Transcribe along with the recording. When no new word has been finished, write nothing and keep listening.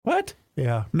What?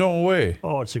 Yeah. No way.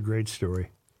 Oh, it's a great story.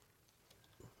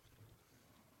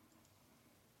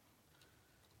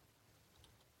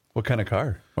 What kind of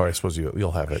car? Or I suppose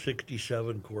you'll have it.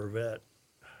 67 Corvette.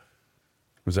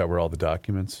 Was that where all the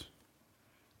documents?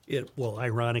 Well,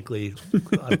 ironically,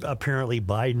 apparently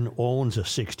Biden owns a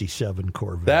 67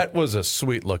 Corvette. That was a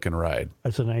sweet looking ride.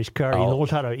 That's a nice car. He knows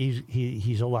how to.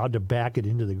 He's allowed to back it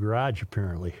into the garage.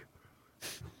 Apparently.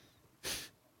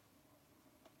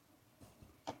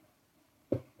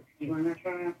 You want to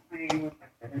try out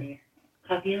my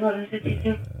copy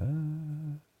 1152?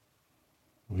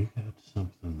 We got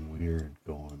something weird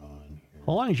going on here.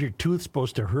 How long is your tooth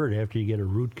supposed to hurt after you get a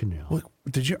root canal? What,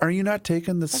 are you not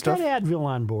taking the stuff? I got Advil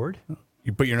on board.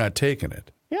 But you're not taking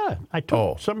it. Yeah, I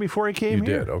took some before he came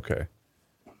here. You did, okay.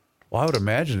 Well, I would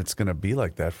imagine it's going to be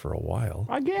like that for a while.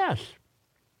 I guess.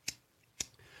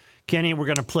 Kenny, we're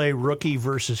going to play Rookie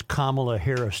versus Kamala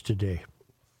Harris today.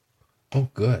 Oh,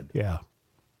 good. Yeah.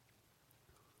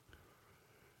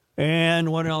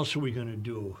 And what else are we going to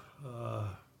do?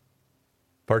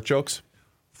 Fart jokes?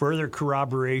 Further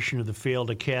corroboration of the failed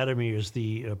academy is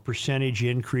the percentage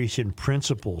increase in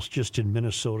principals just in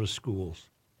Minnesota schools.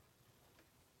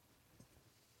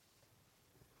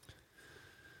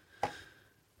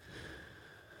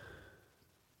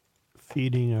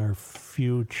 Feeding our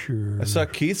future. I saw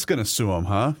Keith's going to sue him,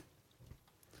 huh?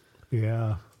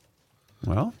 Yeah.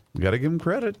 Well, we got to give him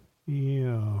credit.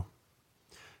 Yeah.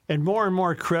 And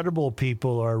more credible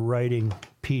people are writing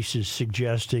pieces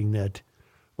suggesting that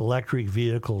electric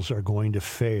vehicles are going to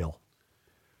fail.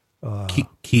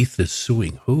 Keith is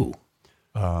suing who?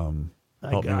 Help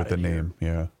me with the name.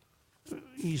 Yeah.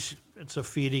 It's a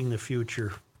Feeding the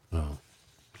Future Oh.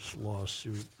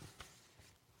 lawsuit.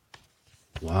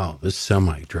 Wow, this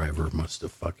semi driver must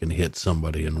have fucking hit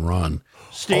somebody and run.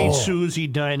 State sues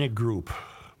Edina Group.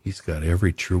 He's got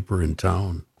every trooper in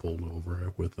town pulled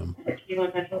over with him.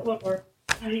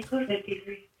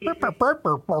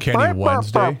 Kenny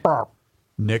Wednesday.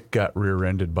 Nick got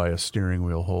rear-ended by a steering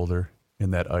wheel holder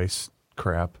in that ice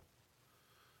crap.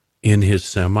 In his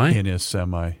semi? In his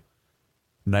semi.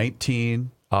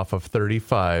 19 off of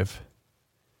 35.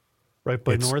 Right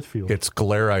by Northfield. It's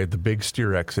glare ice, the big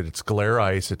steer exit. It's glare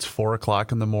ice. It's 4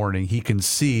 o'clock in the morning. He can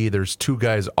see there's two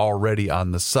guys already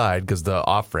on the side because the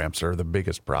off ramps are the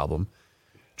biggest problem.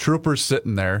 Trooper's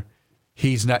sitting there.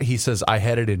 He's not. He says, I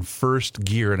had it in first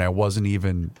gear and I didn't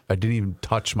even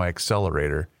touch my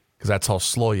accelerator because that's how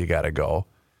slow you got to go.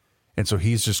 And so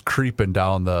he's just creeping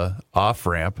down the off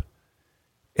ramp,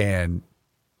 and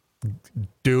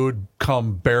dude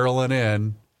come barreling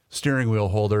in, steering wheel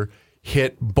holder,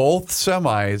 hit both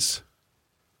semis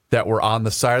that were on the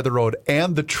side of the road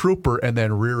and the trooper, and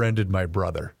then rear-ended my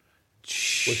brother.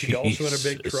 Was he also in a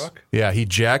big truck? Yeah, he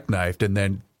jackknifed and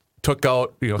then took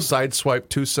out, sideswiped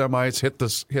two semis,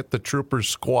 hit the trooper's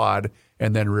squad,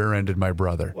 and then rear-ended my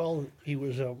brother. Well, he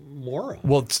was a moron.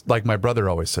 Well, it's like my brother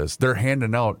always says, they're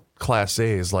handing out Class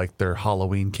A's like they're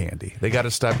Halloween candy. They got to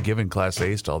stop giving Class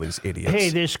A's to all these idiots. Hey,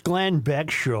 this Glenn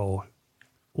Beck show,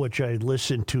 which I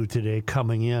listened to today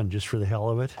coming in just for the hell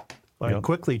of it. I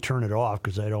quickly turn it off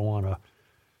because I don't want to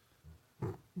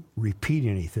repeat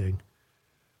anything.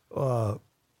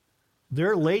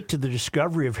 They're late to the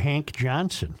discovery of Hank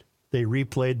Johnson. They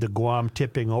replayed the Guam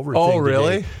tipping over thing. Oh,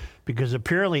 really? Today because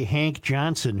apparently Hank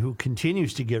Johnson, who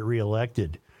continues to get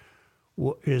reelected,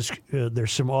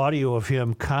 there's some audio of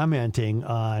him commenting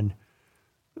on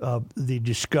the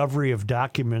discovery of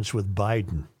documents with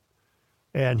Biden.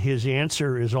 And his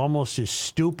answer is almost as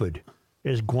stupid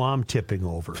as Guam tipping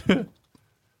over.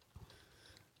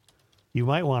 You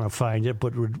might want to find it,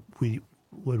 but would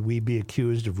we be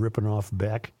accused of ripping off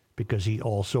Beck because he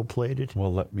also played it?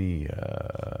 Well, let me...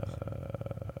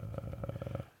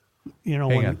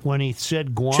 when he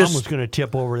said Guam was going to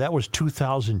tip over, that was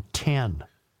 2010.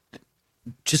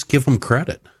 Just give him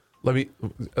credit. Let me...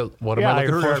 what am I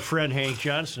looking heard for? our friend Hank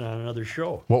Johnson on another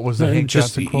show. What was the Hank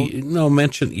Johnson quote?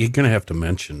 Mention. You're going to have to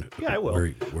mention. Yeah, I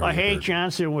will. Hank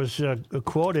Johnson was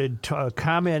quoted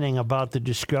commenting about the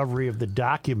discovery of the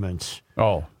documents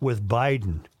with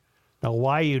Biden. Now,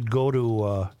 why you'd go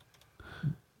to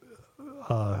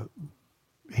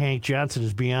Hank Johnson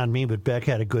is beyond me, but Beck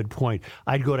had a good point.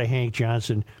 I'd go to Hank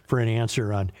Johnson for an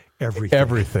answer on everything.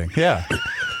 Everything, yeah.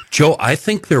 Joe, I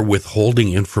think they're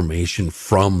withholding information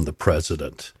from the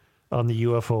president. On the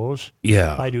UFOs?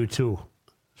 Yeah. I do too,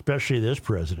 especially this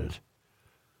president,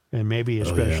 and maybe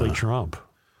especially Trump.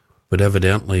 But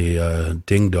evidently,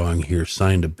 Ding Dong here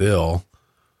signed a bill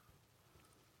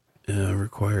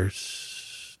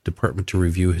requires department to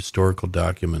review historical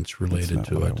documents related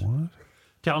to it.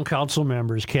 Town council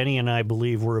members, Kenny and I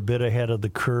believe we're a bit ahead of the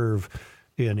curve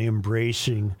in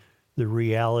embracing the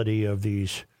reality of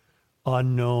these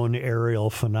unknown aerial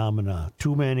phenomena.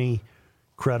 Too many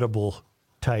credible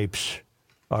types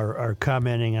are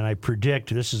commenting, and I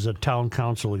predict this is a town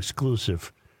council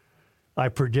exclusive. I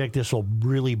predict this will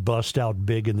really bust out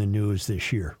big in the news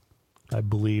this year. I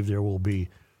believe there will be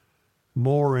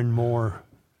more and more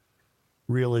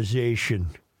realization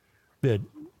that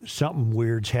something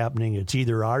weird's happening. It's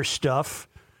either our stuff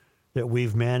that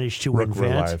we've managed to Rook, we're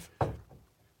invent, live.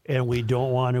 and we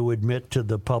don't want to admit to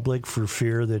the public for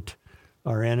fear that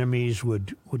our enemies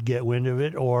would get wind of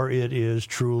it, or it is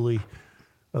truly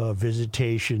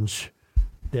visitations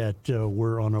that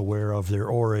we're unaware of their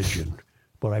origin.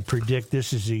 But I predict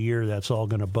this is a year that's all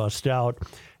going to bust out,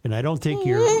 and I don't think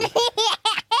you're...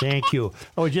 Thank you.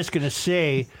 I was just going to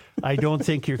say, I don't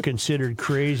think you're considered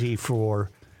crazy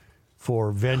for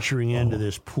venturing into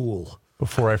this pool.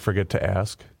 Before I forget to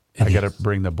ask, I got to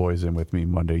bring the boys in with me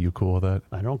Monday. You cool with that?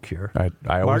 I don't care. I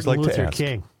always Martin like Luther to ask.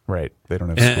 King. Right. They don't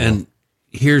have school. And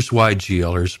here's why,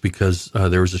 GLers, because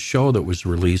there was a show that was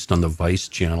released on the Vice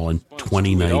channel in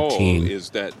 2019. Is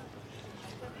that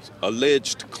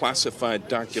alleged classified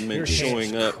document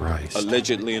showing up Christ.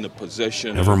 allegedly in the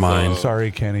possession Never mind.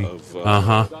 Sorry, Kenny. of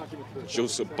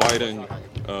Joseph Biden.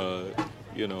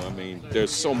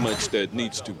 There's so much that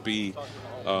needs to be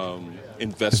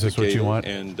investigated. Is this what you want?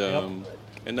 And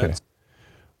Okay. that's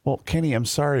Well, Kenny, I'm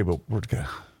sorry, but we're going to...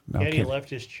 No, Kenny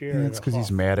left his chair. It's because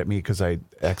he's mad at me because I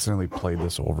accidentally played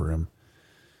this over him.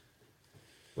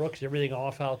 Brooks, everything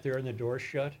off out there and the door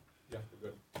shut? Yeah, we're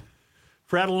good.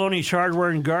 Fratelloni's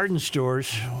Hardware and Garden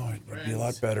Stores. Oh, it would be a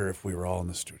lot better if we were all in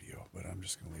the studio, but I'm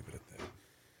just going to leave it at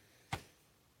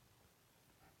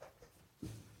that.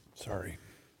 Sorry.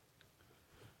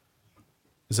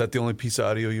 Is that the only piece of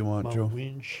audio you want, My Joe?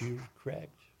 windshield cracked.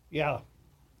 Yeah.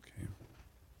 Okay.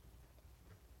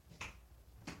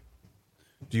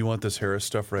 Do you want this Harris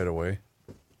stuff right away?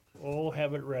 Oh,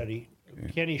 have it ready.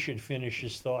 Okay. Kenny should finish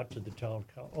his thought to the town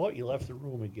council. Oh, you left the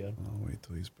room again. I'll wait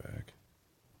till he's back.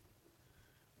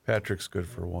 Patrick's good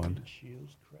for one.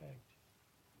 Windshield's cracked.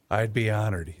 I'd be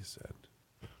honored, he said.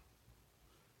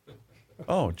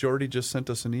 Oh, Jordy just sent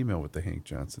us an email with the Hank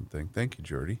Johnson thing. Thank you,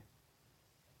 Jordy.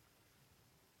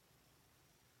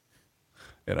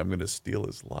 And I'm going to steal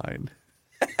his line.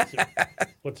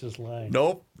 What's his line?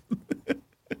 Nope.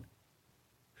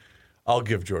 I'll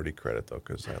give Jordy credit, though,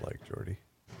 because I like Jordy.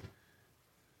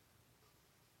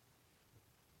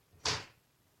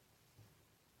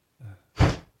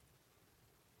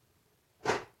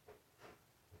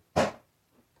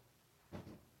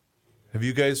 Have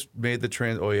you guys made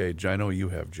the Oh, yeah, I know you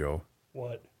have, Joe.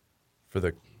 What? For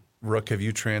the Rook, have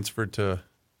you transferred to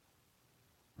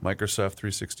Microsoft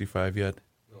 365 yet?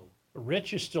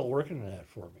 Rich is still working on that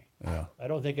for me. Yeah. I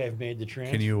don't think I've made the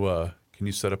transfer. Can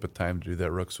you set up a time to do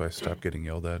that, Rook, so I stop getting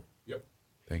yelled at? Yep.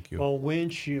 Thank you. Oh,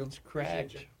 windshield's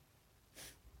cracked.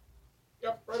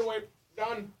 Yep, right away.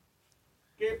 Done.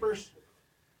 Capers.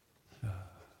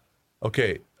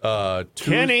 Okay.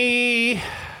 Kenny!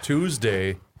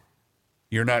 Tuesday,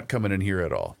 you're not coming in here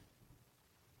at all.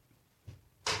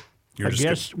 I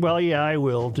guess, well, yeah, I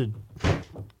will to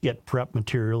get prep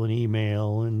material and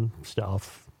email and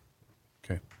stuff.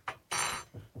 Okay.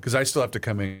 Because I still have to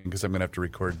come in because I'm going to have to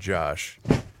record Josh.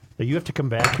 Now, you have to come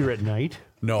back here at night?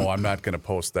 No, I'm not going to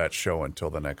post that show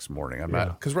until the next morning. I'm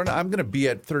not, because I'm going to be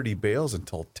at 30 Bales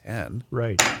until 10.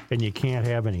 Right. And you can't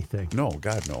have anything. No,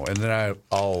 God, no. And then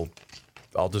I'll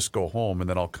just go home and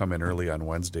then I'll come in early on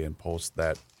Wednesday and post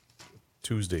that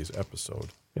Tuesday's episode.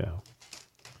 Yeah.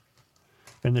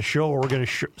 And the show, we're going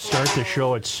to start the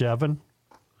show at 7.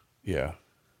 Yeah.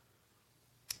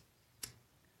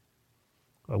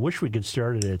 I wish we could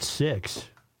start it at 6.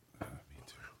 Me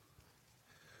too.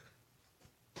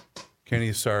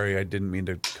 Kenny, sorry, I didn't mean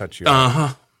to cut you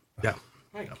off. Yeah.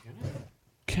 Hi,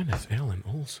 Kenneth Allen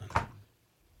Olson.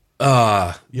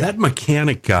 That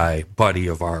mechanic guy, buddy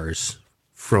of ours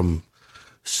from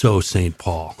St.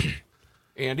 Paul.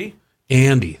 Andy?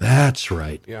 Andy, that's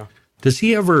right. Yeah. Does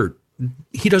he ever...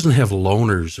 He doesn't have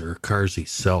loaners or cars he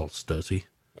sells, does he?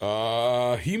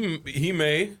 He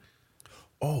may.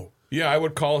 Oh. Yeah, I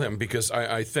would call him because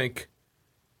I think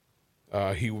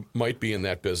he might be in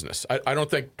that business. I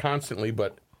don't think constantly,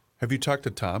 but Have you talked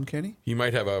to Tom, Kenny? he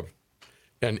might have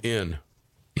an in.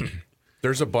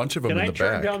 There's a bunch of them Can in I the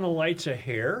turn back. down the lights a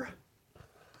hair?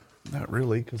 Not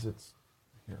really, because it's...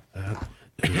 That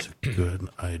is a good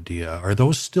idea. Are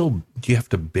those still... Do you have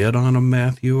to bid on them,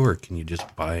 Matthew, or can you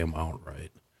just buy them outright?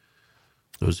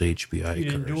 Those HBI You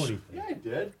didn't do cars. anything. Yeah, I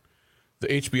did. The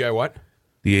HBI what?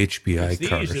 The HBI It's these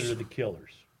cars. that are the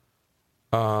killers.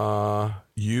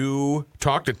 You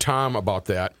talked to Tom about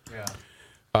that. Yeah.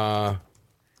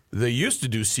 They used to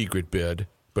do secret bid,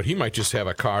 but he might just have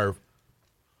a car.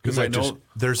 Because I know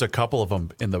there's a couple of them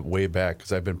in the way back,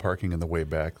 because I've been parking in the way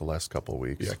back the last couple of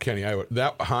weeks. Yeah, Kenny,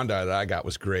 that Honda that I got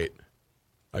was great.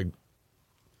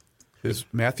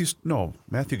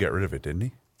 Matthew got rid of it, didn't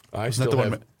he? I still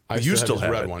have his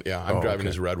red it? one. Yeah, I'm driving okay.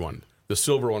 his red one. The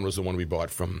silver one was the one we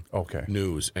bought from Okay.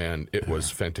 News, and it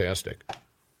was fantastic.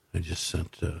 I just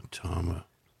sent Tom a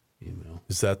email.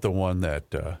 Is that the one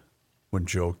that when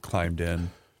Joe climbed in,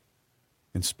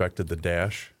 inspected the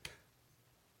dash?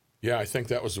 Yeah, I think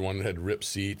that was the one that had ripped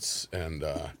seats and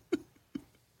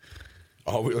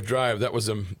all-wheel drive. That was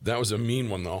a mean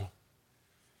one though,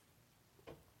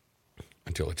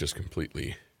 until it just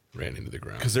completely ran into the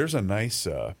ground. Because there's a nice,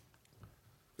 or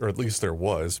at least there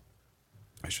was,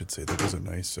 I should say, there was a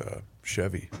nice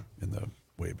Chevy in the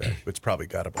way back. It's probably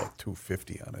got about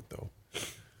 250 on it though.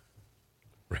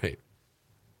 Right.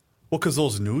 Well, because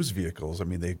those News vehicles, I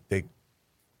mean, they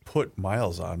put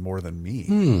miles on more than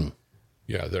me.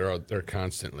 Yeah, they're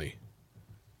constantly.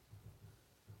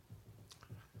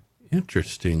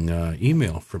 Interesting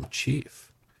email from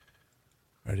Chief.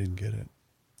 I didn't get it.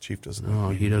 Chief doesn't. Oh,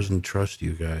 he doesn't trust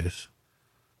you guys.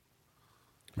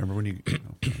 Remember when you? No,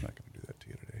 I'm not going to do that to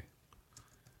you today.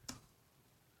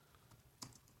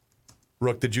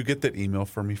 Rook, did you get that email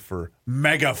for me for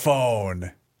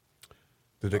Megaphone?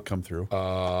 Did it come through?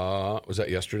 Was that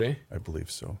yesterday? I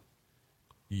believe so.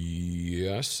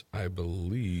 Yes, I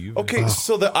believe. Okay,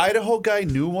 so the Idaho guy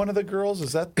knew one of the girls.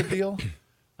 Is that the deal?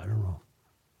 I don't know.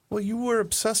 Well, you were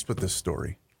obsessed with this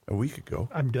story a week ago.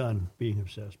 I'm done being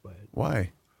obsessed by it.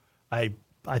 Why? I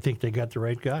think they got the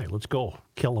right guy. Let's go.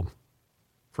 Kill him.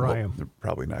 Fry him. They're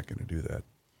probably not going to do that.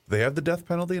 They have the death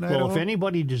penalty in Idaho? Well, if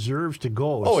anybody deserves to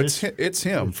go, it's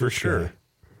him for this sure. guy.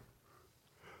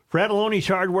 Fratelloni's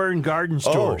Hardware and Garden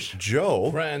Stores. Oh,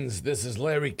 Joe. Friends, this is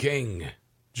Larry King.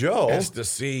 Joe.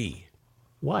 S2C.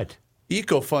 What?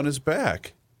 EcoFun is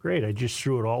back. Great. I just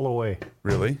threw it all away.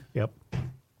 Really? Yep.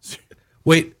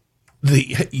 Wait,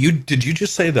 did you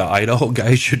just say the Idaho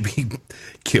guy should be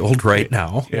killed right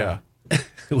now? Yeah.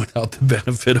 Without the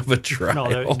benefit of a trial.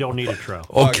 No, they don't need a trial.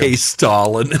 Okay,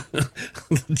 Stalin.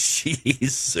 Jeez,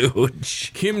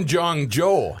 Suge. Kim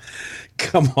Jong-jo.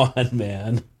 Come on,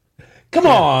 man. Come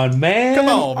on, man. Come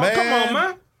on, man. Come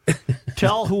on, man.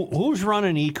 Tell who's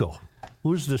running Eco.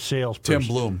 Who's the salesperson? Tim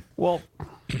Bloom. Well,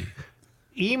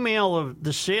 email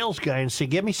the sales guy and say,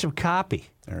 "Give me some copy."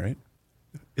 All right.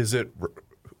 Is that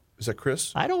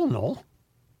Chris? I don't know.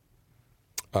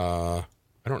 I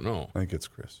don't know. I think it's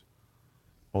Chris.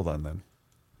 Hold on then.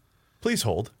 Please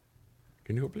hold.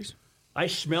 Can you hold, please? I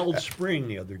smelled spring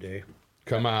the other day.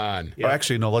 Come on. Oh,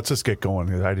 actually, no, let's just get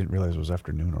going. I didn't realize it was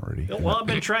afternoon already. Well, I've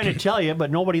been trying to tell you,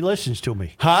 but nobody listens to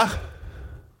me. Huh?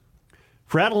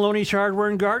 Fratelloni's Hardware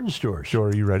and Garden Stores. Joe,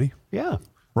 are you ready? Yeah.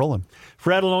 Rolling.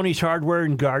 Fratelloni's Hardware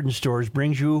and Garden Stores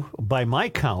brings you, by my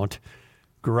count,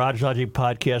 Garage Logic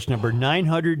Podcast number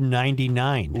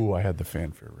 999. Ooh, I had the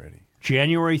fanfare ready.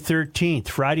 January 13th,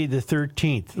 Friday the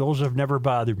 13th. Those have never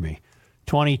bothered me.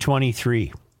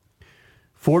 2023.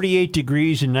 48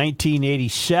 degrees in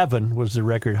 1987 was the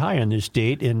record high on this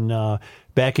date. And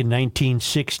back in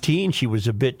 1916, she was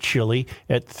a bit chilly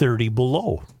at 30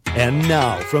 below. And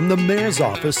now, from the mayor's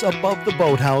office above the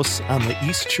boathouse on the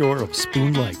east shore of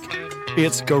Spoon Lake,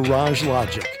 it's Garage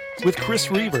Logic with Chris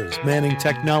Reavers manning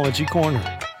Technology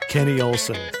Corner, Kenny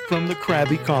Olson from the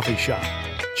Krabby Coffee Shop,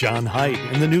 John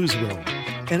Haidt in the newsroom,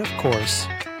 and of course,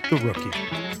 the Rookie.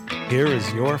 Here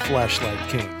is your flashlight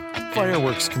king,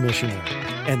 fireworks commissioner,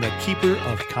 and the keeper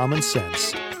of common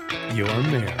sense, your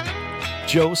mayor,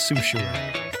 Joe Souchere.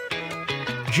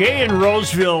 Jay in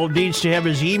Roseville needs to have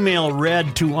his email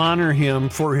read to honor him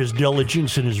for his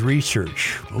diligence in his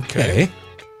research. Okay.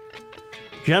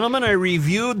 Gentlemen, I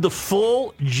reviewed the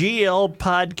full GL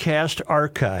podcast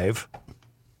archive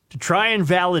to try and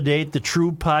validate the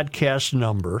true podcast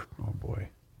number. Oh, boy.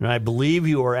 And I believe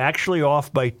you are actually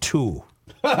off by 2.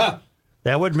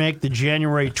 That would make the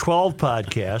January 12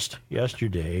 podcast,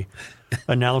 yesterday,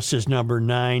 announced as number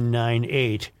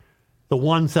 998, the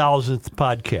 1,000th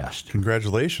podcast.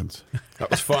 Congratulations. That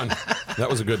was fun. That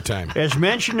was a good time. As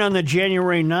mentioned on the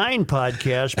January 9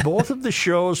 podcast, both of the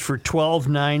shows for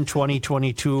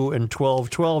 12/9/2022 and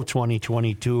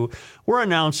 12/12/2022 were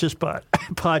announced as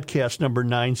podcast number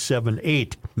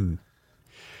 978.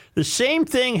 The same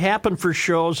thing happened for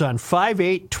shows on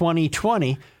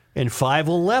 5/8/2020 and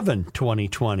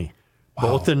 5/11/2020,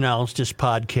 both announced as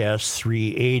podcast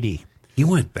 380. He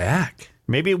went back.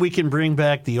 Maybe we can bring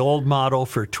back the old motto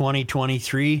for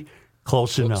 2023,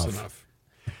 close enough.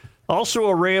 Also,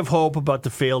 a ray of hope about the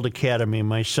failed academy.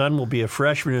 My son will be a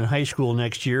freshman in high school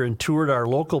next year and toured our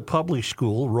local public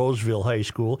school, Roseville High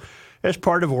School, as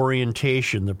part of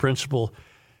orientation. The principal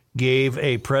gave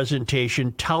a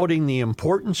presentation touting the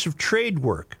importance of trade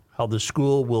work, how the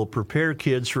school will prepare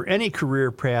kids for any career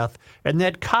path, and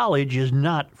that college is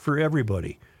not for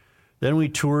everybody. Then we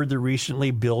toured the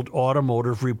recently built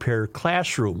automotive repair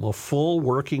classroom, a full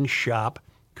working shop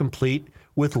complete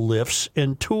with lifts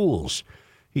and tools.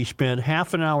 He spent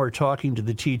half an hour talking to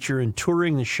the teacher and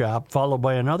touring the shop, followed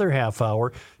by another half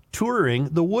hour touring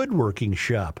the woodworking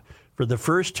shop. For the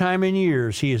first time in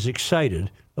years, he is excited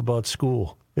about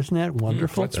school. Isn't that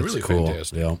wonderful? That's really cool.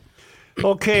 fantastic. Yeah.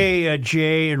 Okay,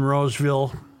 Jay in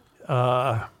Roseville,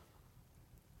 there's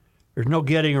no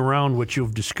getting around what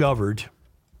you've discovered.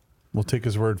 We'll take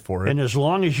his word for it. And as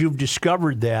long as you've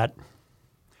discovered that,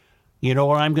 you know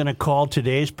what I'm going to call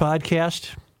today's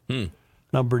podcast?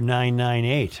 Number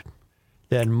 998.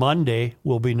 Then Monday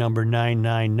will be number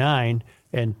 999,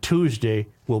 and Tuesday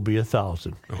will be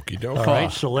 1,000. Okie doke. All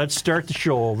right, so let's start the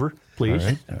show over,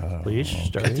 please. Please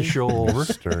start the show over.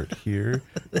 Start here.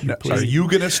 Now, are you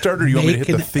going to start, or you want me to hit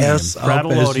the theme? S up as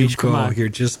you Fratelloni's, come go. on. You're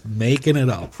just making it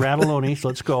up. Fratelloni's,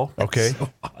 let's go. Okay.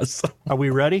 Awesome. Are we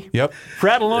ready? Yep.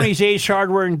 Fratelloni's Ace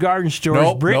Hardware and Garden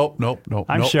Stores. Nope.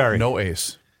 I'm sorry. No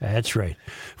ace. That's right.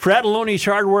 Fratelloni's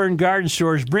Hardware and Garden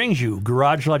Stores brings you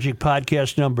Garage Logic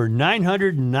Podcast number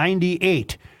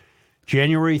 998,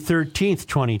 January 13th,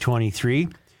 2023.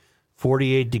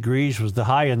 48 degrees was the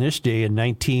high on this day in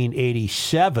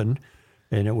 1987,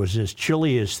 and it was as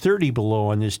chilly as 30 below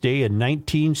on this day in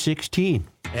 1916.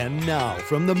 And now,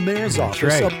 from the mayor's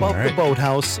office right. above the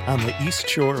boathouse on the east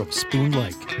shore of Spoon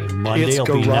Lake, And Monday it's will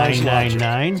be Garage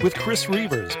 999. Logic with Chris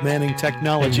Reavers manning And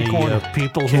Technology the Corner.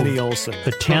 people Kenny who Olson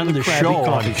attend from the Krabby show on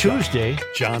Coffee Shop. Tuesday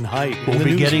John Height in will the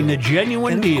be getting the newsroom.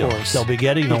 genuine And of deal. course, They'll be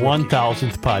getting the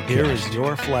 1,000th podcast. Here is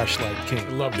your flashlight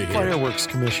king, Love to hear it. fireworks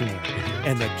commissioner,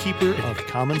 and the keeper of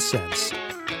common sense,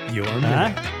 your Huh?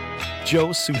 mayor, Joe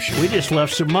Sushi. We just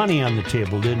left some money on the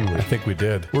table, didn't we? I think we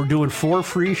did. We're doing 4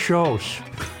 free shows.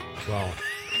 Wow.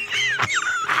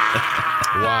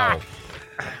 Wow.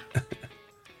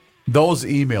 Those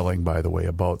emailing, by the way,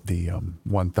 about the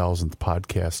 1,000th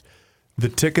podcast, the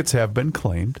tickets have been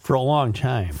claimed For a long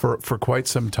time. for quite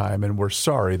some time, and we're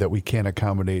sorry that we can't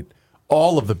accommodate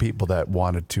all of the people that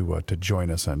wanted to join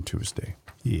us on Tuesday.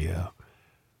 Yeah.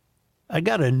 I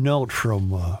got a note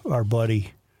from our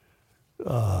buddy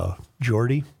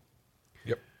Jordy,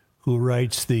 Yep. who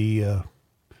writes the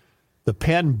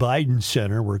Penn Biden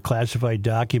Center, where classified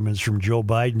documents from Joe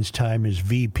Biden's time as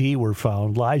VP were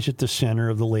found, lies at the center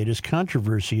of the latest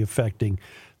controversy affecting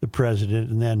the president.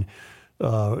 And then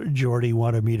Jordy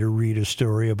wanted me to read a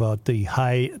story about the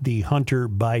Hunter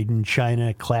Biden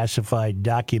China classified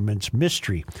documents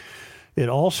mystery. It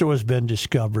also has been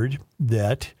discovered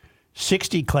that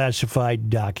 60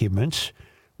 classified documents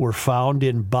were found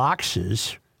in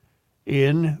boxes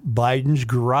in Biden's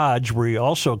garage, where he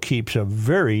also keeps a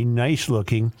very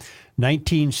nice-looking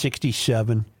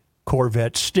 1967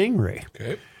 Corvette Stingray.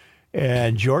 Okay.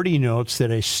 And Jordy notes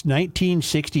that a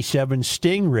 1967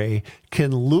 Stingray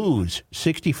can lose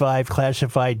 65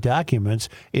 classified documents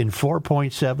in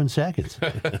 4.7 seconds.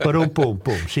 Ba-dum, boom,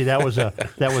 boom. See, that was a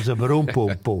ba-dum,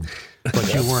 boom, boom.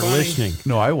 But you weren't listening.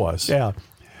 No, I was. Yeah.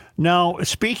 Now,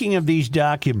 speaking of these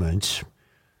documents,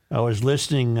 I was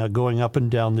listening, going up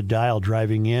and down the dial,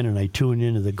 driving in, and I tuned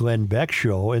into the Glenn Beck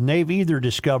show, and they've either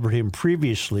discovered him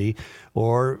previously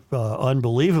or,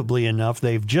 unbelievably enough,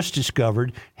 they've just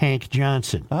discovered Hank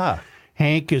Johnson.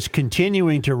 Hank is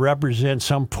continuing to represent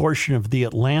some portion of the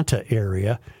Atlanta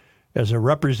area as a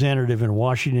representative in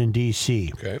Washington,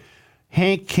 D.C. Okay.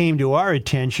 Hank came to our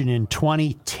attention in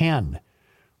 2010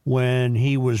 when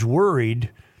he was worried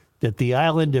that the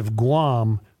island of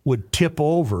Guam would tip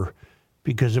over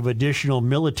because of additional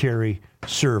military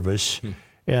service.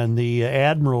 And the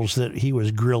admirals that he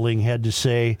was grilling had to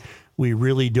say, we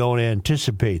really don't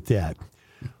anticipate that.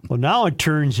 Well, now it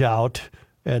turns out,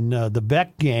 and the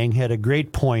Beck gang had a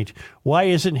great point, why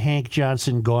isn't Hank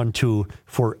Johnson gone to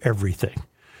for everything?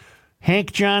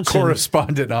 Hank Johnson...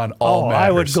 Correspondent on all matters.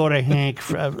 I would go to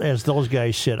Hank, as those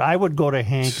guys said, I would go to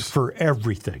Hank for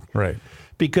everything. Right.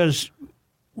 Because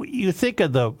you think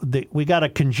of we got a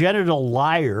congenital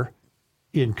liar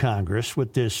in Congress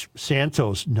with this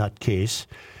Santos nutcase,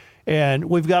 and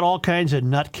we've got all kinds of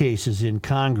nutcases in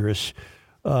Congress.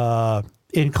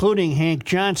 including Hank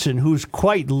Johnson, who's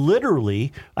quite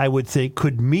literally, I would think,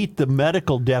 could meet the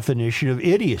medical definition of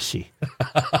idiocy.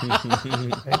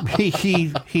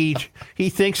 he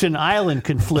thinks an island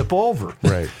can flip over.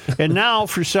 Right. And now,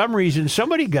 for some reason,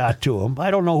 somebody got to him,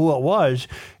 I don't know who it was,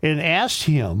 and asked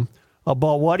him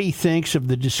about what he thinks of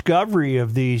the discovery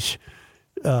of these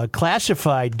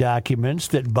classified documents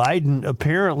that Biden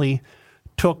apparently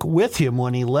took with him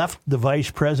when he left the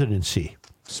vice presidency.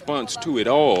 Response to it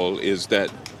all is that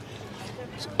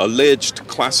alleged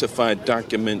classified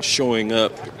documents showing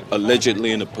up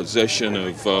allegedly in the possession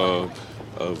of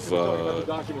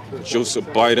Joseph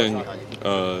Biden.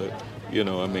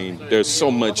 There's so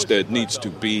much that needs to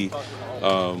be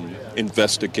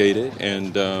investigated,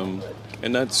 and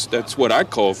that's what I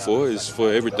call for, is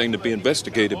for everything to be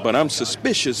investigated. But I'm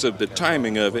suspicious of the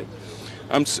timing of it.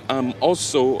 I'm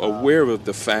also aware of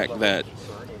the fact that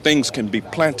things can be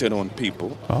planted on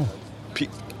people. Oh.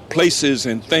 Places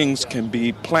and things can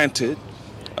be planted.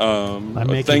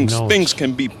 Things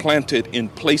can be planted in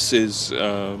places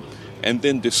and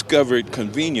then discovered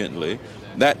conveniently.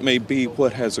 That may be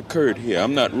what has occurred here.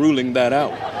 I'm not ruling that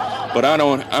out, but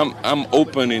I'm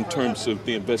open in terms of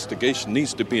the investigation.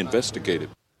 Needs to be investigated.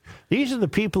 These are the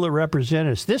people that represent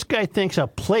us. This guy thinks a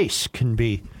place can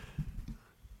be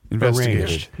Investigated.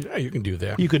 arranged. Yeah, you can do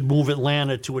that. You could move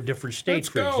Atlanta to a different state, Let's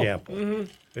for go. example, and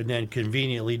then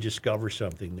conveniently discover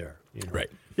something there. Right.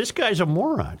 This guy's a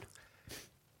moron.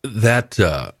 That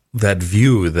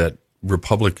view that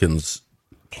Republicans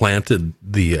planted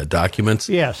the documents.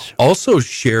 Yes. Also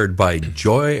shared by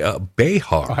Joy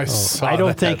Behar. I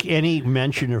don't think any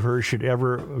mention of her should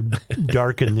ever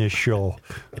darken this show.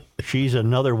 She's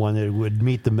another one that would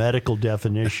meet the medical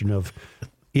definition of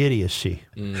idiocy.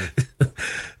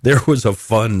 There was a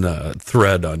fun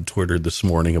thread on Twitter this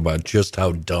morning about just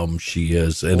how dumb she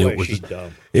is, and Boy, she's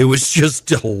dumb. it was just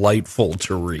delightful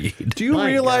to read. Do you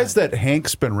realize that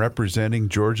Hank's been representing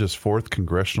Georgia's 4th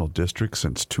congressional district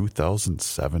since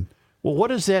 2007? Well, what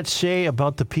does that say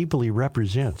about the people he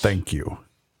represents? Thank you.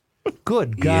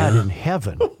 Good God in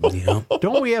heaven. Yeah.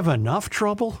 Don't we have enough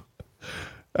trouble?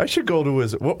 I should go to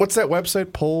his, what's that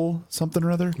website? Poll something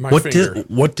or other? My What finger.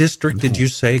 what district did you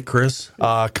say, Chris?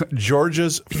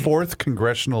 Georgia's 4th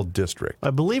congressional district. I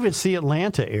believe it's the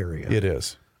Atlanta area. It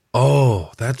is.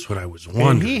 Oh, that's what I was And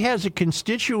wondering. he has a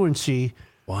constituency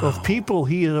of people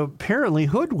he has apparently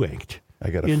hoodwinked I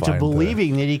gotta into find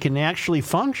believing that he can actually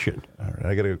function. All right,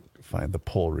 I got to find the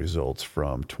poll results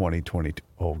from 2022.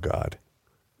 Oh, God.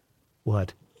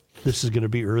 What? This is going to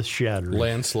be earth-shattering.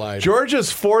 Landslide. Georgia's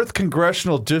 4th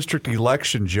congressional district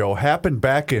election, Joe, happened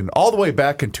all the way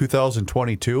back in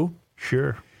 2022,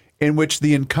 Sure. in which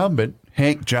the incumbent,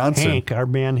 Hank Johnson, Hank, our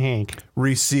man Hank.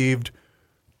 received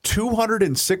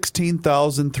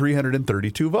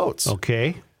 216,332 votes.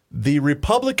 Okay. The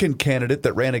Republican candidate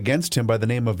that ran against him by the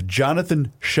name of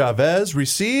Jonathan Chavez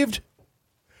received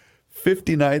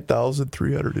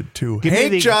 59,302.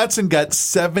 Hank Johnson got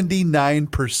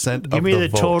 79% of the vote. Give me the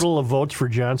total of votes for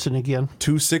Johnson again.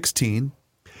 216.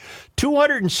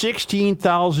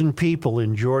 216,000 people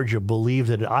in Georgia believe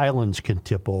that islands can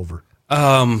tip over.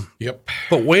 Yep.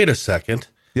 But wait a second.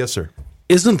 Yes, sir.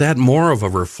 Isn't that more of a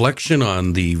reflection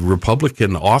on the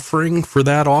Republican offering for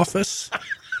that office?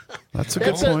 That's a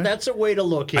good point. That's a way to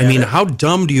look at I mean, it. how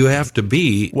dumb do you have to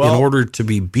be in order to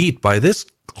be beat by this,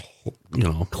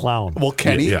 Clown. Well,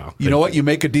 Kenny, Yeah. you know what? You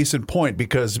make a decent point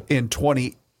because in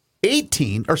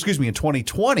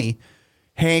 2020,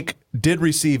 Hank did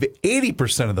receive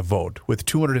 80% of the vote with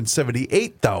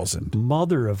 278,000.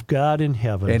 Mother of God in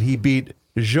heaven. And he beat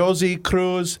Josie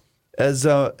Cruz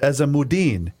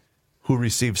Azamuddin, who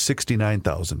received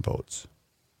 69,000 votes.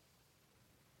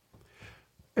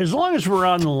 As long as we're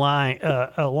on the line,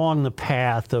 along the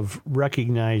path of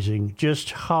recognizing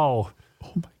just how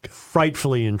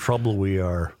frightfully in trouble we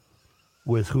are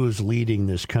with who's leading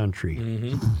this country,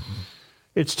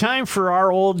 it's time for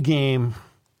our old game,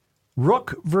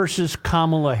 Rook versus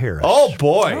Kamala Harris. Oh,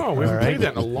 boy. Oh, we haven't played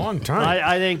that in a long time.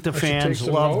 I think the I should take fans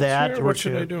some love notes that. here. What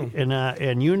should I do?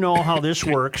 And you know how this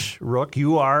works, Rook.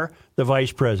 You are the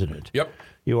vice president. Yep.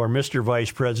 You are Mr.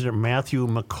 Vice President Matthew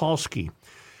Mikulski.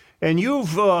 And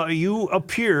you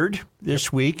appeared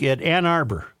this week at Ann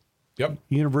Arbor, Yep.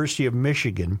 University of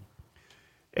Michigan,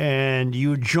 and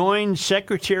you joined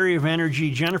Secretary of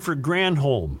Energy Jennifer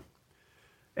Granholm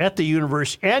at the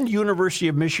University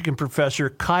of Michigan professor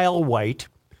Kyle White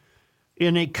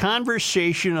in a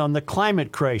conversation on the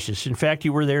climate crisis. In fact,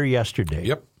 you were there yesterday.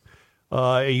 Yep.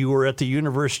 You were at the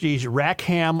university's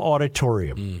Rackham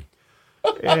Auditorium.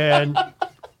 And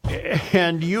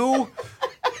you...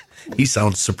 He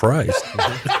sounds surprised.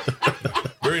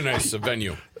 Very nice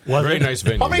venue. Very nice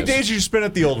venue. How many yes. days did you spend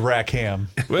at the old Rackham?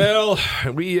 Well,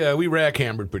 we rack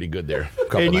hammered pretty good there. a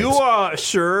couple And nights. you,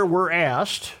 sir, were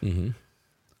asked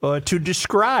to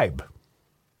describe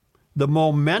the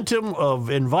momentum of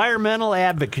environmental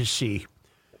advocacy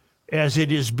as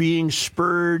it is being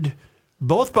spurred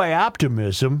both by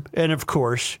optimism and, of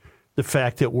course, the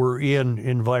fact that we're in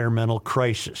environmental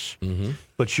crisis.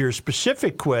 But your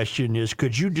specific question is,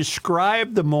 could you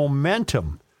describe the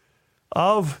momentum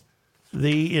of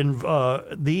the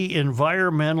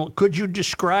environmental? Could you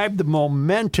describe the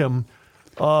momentum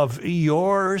of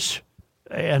yours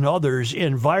and others'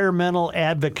 environmental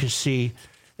advocacy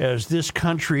as this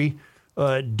country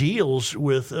deals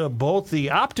with both the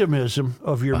optimism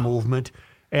of your movement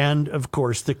and, of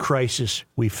course, the crisis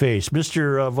we face?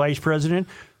 Mr. Vice President,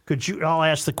 could you? I'll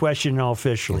ask the question now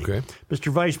officially. Okay.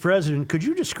 Mr. Vice President, could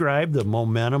you describe the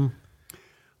momentum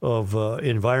of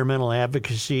environmental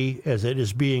advocacy as it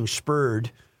is being spurred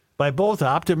by both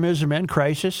optimism and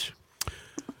crisis?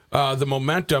 The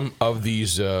momentum of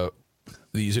these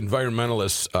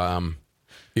environmentalists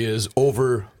is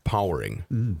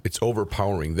overpowering. It's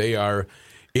overpowering. They are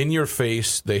in your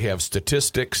face. They have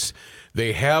statistics.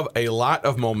 They have a lot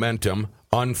of momentum.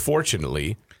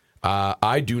 Unfortunately,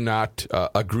 I do not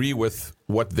agree with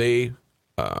what they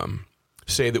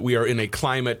say, that we are in a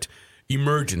climate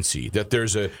emergency, that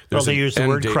there's Well, an they use the end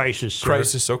word date. crisis, sir.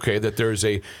 Crisis, okay, that there's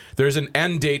an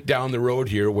end date down the road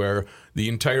here where the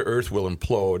entire Earth will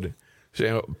implode.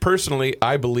 So, personally,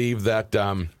 I believe that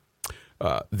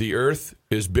the Earth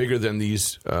is bigger than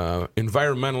these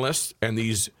environmentalists and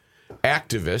these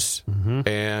activists,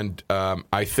 and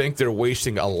I think they're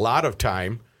wasting a lot of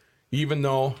time, even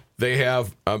though they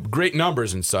have great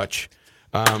numbers and such.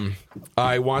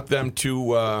 I want them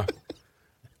to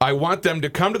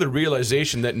come to the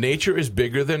realization that nature is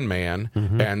bigger than man,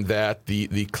 and that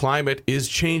the climate is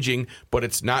changing, but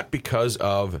it's not because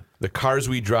of the cars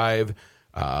we drive,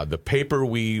 the paper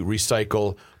we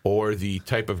recycle, or the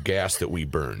type of gas that we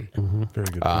burn. Very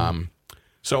good point.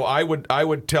 So I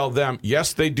would tell them,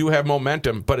 yes, they do have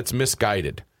momentum, but it's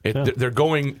misguided. They're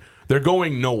going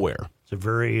nowhere.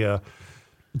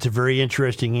 It's a very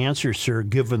interesting answer, sir,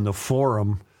 given the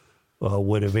forum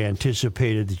would have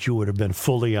anticipated that you would have been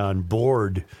fully on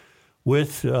board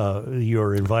with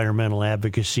your environmental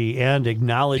advocacy and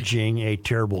acknowledging a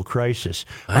terrible crisis.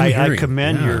 I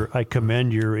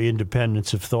commend your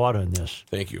independence of thought on this.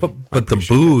 Thank you. But the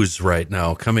boos right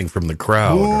now coming from the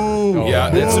crowd. Yeah,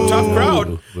 it's a tough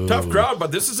crowd. Tough crowd,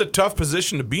 but this is a tough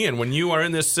position to be in. When you are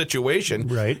in this situation,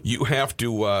 right, you have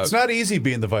to... it's not easy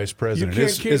being the vice president,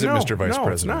 is it, Mr. Vice President?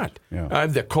 No, it's not. Yeah. I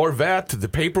have the Corvette, the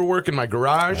paperwork in my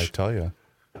garage. I tell you.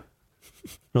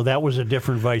 No, that was a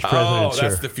different vice president, sir. Oh,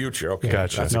 that's the future. Okay.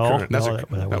 Gotcha. That's No,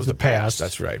 that was the the past.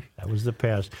 That's right. That was the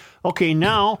past. Okay,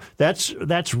 now that's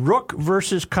Rook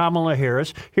versus Kamala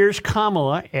Harris. Here's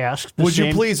Kamala asked the Would same,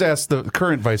 you please ask the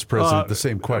current vice president the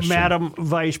same question? Madam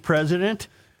Vice President,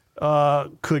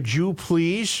 could you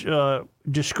please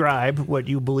describe what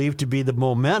you believe to be the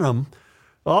momentum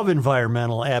of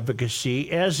environmental advocacy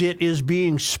as it is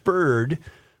being spurred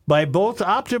by both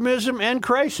optimism and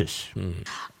crisis?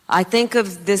 I think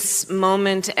of this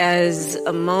moment as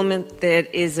a moment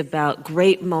that is about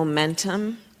great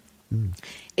momentum,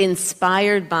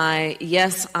 inspired by,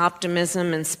 yes,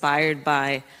 optimism, inspired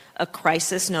by a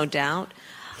crisis, no doubt,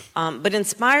 but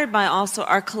inspired by also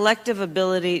our collective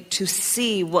ability to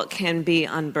see what can be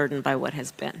unburdened by what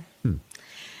has been.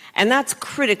 And that's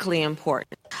critically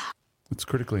important. It's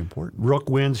critically important. Rook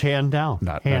wins hand down.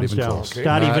 Not Hands even down. close. Okay.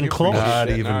 Not even close. Not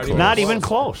even close. Not even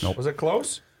close. Was it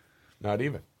close? Not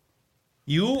even.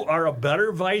 You are a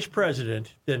better vice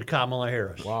president than Kamala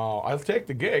Harris. Wow. I'll take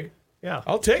the gig. Yeah.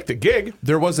 I'll take the gig.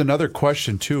 There was another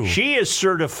question, too. She is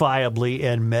certifiably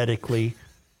and medically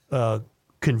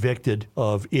convicted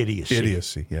of idiocy.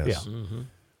 Idiocy, yes. Yeah.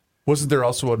 Wasn't there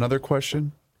also another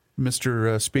question,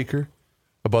 Mr. Speaker,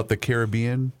 about the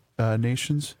Caribbean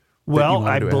nations? that you Well, wanted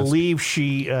I to ask? believe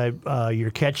she.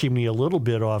 You're catching me a little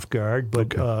bit off guard,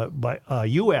 but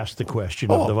you asked the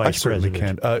question of the I vice certainly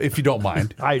president. can. If you don't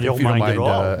mind. I If don't you mind at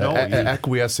all. No,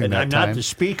 acquiescing and that I'm time. not the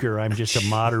speaker. I'm just a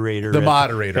moderator. The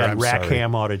moderator, at I'm sorry.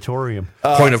 Rackham Auditorium.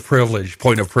 Point of privilege.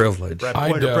 Point of privilege. Point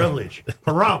I'd, of privilege.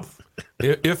 Harumph.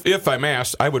 If I'm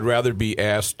asked, I would rather be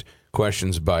asked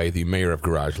questions by the mayor of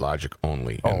Garage Logic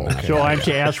only. So I'm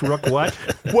to ask Rook what?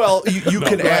 Well, you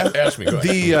can go ahead. Ask me. Go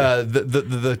ahead.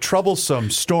 the troublesome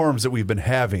storms that we've been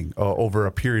having over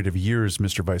a period of years,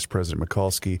 Mr. Vice President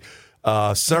Mikulski.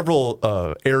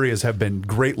 Several areas have been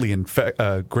greatly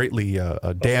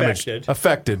damaged,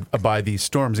 affected by these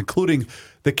storms, including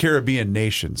the Caribbean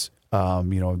nations.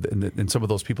 And some of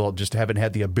those people just haven't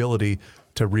had the ability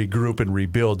to regroup and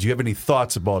rebuild. Do you have any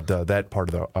thoughts about that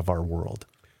part of our world?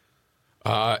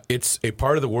 It's a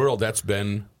part of the world that's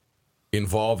been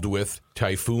involved with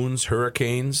typhoons,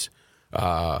 hurricanes,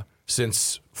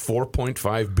 since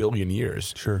 4.5 billion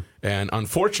years. Sure. And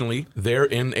unfortunately, they're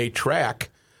in a track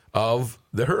of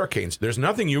the hurricanes. There's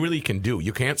nothing you really can do.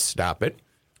 You can't stop it.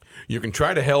 You can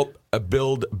try to help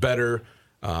build better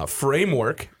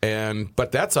framework,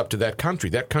 but that's up to that country.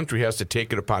 That country has to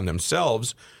take it upon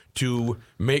themselves to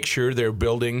make sure they're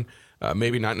building,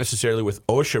 maybe not necessarily with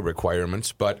OSHA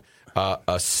requirements, but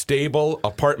a stable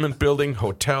apartment building,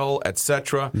 hotel,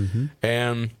 etc. Mm-hmm.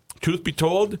 And truth be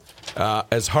told,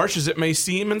 as harsh as it may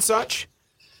seem and such,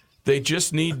 they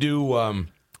just need to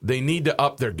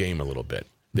up their game a little bit.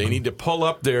 They need to pull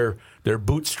up their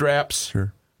bootstraps.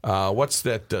 Sure. What's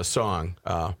that song?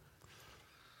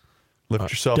 Lift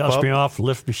yourself Dust up. me off,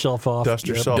 lift yourself off. Dust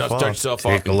yourself Dust off. yourself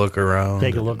Take off. a look around.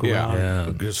 Take a look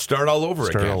around. Yeah. Start all over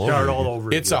again. Start all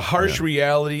over It's a harsh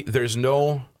reality. There's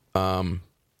no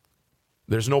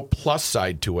plus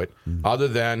side to it other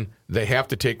than they have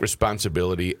to take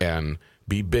responsibility and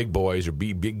be big boys or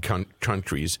be big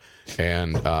countries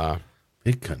and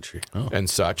Big country. Oh. and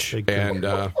such. And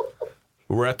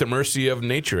we're at the mercy of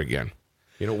nature again.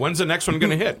 When's the next one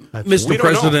going to hit? We Mr. don't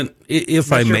President,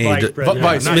 if I Mr. may, Vice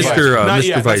President. Not yet. Mr. Let's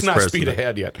Vice not speed President,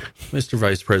 ahead yet. Mr.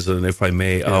 Vice President, if I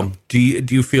may, do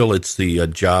you feel it's the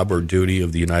job or duty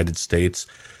of the United States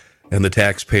and the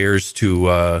taxpayers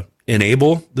to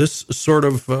enable this sort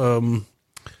of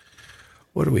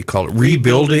what do we call it?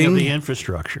 Rebuilding of the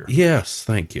infrastructure. Yes,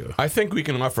 thank you. I think we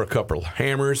can offer a couple of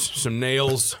hammers, some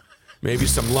nails, maybe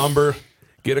some lumber.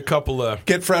 Get a couple of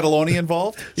Get Fratelloni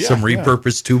involved? Some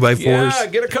repurposed 2x4s. Yeah,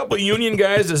 get a couple of union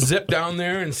guys to zip down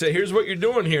there and say, "Here's what you're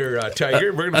doing here,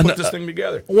 Tiger. We're going to put this thing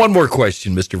together." One more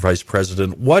question, Mr. Vice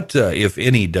President. What, if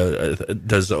any,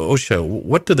 does OSHA?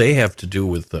 What do they have to do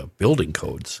with building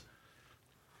codes?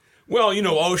 Well,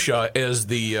 OSHA is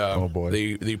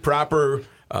the proper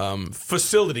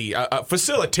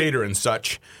facilitator and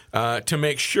such to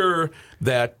make sure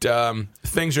that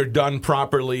things are done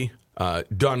properly,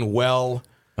 done well,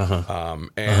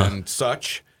 and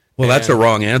such. Well, that's a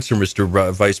wrong answer,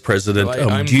 Mr. Vice President. I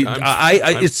don't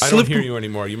hear you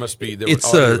anymore. You must be.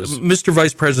 Mr.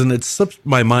 Vice President. It slipped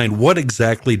my mind. What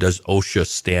exactly does OSHA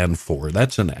stand for?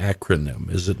 That's an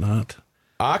acronym, is it not?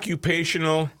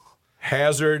 Occupational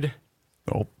Hazard.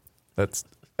 Oh, that's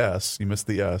S. You missed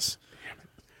the S.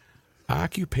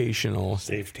 Occupational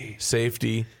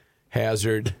Safety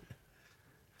Hazard.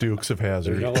 Dukes of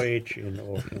Hazzard. No H in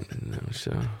O.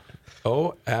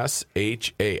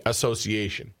 OSHA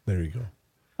Association. There you go.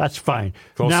 That's fine.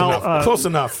 Close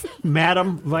enough.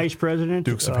 Madam Vice President.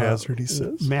 Dukes of Hazzard, he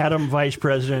says. Madam Vice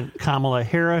President Kamala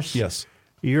Harris. Yes.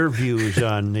 Your views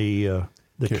on the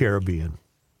Caribbean.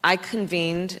 I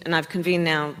convened, and I've convened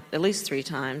now at least 3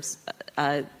 times,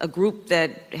 a group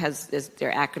that is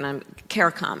their acronym,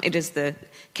 CARICOM. It is the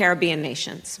Caribbean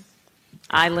nations,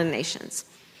 island nations.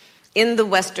 In the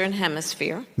Western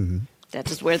Hemisphere, that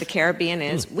is where the Caribbean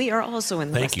is. We are also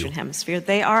in the Western Hemisphere.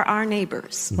 They are our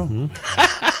neighbors.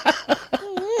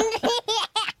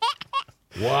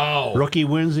 Wow. Rookie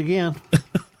wins again.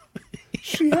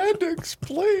 She had to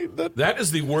explain that. That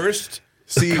is the worst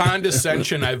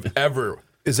condescension I've ever.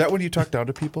 Is that when you talk down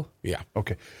to people? Yeah.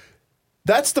 Okay.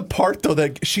 That's the part, though,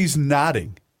 that she's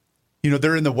nodding.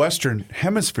 They're in the Western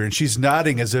Hemisphere, and she's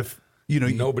nodding as if,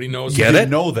 nobody knows. Get it?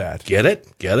 Know that. Get it?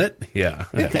 Yeah.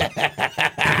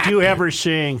 Do you ever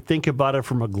think about it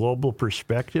from a global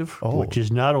perspective, which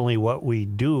is not only what we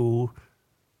do,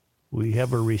 we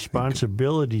have a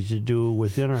responsibility to do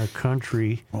within our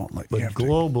country, but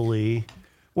globally.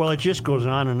 Well, it just goes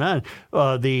on and on.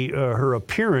 Her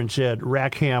appearance at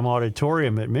Rackham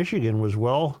Auditorium at Michigan was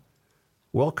well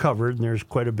covered, and there's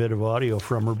quite a bit of audio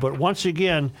from her. But once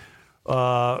again,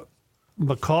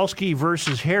 Mikulski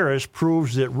versus Harris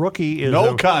proves that Rookie is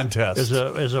contest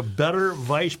is a better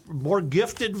more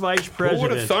gifted vice president. Who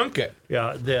would have thunk it?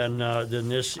 Yeah, than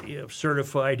this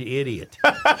certified idiot.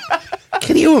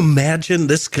 Can you imagine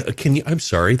this? I'm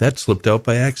sorry, that slipped out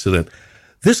by accident.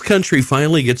 This country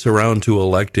finally gets around to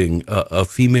electing a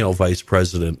female vice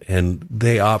president, and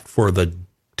they opt for the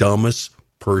dumbest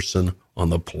person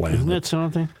on the planet. Isn't that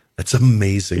something? That's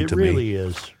amazing to me.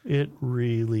 It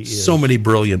really is. So many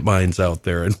brilliant minds out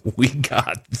there, and we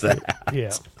got that.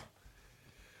 Yeah.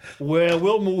 Well,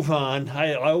 we'll move on.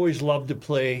 I always love to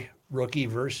play Rookie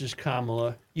versus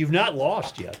Kamala. You've not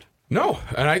lost yet. No,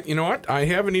 and you know what? I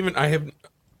have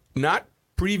not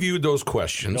previewed those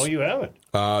questions. No, you haven't.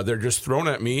 They're just thrown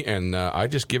at me, and I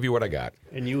just give you what I got.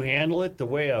 And you handle it the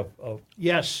way of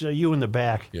yes, you in the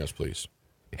back. Yes, please.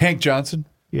 Hank Johnson,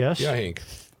 Yes. Yeah, Hank.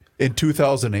 in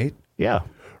 2008, Yeah.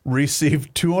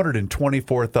 received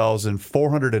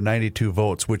 224,492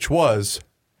 votes, which was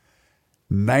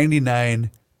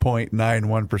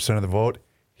 99.91% of the vote.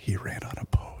 He ran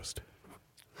unopposed.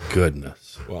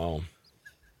 Goodness. Wow.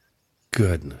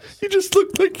 Goodness. You just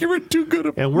looked like you were too good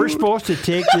at And we're supposed to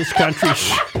take this country.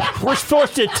 We're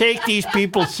supposed to take these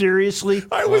people seriously.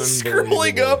 I was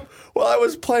scrolling up while I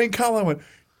was playing Colin. I went,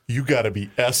 you got to be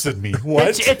S-ing me.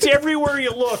 What? It's everywhere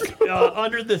you look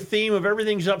under the theme of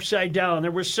everything's upside down.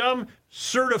 There was some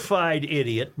certified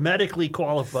idiot, medically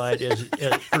qualified as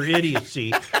for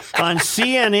idiocy, on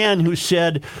CNN who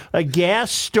said a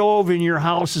gas stove in your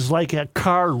house is like a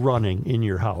car running in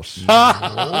your house.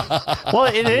 Well,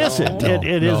 it isn't.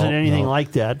 It isn't anything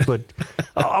like that. But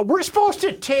we're supposed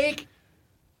to take.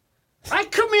 I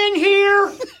come in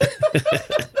here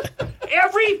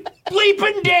every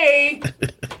bleeping day,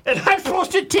 and I'm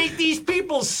supposed to take these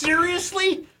people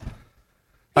seriously?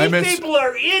 These people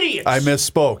are idiots. I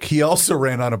misspoke. He also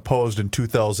ran unopposed in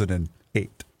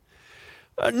 2008.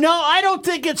 No, I don't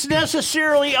think it's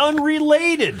necessarily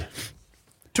unrelated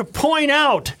to point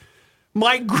out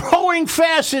my growing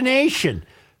fascination.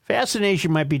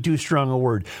 Fascination might be too strong a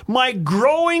word. My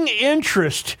growing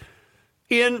interest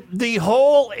in the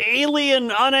whole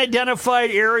alien unidentified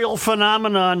aerial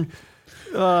phenomenon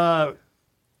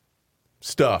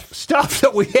Stuff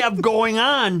that we have going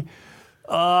on.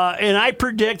 And I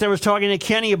predict, I was talking to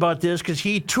Kenny about this because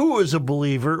he too is a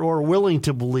believer or willing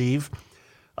to believe.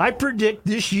 I predict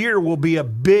this year will be a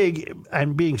big,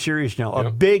 I'm being serious now,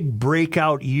 a big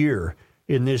breakout year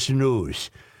in this news.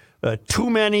 Too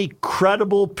many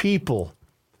credible people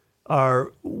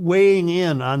are weighing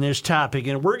in on this topic,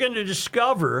 and we're going to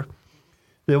discover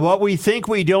that what we think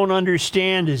we don't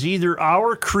understand is either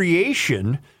our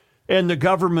creation and the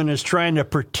government is trying to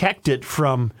protect it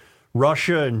from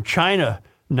Russia and China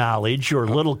knowledge or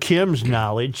Little Kim's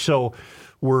knowledge. So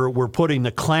we're putting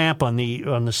the clamp on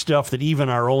the stuff that even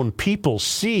our own people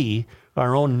see,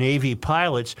 our own Navy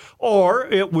pilots, or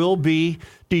it will be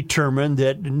determined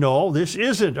that no, this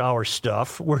isn't our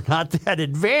stuff. We're not that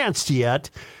advanced yet,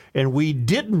 and we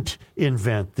didn't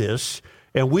invent this,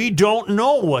 and we don't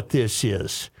know what this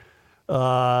is.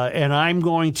 And I'm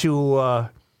going to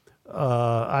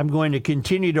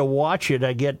continue to watch it.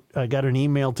 I got an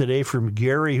email today from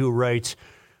Gary who writes,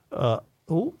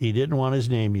 he didn't want his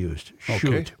name used. Shoot.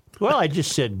 Okay. Well, I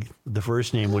just said the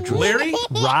first name, which was Larry?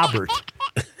 Robert.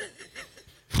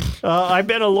 I've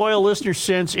been a loyal listener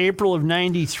since April of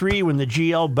 '93 when the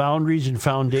GL boundaries and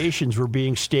foundations were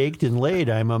being staked and laid.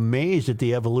 I'm amazed at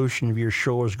the evolution of your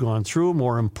show has gone through.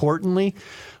 More importantly,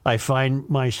 I find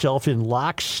myself in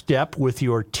lockstep with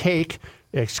your take,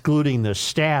 excluding the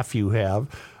staff you have,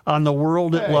 on the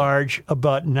world at large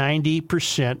about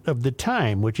 90% of the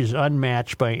time, which is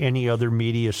unmatched by any other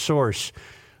media source.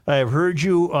 I have heard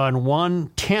you on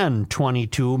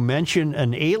 11022 mention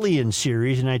an alien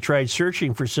series, and I tried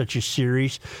searching for such a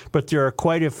series, but there are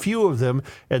quite a few of them,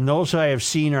 and those I have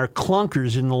seen are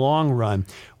clunkers in the long run.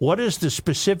 What is the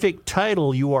specific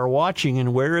title you are watching,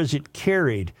 and where is it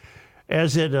carried?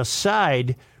 As an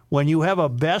aside, when you have a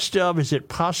best of, is it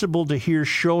possible to hear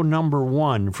show number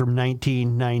 1 from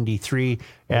 1993,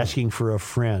 asking for a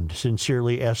friend?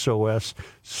 Sincerely, SOS,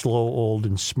 slow, old,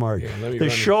 and smart. The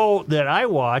show that I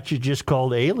watch is just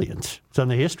called Aliens. It's on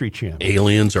the History Channel.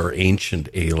 Aliens are ancient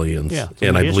aliens. Yeah,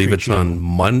 and I believe it's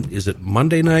Channel. on is it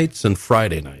Monday nights and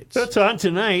Friday nights? That's on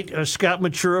tonight. Scott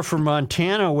Matura from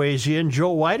Montana weighs in.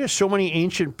 Joe, why do so many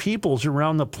ancient peoples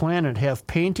around the planet have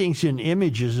paintings and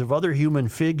images of other human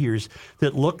figures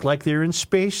that look like they're in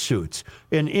spacesuits,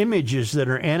 and images that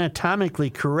are anatomically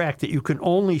correct that you can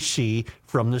only see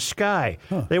from the sky?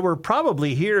 They were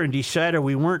probably here and decided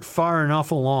we weren't far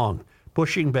enough along.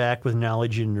 Pushing back with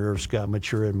knowledge and nerve, Scott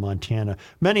Matura in Montana.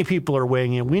 Many people are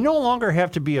weighing in. We no longer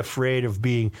have to be afraid of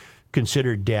being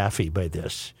considered daffy by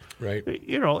this. Right.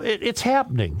 You know, it's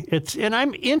happening. And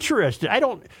I'm interested.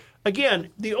 Again,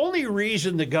 the only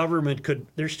reason the government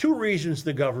there's two reasons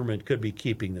the government could be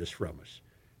keeping this from us.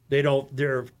 We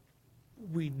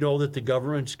know that the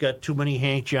government's got too many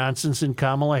Hank Johnsons and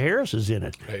Kamala Harrises in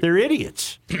it. Right. They're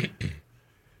idiots.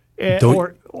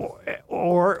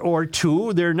 Or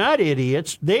two, they're not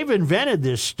idiots. They've invented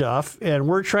this stuff, and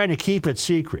we're trying to keep it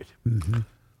secret. Mm-hmm.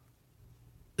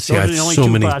 See, Those are the only so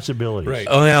two many possibilities. Right.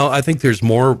 Well, I think there's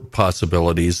more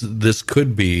possibilities. This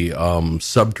could be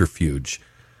subterfuge.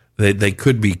 They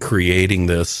could be creating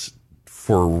this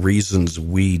for reasons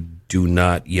we do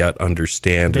not yet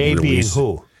understand. They and being release.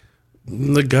 who?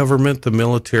 The government, the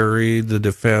military, the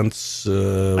defense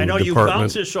I know you department.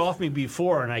 bounced this off me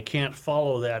before, and I can't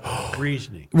follow that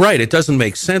reasoning. Right. It doesn't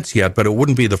make sense yet, but it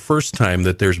wouldn't be the first time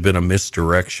that there's been a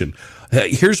misdirection.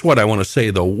 Here's what I want to say,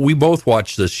 though. We both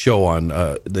watch this show on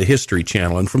the History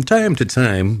Channel, and from time to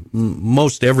time,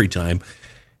 most every time,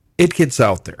 it gets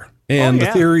out there. And the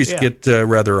theories get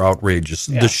rather outrageous.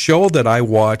 Yeah. The show that I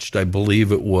watched, I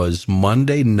believe it was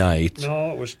Monday night.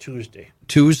 No, it was Tuesday.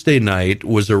 Tuesday night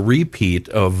was a repeat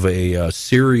of a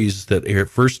series that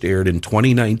first aired in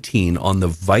 2019 on the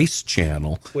Vice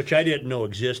channel. Which I didn't know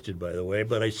existed, by the way,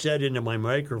 but I said into my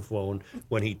microphone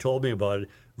when he told me about it,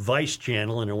 Vice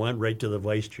channel, and it went right to the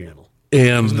Vice channel.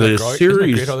 And Isn't the that great? series, Isn't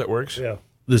that great how that works? Yeah.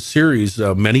 the series,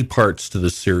 many parts to the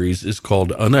series, is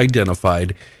called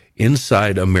Unidentified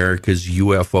Inside America's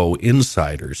UFO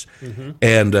Insiders.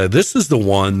 And this is the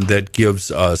one that gives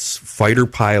us fighter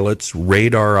pilots,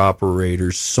 radar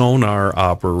operators, sonar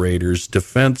operators,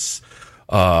 defense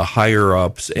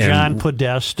higher-ups, and John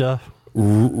Podesta.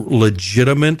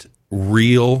 legitimate,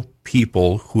 real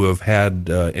people who have had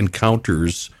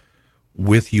encounters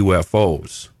with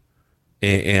UFOs.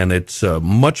 And it's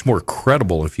much more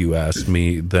credible, if you ask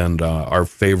me, than our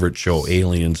favorite show,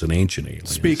 Aliens and Ancient Aliens.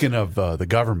 Speaking of the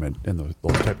government and those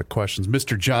type of questions,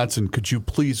 Mr. Johnson, could you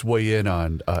please weigh in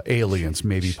on aliens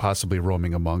maybe possibly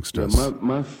roaming amongst us?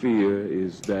 My fear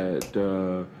is that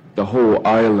the whole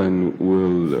island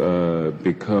will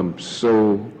become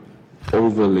so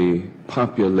overly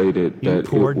populated You that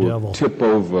poor it will devil. tip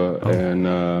over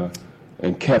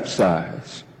and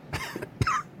capsize.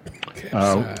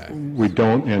 We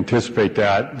don't anticipate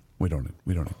that. We don't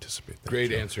anticipate that.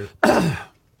 Great answer.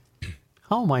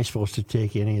 How am I supposed to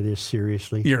take any of this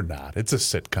seriously? You're not. It's a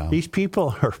sitcom. These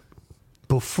people are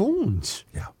buffoons.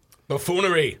 Yeah.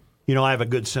 Buffoonery. You know, I have a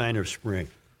good sign of spring.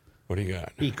 What do you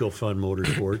got? EcoFun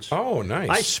Motorsports. Oh, nice.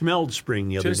 I smelled spring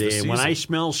the other 'Tis the day, and when season. I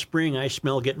smell spring, I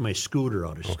smell getting my scooter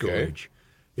out of storage.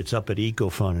 It's up at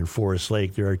EcoFun in Forest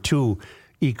Lake. There are 2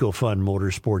 EcoFun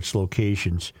Motorsports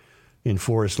locations in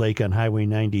Forest Lake on Highway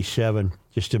 97,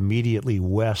 just immediately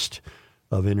west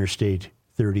of Interstate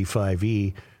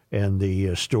 35E, and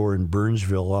the store in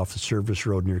Burnsville off the service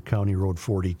road near County Road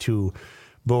 42,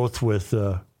 both with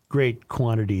great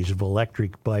quantities of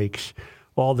electric bikes,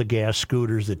 all the gas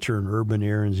scooters that turn urban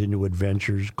errands into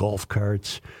adventures, golf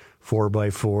carts,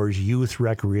 4x4s, youth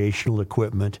recreational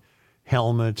equipment,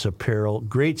 helmets, apparel,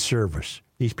 great service.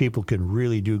 These people can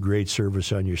really do great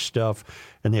service on your stuff,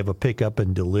 and they have a pickup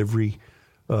and delivery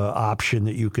option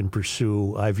that you can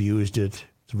pursue. I've used it.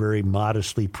 It's very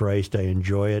modestly priced. I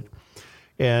enjoy it.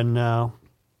 And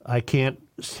I can't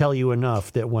tell you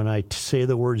enough that when I say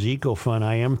the words EcoFun,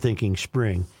 I am thinking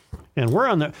spring. And we're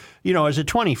on the, as a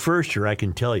 21ster, I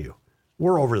can tell you,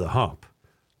 we're over the hump.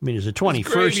 I mean, as a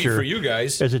 21ster, for you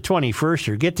guys. As a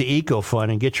 21ster, get to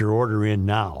EcoFun and get your order in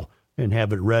now and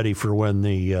have it ready for when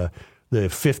the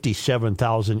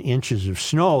 57,000 inches of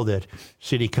snow that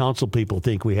city council people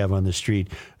think we have on the street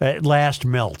at last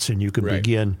melts, and you can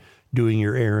begin doing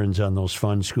your errands on those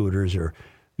fun scooters, or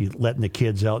you letting the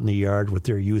kids out in the yard with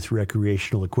their youth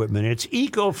recreational equipment. It's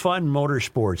EcoFun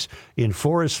Motorsports in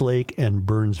Forest Lake and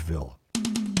Burnsville.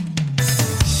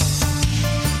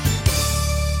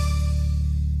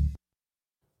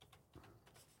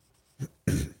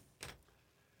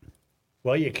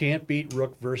 Well, you can't beat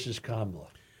Rook versus Kamala.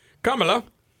 Kamala.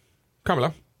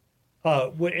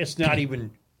 It's not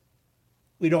even.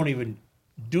 We don't even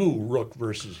do Rook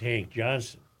versus Hank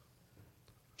Johnson.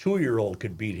 2-year-old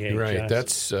could beat Hank Johnson. Right,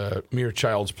 that's mere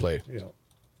child's play. Yeah.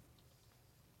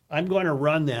 I'm going to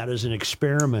run that as an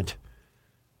experiment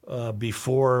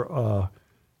before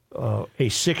a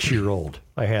 6-year-old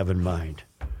I have in mind,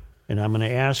 and I'm going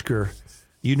to ask her.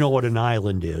 You know what an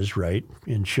island is, right?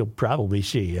 And she'll probably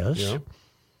say yes. Yeah.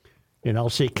 And I'll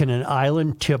say, can an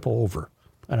island tip over?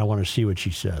 And I want to see what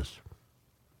she says.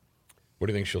 What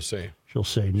do you think she'll say? She'll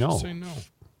say no. She'll say no.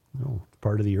 No, it's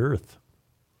part of the earth.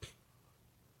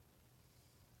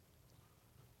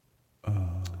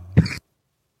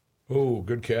 Oh,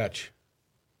 good catch.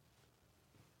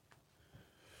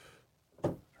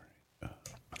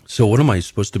 So what am I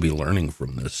supposed to be learning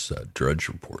from this Drudge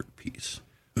Report piece?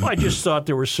 Well, I just thought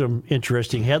there were some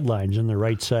interesting headlines in the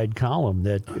right side column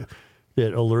that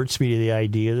alerts me to the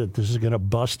idea that this is going to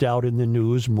bust out in the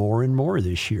news more and more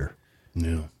this year.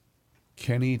 Yeah.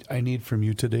 Kenny, I need from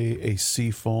you today a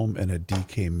Seafoam and a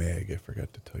DK Mag. I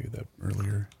forgot to tell you that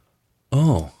earlier.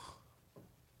 Oh,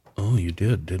 you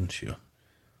did, didn't you?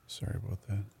 Sorry about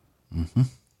that. Mm-hmm.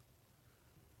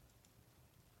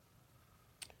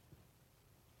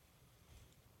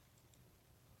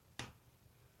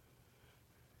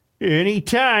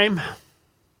 Anytime.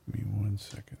 Give me 1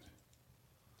 second.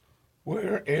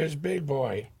 Where is Big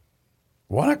Boy?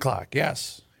 1 o'clock,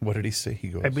 yes. What did he say? He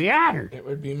goes, I'd be honored. It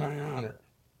would be my honor.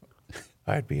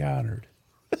 I'd be honored.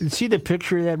 You see the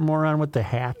picture of that moron with the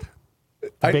hat?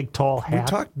 The big, tall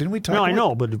hat? Didn't we talk No, I about-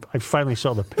 know, but I finally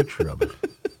saw the picture of it.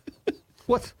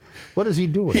 What is he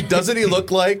doing? Doesn't he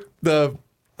look like the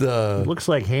Looks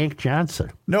like Hank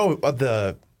Johnson. No,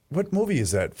 what movie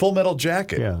is that? Full Metal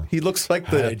Jacket. Yeah. He looks like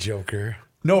Hi, Joker.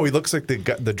 No, he looks like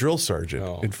the drill sergeant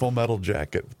Oh. in Full Metal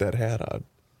Jacket with that hat on.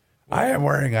 I am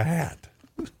wearing a hat.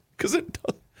 Because it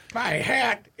does. My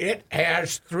hat, it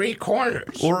has 3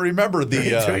 corners. Well, remember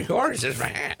 3 corners is my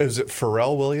hat. is it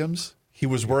Pharrell Williams? He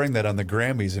was wearing that on the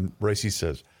Grammys, and Ricey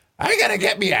says, I got to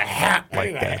get me a hat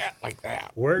like that. Hat like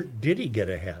that. Where did he get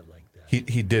a hat like that?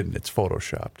 He didn't. It's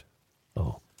photoshopped.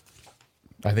 Oh.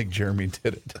 I think Jeremy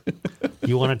did it.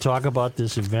 You want to talk about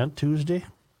this event Tuesday?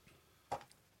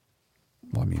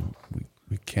 Well, I mean,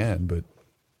 we can, but...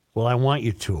 Well, I want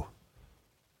you to.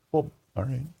 Well, all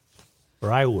right.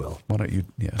 Or I will. Why don't you...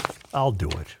 Yeah. I'll do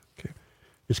it. Okay.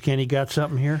 Has Kenny got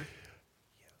something here?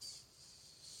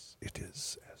 It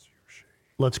is as you say.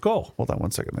 Let's go. Hold on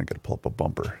 1 second. I got to pull up a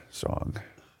bumper song.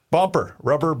 Bumper.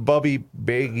 Rubber bubby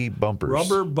baggy bumpers.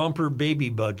 Rubber bumper baby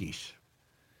buggies.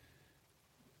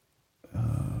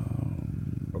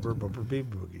 Rubber bumper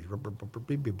baby buggies. Rubber bumper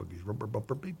baby buggies. Rubber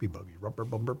bumper baby buggies. Rubber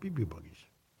bumper baby buggies.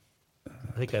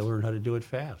 I think I learned how to do it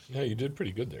fast. Yeah, you did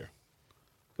pretty good there.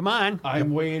 Come on.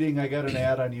 I'm waiting. I got an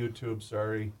ad on YouTube.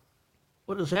 Sorry.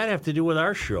 What does that have to do with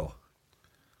our show?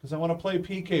 Because I want to play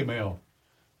PK Mail.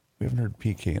 We haven't heard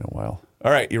PK in a while.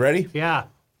 All right. You ready? Yeah.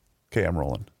 Okay, I'm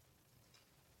rolling.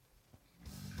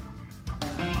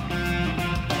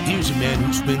 Here's a man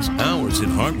who spends hours in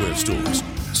hardware stores,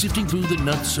 sifting through the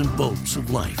nuts and bolts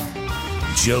of life.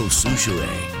 Joe Souchere.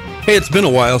 Hey, it's been a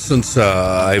while since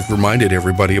I've reminded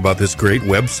everybody about this great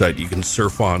website you can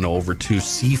surf on over to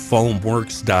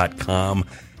seafoamworks.com,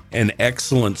 an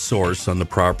excellent source on the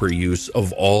proper use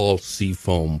of all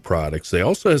seafoam products. They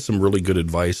also have some really good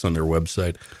advice on their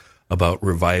website about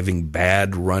reviving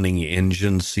bad running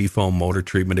engines. Seafoam motor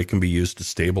treatment, it can be used to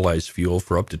stabilize fuel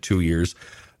for up to 2 years.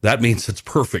 That means it's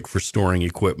perfect for storing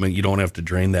equipment. You don't have to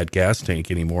drain that gas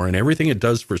tank anymore. And everything it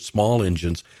does for small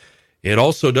engines, it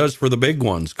also does for the big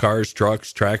ones, cars,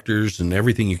 trucks, tractors, and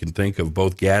everything you can think of,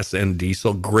 both gas and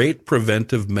diesel. Great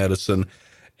preventive medicine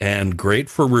and great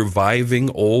for reviving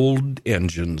old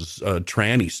engines,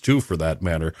 trannies too, for that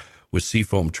matter, with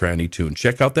Seafoam Tranny Tune.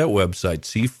 Check out that website,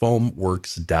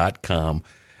 seafoamworks.com,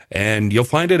 and you'll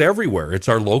find it everywhere. It's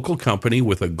our local company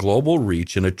with a global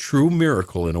reach and a true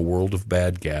miracle in a world of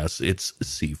bad gas. It's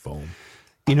Seafoam.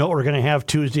 You know what we're going to have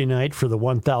Tuesday night for the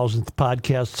 1000th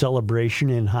podcast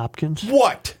celebration in Hopkins?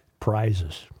 What?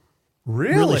 Prizes.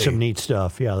 Really? Some neat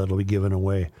stuff. Yeah, that'll be given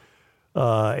away.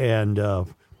 And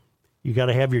you got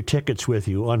to have your tickets with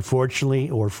you.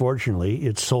 Unfortunately or fortunately,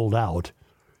 it's sold out.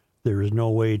 There is no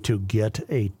way to get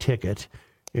a ticket,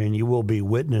 and you will be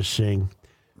witnessing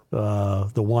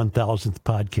the 1000th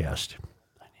podcast.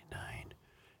 99.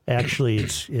 Actually,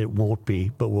 it won't be,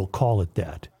 but we'll call it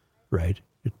that, right?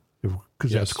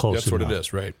 Because that's close That's enough. what it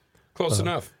is, right? Close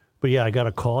enough. But yeah, I got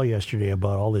a call yesterday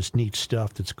about all this neat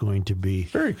stuff that's going to be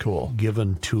Very cool.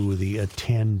 given to the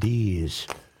attendees.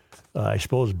 I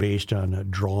suppose based on a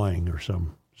drawing or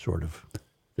some sort of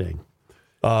thing.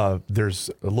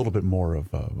 There's a little bit more of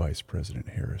Vice President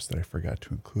Harris that I forgot to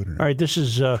include in All right, this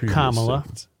is previous Kamala.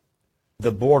 segments.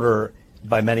 The border,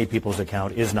 by many people's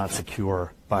account, is not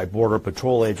secure. By Border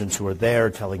Patrol agents who are there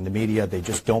telling the media they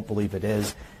just don't believe it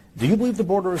is. Do you believe the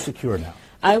border is secure now?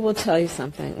 I will tell you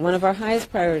something. One of our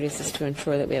highest priorities is to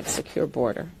ensure that we have a secure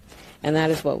border, and that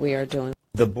is what we are doing.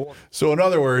 The border. So in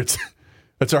other words,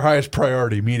 that's our highest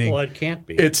priority, meaning Well, it can't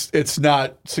be. it's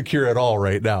not secure at all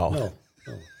right now. No.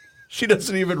 She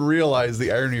doesn't even realize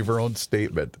the irony of her own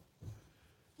statement.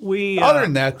 We Other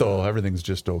than that, though, everything's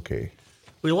just okay.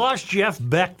 we lost Jeff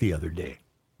Beck the other day.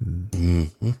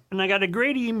 Mm-hmm. And I got a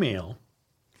great email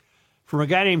from a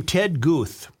guy named Ted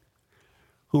Guth,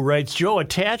 who writes, Joe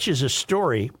attaches a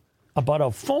story about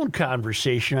a phone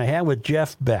conversation I had with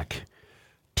Jeff Beck,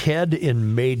 Ted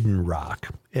in Maiden Rock.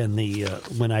 And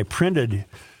when I printed,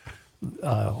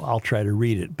 I'll try to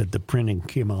read it, but the printing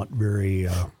came out very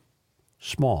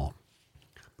small.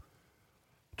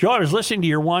 Joe, I was listening to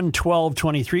your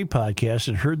 11223 podcast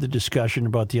and heard the discussion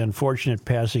about the unfortunate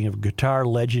passing of guitar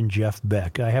legend Jeff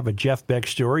Beck. I have a Jeff Beck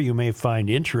story you may find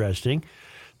interesting.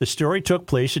 The story took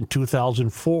place in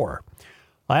 2004.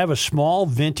 I have a small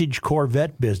vintage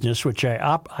Corvette business, which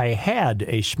I had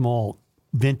a small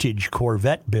vintage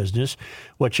Corvette business,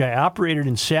 which I operated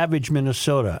in Savage,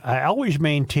 Minnesota. I always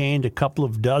maintained a couple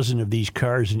of dozen of these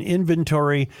cars in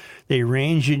inventory. They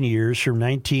range in years from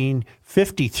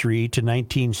 1953 to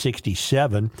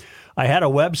 1967. I had a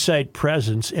website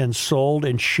presence and sold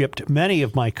and shipped many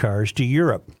of my cars to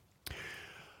Europe.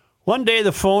 One day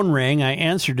the phone rang, I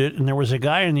answered it, and there was a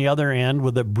guy on the other end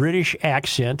with a British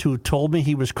accent who told me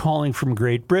he was calling from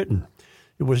Great Britain.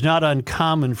 It was not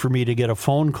uncommon for me to get a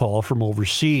phone call from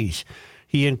overseas.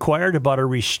 He inquired about a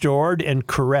restored and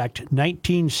correct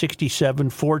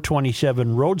 1967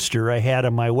 427 Roadster I had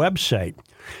on my website.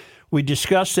 We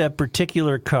discussed that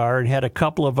particular car and had a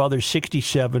couple of other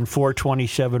 67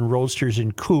 427 Roadsters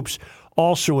and coupes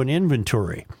also in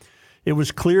inventory. It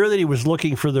was clear that he was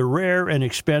looking for the rare and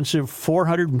expensive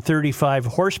 435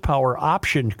 horsepower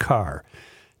optioned car.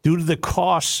 Due to the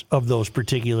costs of those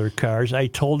particular cars, I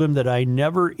told him that I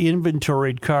never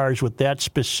inventoried cars with that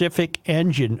specific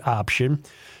engine option.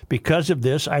 Because of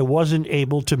this, I wasn't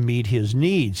able to meet his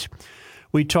needs.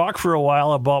 We talked for a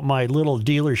while about my little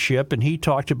dealership, and he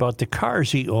talked about the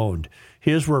cars he owned.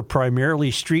 His were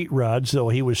primarily street rods, though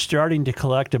he was starting to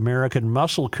collect American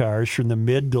muscle cars from the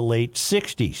mid to late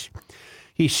 60s.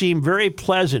 He seemed very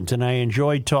pleasant, and I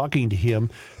enjoyed talking to him.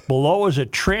 Below is a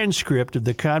transcript of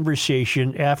the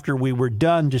conversation after we were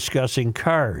done discussing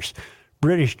cars.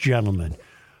 British gentleman: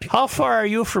 how far are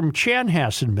you from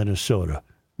Chanhassen, Minnesota?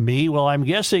 Me: well, I'm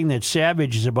guessing that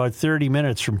Savage is about 30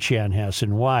 minutes from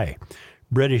Chanhassen. Why?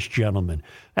 British gentleman: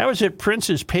 I was at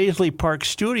Prince's Paisley Park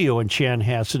studio in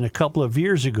Chanhassen a couple of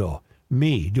years ago.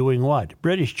 Me: doing what?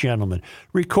 British gentleman: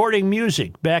 recording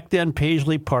music. Back then,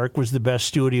 Paisley Park was the best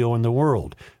studio in the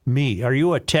world. Me: are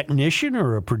you a technician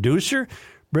or a producer?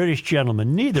 British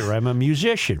gentleman: neither. I'm a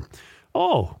musician.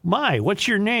 Oh, my, what's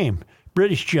your name?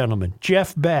 British gentleman: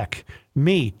 Jeff Beck.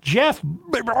 Me: Jeff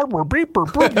Beck.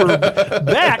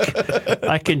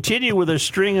 I continue with a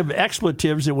string of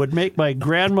expletives that would make my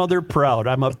grandmother proud.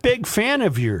 I'm a big fan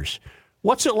of yours.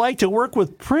 What's it like to work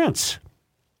with Prince?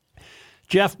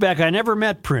 Jeff Beck: I never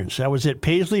met Prince. I was at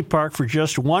Paisley Park for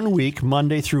just 1 week,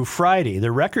 Monday through Friday.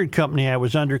 The record company I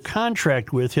was under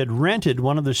contract with had rented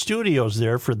one of the studios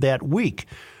there for that week.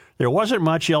 There wasn't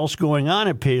much else going on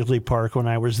at Paisley Park when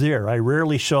I was there. I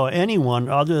rarely saw anyone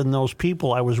other than those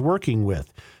people I was working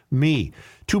with. Me: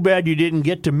 too bad you didn't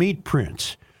get to meet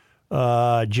Prince.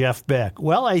 Jeff Beck: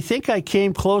 well, I think I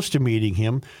came close to meeting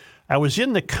him. I was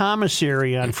in the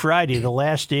commissary on Friday, the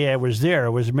last day I was there. I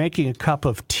was making a cup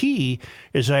of tea,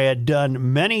 as I had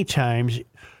done many times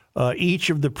each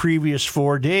of the previous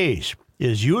 4 days.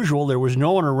 As usual, there was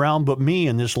no one around but me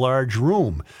in this large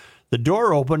room. The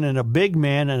door opened, and a big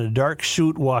man in a dark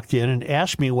suit walked in and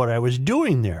asked me what I was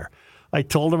doing there. I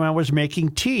told him I was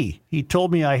making tea. He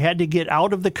told me I had to get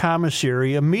out of the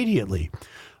commissary immediately.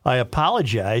 I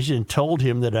apologized and told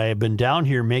him that I had been down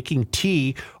here making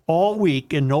tea all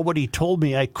week and nobody told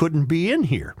me I couldn't be in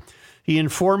here. He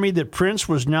informed me that Prince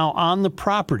was now on the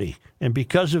property, and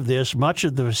because of this, much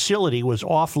of the facility was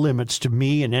off limits to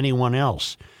me and anyone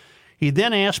else. He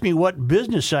then asked me what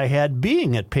business I had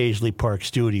being at Paisley Park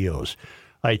Studios.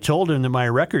 I told him that my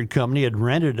record company had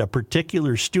rented a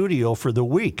particular studio for the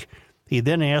week. He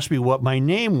then asked me what my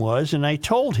name was, and I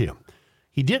told him.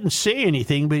 He didn't say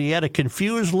anything, but he had a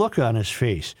confused look on his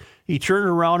face. He turned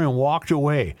around and walked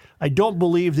away. I don't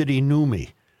believe that he knew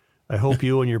me. I hope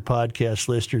you and your podcast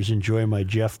listeners enjoy my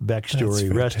Jeff Beck story.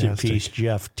 Rest in peace,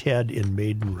 Jeff. Ted in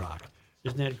Maiden Rock.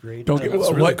 Isn't that great?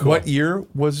 What year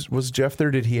was Jeff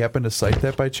there? Did he happen to cite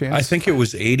that by chance? I think it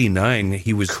was 89.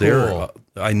 He was there.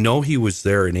 I know he was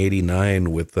there in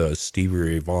 89 with Stevie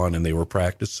Ray Vaughan, and they were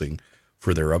practicing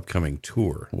for their upcoming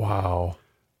tour. Wow.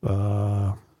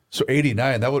 So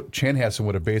 89, Chanhassen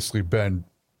would have basically been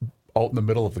out in the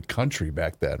middle of the country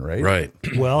back then, right? Right.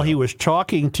 Well, he was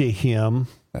talking to him.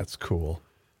 That's cool.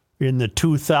 In the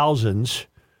 2000s,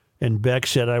 and Beck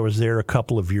said I was there a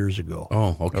couple of years ago.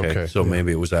 Oh, okay. So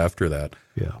maybe it was after that.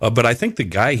 Yeah. But I think the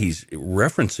guy he's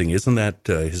referencing, isn't that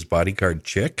his bodyguard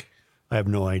Chick? I have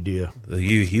no idea.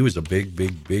 He was a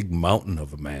big mountain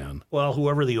of a man. Well,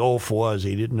 whoever the oaf was,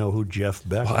 he didn't know who Jeff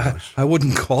Beck was. I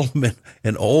wouldn't call him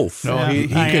an oaf. No, he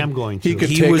could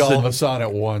take all of us on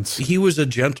at once. He was a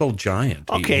gentle giant.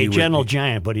 Okay,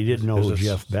 giant, but he didn't know who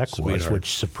Jeff Beck was,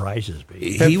 which surprises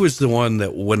me. He was the one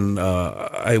that when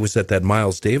I was at that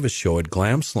Miles Davis show at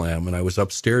Glam Slam, and I was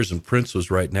upstairs, and Prince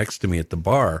was right next to me at the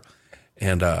bar,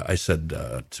 and I said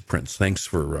to Prince, "Thanks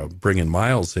for bringing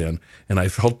Miles in," and I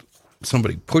felt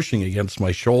somebody pushing against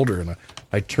my shoulder, and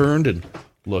I turned and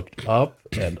looked up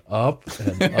and up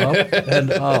and up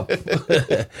and up.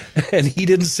 And he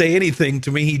didn't say anything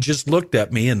to me. He just looked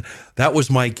at me, and that was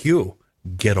my cue.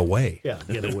 get away. Yeah,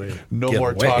 get away. No Get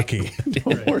more away. talkie.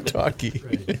 No more talkie.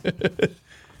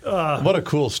 What a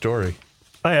cool story.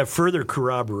 I have further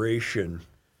corroboration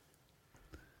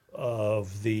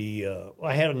of the.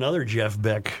 I had another Jeff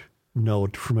Beck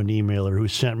note from an emailer who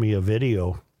sent me a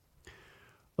video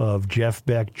of Jeff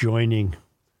Beck joining.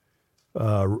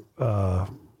 I'm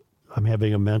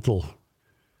having a mental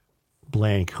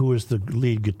blank. Who is the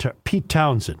lead guitar? Pete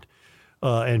Townsend.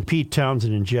 And Pete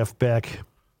Townsend and Jeff Beck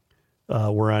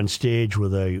were on stage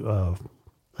with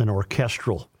an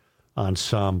orchestral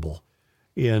ensemble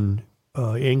in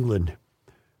England,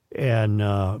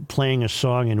 and playing a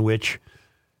song in which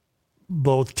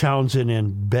both Townsend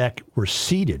and Beck were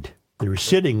seated. They were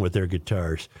sitting with their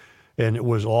guitars, and it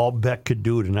was all Beck could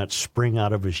do to not spring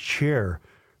out of his chair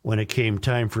when it came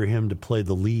time for him to play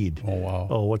the lead. Oh, wow.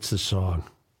 Oh, what's the song?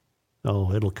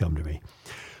 Oh, it'll come to me.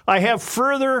 I have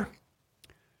further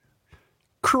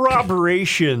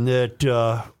corroboration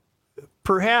that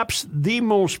perhaps the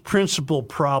most principal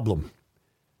problem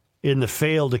in the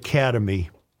failed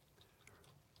academy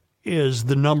is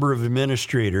the number of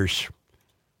administrators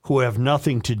who have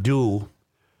nothing to do,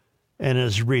 and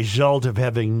as a result of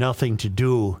having nothing to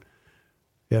do,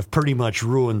 have pretty much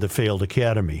ruined the failed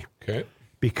academy. Okay.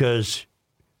 Because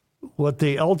what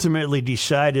they ultimately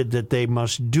decided that they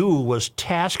must do was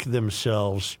task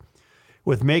themselves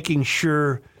with making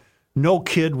sure no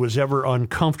kid was ever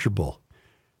uncomfortable.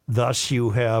 Thus,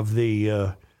 you have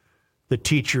the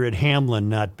teacher at Hamlin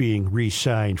not being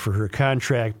re-signed for her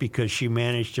contract because she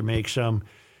managed to make some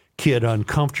kid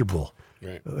uncomfortable.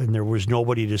 Right. And there was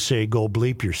nobody to say, go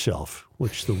bleep yourself,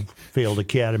 which the failed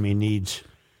academy needs.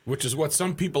 Which is what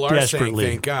some people are desperately.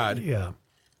 saying, thank God. Yeah.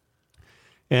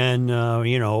 And,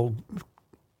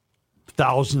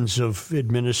 thousands of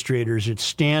administrators at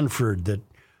Stanford that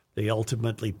they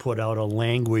ultimately put out a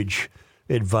language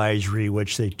advisory,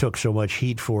 which they took so much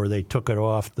heat for, they took it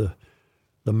off the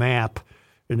map.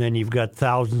 And then you've got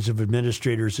thousands of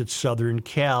administrators at Southern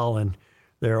Cal, and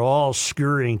they're all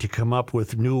scurrying to come up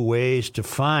with new ways to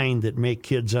find that make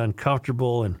kids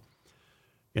uncomfortable. And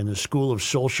in the School of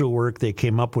Social Work, they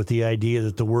came up with the idea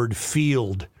that the word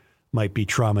field might be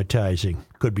traumatizing,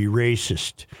 could be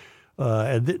racist.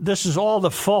 And this is all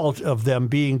the fault of them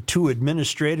being too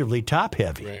administratively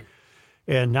top-heavy. Right.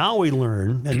 And now we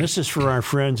learn, and this is for our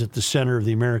friends at the Center of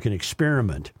the American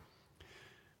Experiment,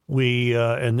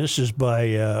 and this is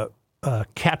by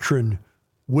Katrin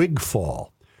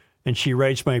Wigfall, and she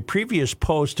writes, my previous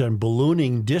post on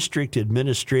ballooning district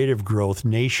administrative growth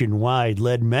nationwide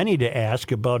led many to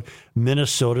ask about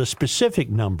Minnesota-specific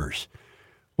numbers.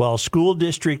 While school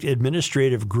district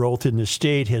administrative growth in the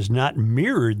state has not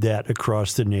mirrored that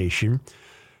across the nation,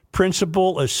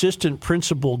 principal, assistant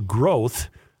principal growth,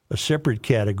 a separate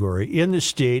category, in the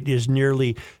state is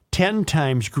nearly 10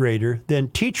 times greater than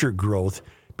teacher growth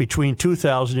between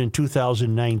 2000 and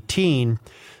 2019,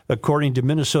 according to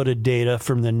Minnesota data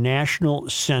from the National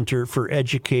Center for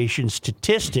Education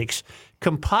Statistics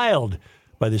compiled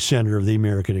by the Center of the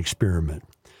American Experiment.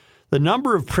 The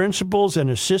number of principals and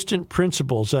assistant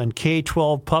principals on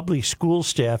K-12 public school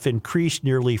staff increased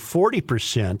nearly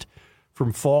 40%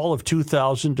 from fall of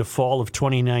 2000 to fall of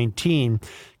 2019,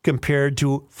 compared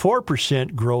to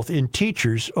 4% growth in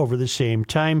teachers over the same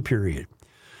time period.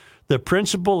 The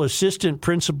principal, assistant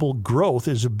principal growth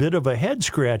is a bit of a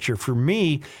head-scratcher for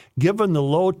me, given the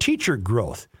low teacher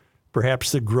growth.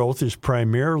 Perhaps the growth is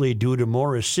primarily due to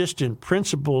more assistant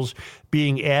principals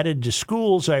being added to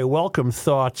schools. I welcome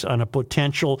thoughts on a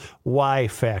potential Y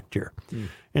factor.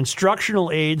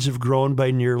 Instructional aides have grown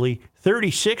by nearly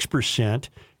 36%,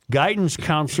 guidance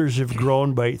counselors have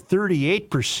grown by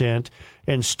 38%,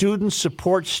 and student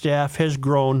support staff has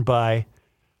grown by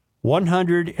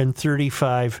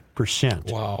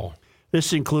 135%. Wow.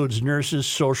 This includes nurses,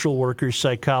 social workers,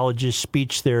 psychologists,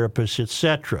 speech therapists,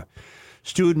 etc.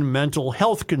 Student mental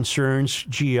health concerns,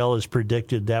 GL has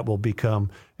predicted that will become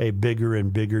a bigger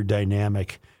and bigger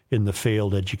dynamic in the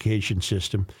failed education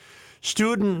system.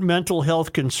 Student mental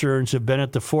health concerns have been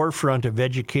at the forefront of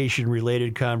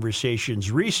education-related conversations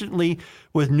recently,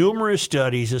 with numerous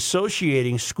studies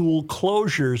associating school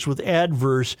closures with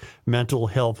adverse mental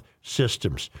health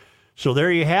systems. So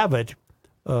there you have it.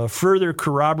 Further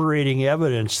corroborating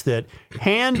evidence that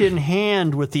hand in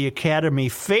hand with the academy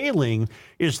failing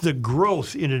is the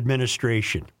growth in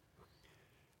administration.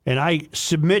 And I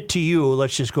submit to you,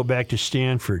 let's just go back to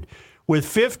Stanford, with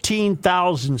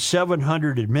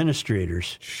 15,700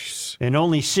 administrators and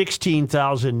only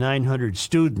 16,900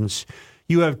 students,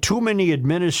 you have too many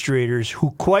administrators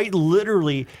who quite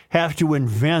literally have to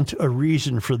invent a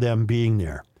reason for them being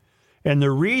there. And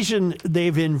the reason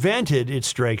they've invented, it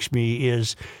strikes me,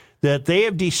 is that they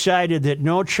have decided that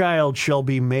no child shall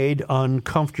be made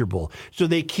uncomfortable. So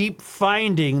they keep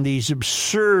finding these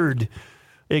absurd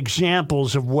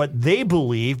examples of what they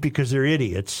believe, because they're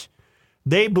idiots,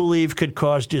 they believe could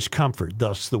cause discomfort,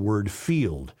 thus the word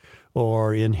field.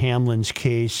 Or in Hamlin's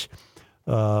case,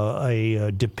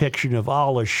 a depiction of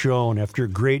Allah shown after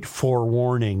great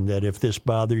forewarning that if this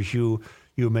bothers you,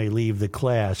 you may leave the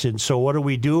class. And so what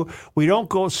do? We don't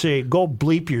go say, go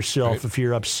bleep yourself if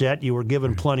you're upset. You were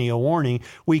given plenty of warning.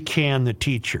 We can the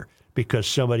teacher because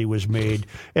somebody was made.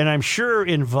 And I'm sure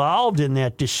involved in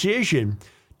that decision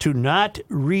to not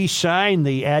re-sign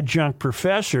the adjunct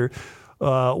professor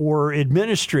were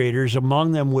administrators.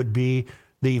 Among them would be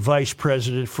the vice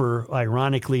president for,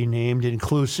 ironically named,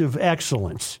 Inclusive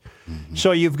Excellence. Mm-hmm.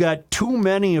 So you've got too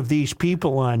many of these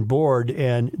people on board,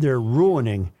 and they're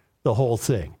ruining the whole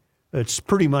thing. It's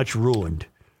pretty much ruined.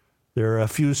 There are a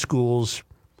few schools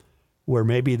where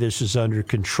maybe this is under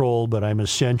control, but I'm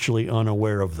essentially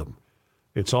unaware of them.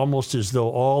 It's almost as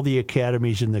though all the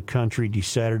academies in the country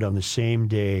decided on the same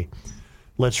day,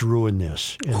 let's ruin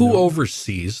this. And who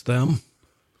oversees them?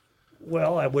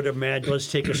 Well, I would imagine,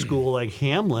 let's take a school like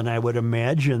Hamlin. I would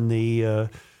imagine the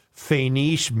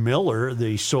Fanice Miller,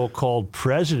 the so-called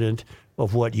president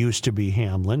of what used to be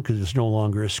Hamlin, because it's no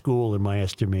longer a school in my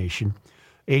estimation,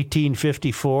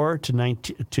 1854 to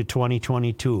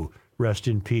 2022, rest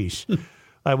in peace.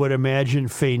 I would imagine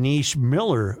Fanice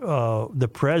Miller, the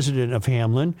president of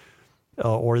Hamlin,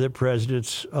 or the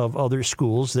presidents of other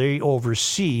schools, they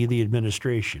oversee the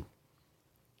administration.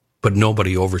 But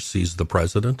nobody oversees the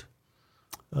president?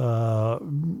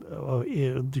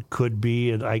 It could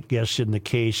be, I guess, in the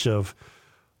case of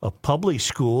a public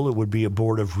school, it would be a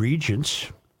board of regents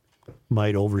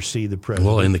might oversee the president.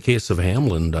 Well, in the case of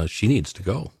Hamlin, she needs to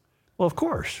go. Well, of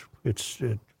course,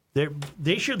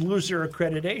 they should lose their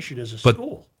accreditation as a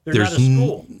school. They're not a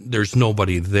school. There's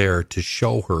nobody there to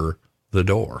show her the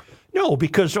door. No,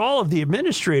 because all of the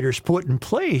administrators put in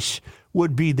place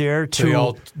would be there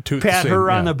to pat her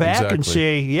on the back and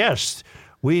say, yes,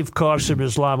 we've caused some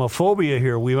Islamophobia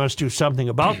here. We must do something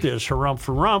about this. Harumph,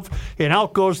 harumph. And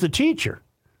out goes the teacher.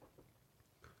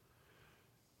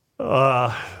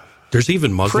 There's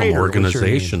even Muslim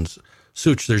organizations.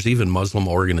 Such, there's even Muslim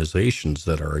organizations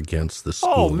that are against the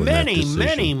school. Oh,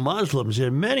 many Muslims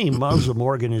and many Muslim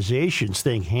organizations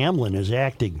think Hamlin is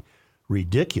acting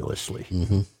ridiculously.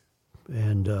 Mm-hmm.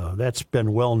 And that's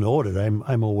been well noted.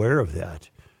 I'm aware of that.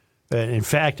 And in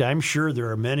fact, I'm sure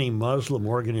there are many Muslim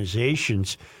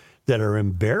organizations that are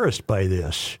embarrassed by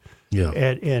this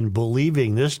and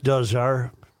believing this does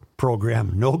our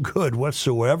program no good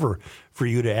whatsoever for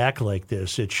you to act like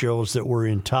this. It shows that we're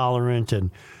intolerant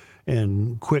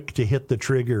and quick to hit the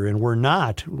trigger, and we're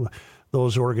not.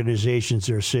 Those organizations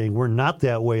are saying we're not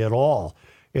that way at all.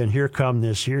 And here come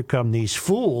these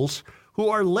fools who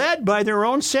are led by their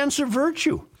own sense of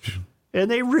virtue, and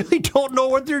they really don't know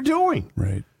what they're doing.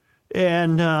 Right.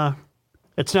 And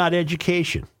it's not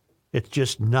education. It's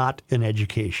just not an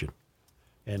education.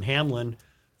 And Hamlin,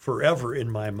 forever in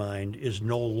my mind, is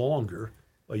no longer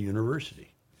a university.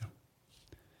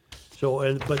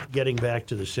 So, but getting back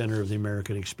to the center of the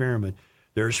American experiment,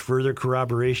 there's further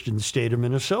corroboration in the state of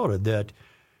Minnesota that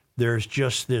there's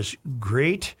just this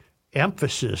great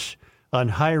emphasis on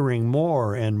hiring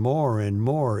more and more and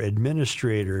more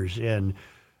administrators and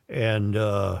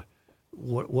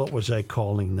what was I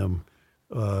calling them?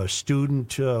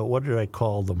 What did I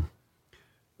call them?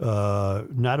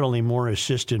 Not only more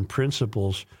assistant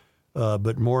principals,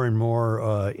 but more and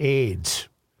more aides,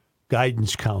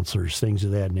 guidance counselors, things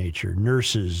of that nature,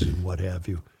 nurses and what have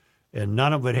you. And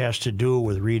none of it has to do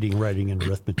with reading, writing, and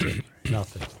arithmetic.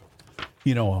 Nothing.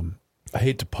 You know, I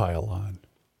hate to pile on.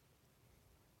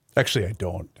 Actually, I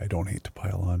don't. I don't hate to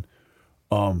pile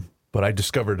on. But I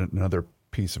discovered another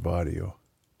piece of audio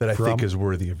that I think is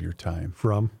worthy of your time.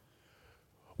 From?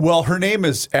 Well, her name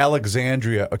is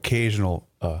Alexandria Occasional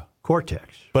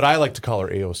Cortex. But I like to call her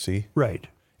AOC. Right.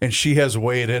 And she has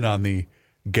weighed in on the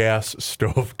gas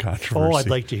stove controversy. Oh, I'd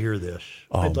like to hear this.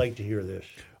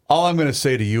 All I'm going to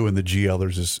say to you and the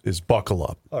GLers is buckle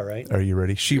up. All right. Are you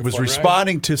ready? She was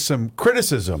responding to some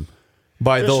criticism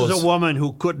by those. This is a woman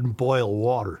who couldn't boil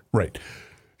water. Right.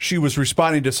 She was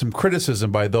responding to some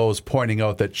criticism by those pointing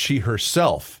out that she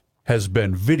herself has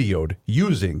been videoed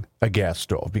using a gas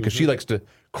stove because she likes to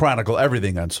chronicle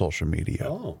everything on social media.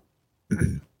 Oh.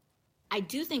 I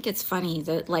do think it's funny,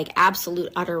 the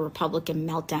absolute utter Republican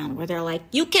meltdown where they're like,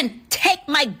 you can take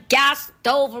my gas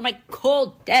stove or my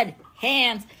cold dead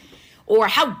hands, Or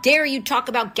how dare you talk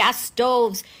about gas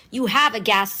stoves? You have a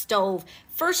gas stove.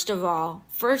 First of all,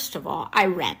 I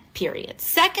rent, period.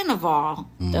 Second of all,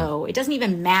 though, it doesn't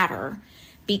even matter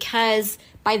because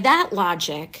by that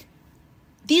logic,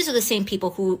 these are the same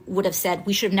people who would have said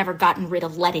we should have never gotten rid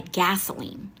of leaded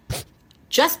gasoline.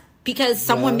 Just because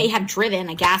someone may have driven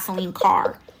a gasoline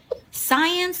car.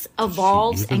 Science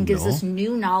evolves and gives us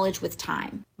new knowledge with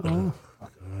time. Oh,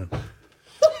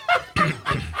 God.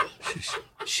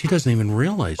 She doesn't even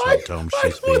realize how dumb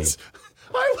she's being.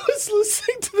 I was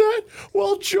listening to that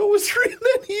while Joe was reading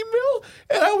that email,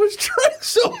 and I was trying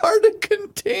so hard to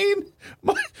contain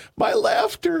my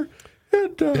laughter.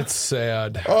 And, it's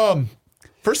sad.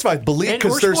 First of all, I believe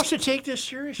because we're supposed to take this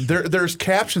seriously. There's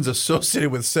captions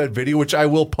associated with said video, which I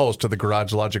will post to the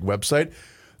Garage Logic website.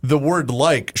 The word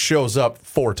 "like" shows up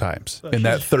 4 times in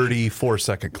that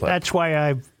 34-second clip. That's why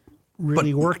I've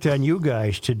really worked on you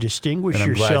guys to distinguish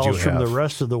yourselves from the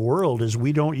rest of the world, is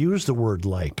we don't use the word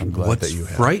 "like." I'm glad What's that you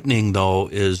have. frightening, though,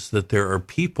 is that there are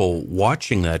people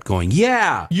watching that going,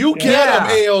 yeah. You get them,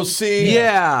 AOC.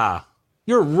 Yeah.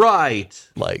 You're right.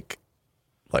 Like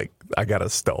I got a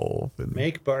stove. And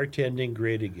Make bartending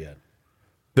great again.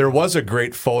 there was a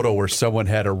great photo where someone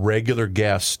had a regular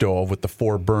gas stove with the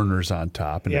 4 burners on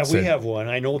top. And Yeah, it said, we have one.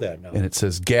 I know that now. And it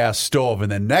says gas stove. And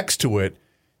then next to it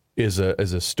is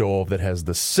a stove that has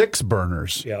the 6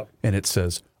 burners. Yep. And it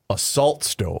says assault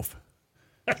stove.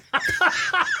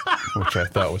 Which I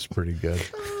thought was pretty good.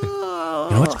 You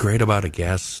know what's great about a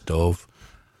gas stove?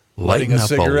 Lighting a up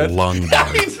cigarette. a lung I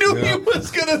bar. knew he was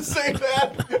going to say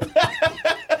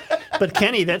that. But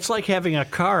Kenny, that's like having a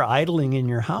car idling in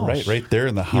your house. Right there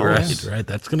in the house. Right.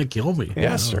 That's going to kill me.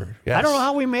 Yes, sir. Yes. I don't know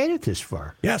how we made it this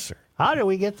far. Yes, sir. How did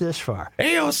we get this far?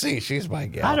 AOC, she's my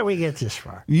gal. How did we get this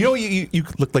far? You know, you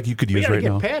look like you could use gotta right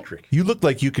get now. Patrick. You look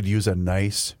like you could use a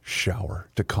nice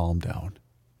shower to calm down.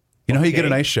 You know how you get a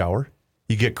nice shower?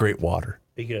 You get great water.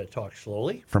 You got to talk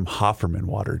slowly. From Hofferman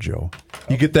Water, Joe.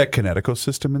 You get that Connecticut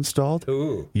system installed.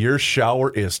 Ooh. Your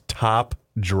shower is top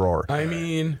drawer. I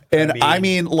mean,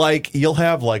 like you'll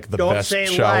have like the Don't best say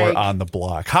shower like. on the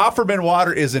block. Hofferman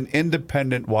Water is an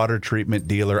independent water treatment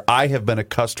dealer. I have been a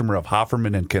customer of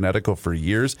Hofferman in Connecticut for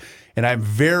years, and I'm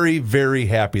very, very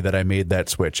happy that I made that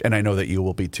switch, and I know that you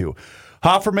will be too.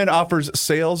 Hofferman offers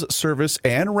sales, service,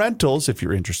 and rentals, if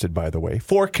you're interested, by the way,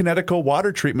 for Connecticut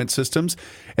water treatment systems.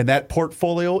 And that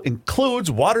portfolio includes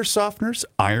water softeners,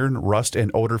 iron, rust, and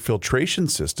odor filtration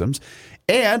systems.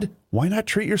 And why not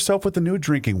treat yourself with a new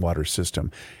drinking water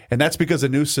system? And that's because a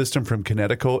new system from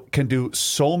Connecticut can do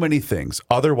so many things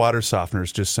other water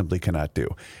softeners just simply cannot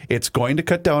do. It's going to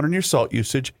cut down on your salt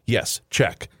usage. Yes,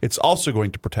 check. It's also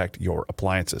going to protect your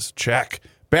appliances. Check.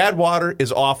 Bad water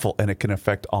is awful, and it can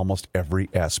affect almost every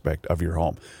aspect of your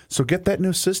home. So get that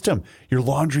new system. Your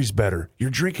laundry's better, your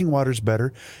drinking water's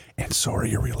better, and so are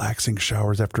your relaxing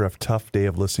showers after a tough day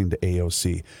of listening to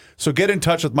AOC. So get in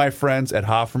touch with my friends at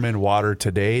Hofferman Water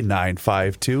today,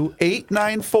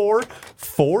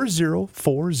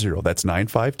 952-894-4040. That's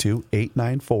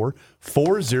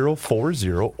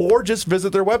 952-894-4040, or just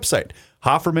visit their website,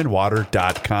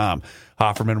 HoffermanWater.com.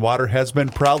 Hofferman Water has been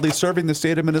proudly serving the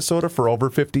state of Minnesota for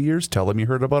over 50 years. Tell them you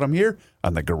heard about them here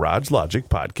on the Garage Logic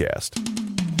Podcast.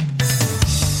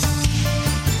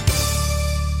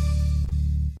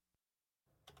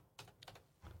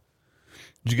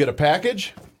 Did you get a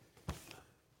package?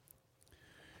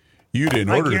 You didn't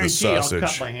order the sausage. I'll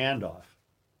cut my hand off.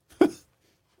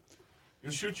 You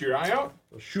shoot your eye out?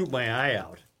 I'll shoot my eye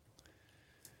out.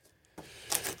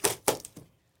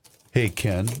 Hey,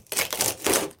 Ken.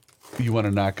 You want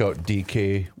to knock out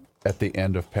DK at the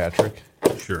end of Patrick?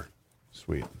 Sure.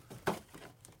 Sweet.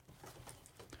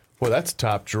 Well, that's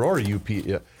top drawer, UP.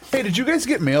 Yeah. Hey, did you guys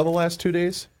get mail the last 2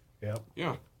 days? Yep.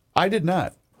 Yeah. I did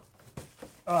not.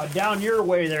 Down your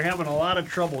way, they're having a lot of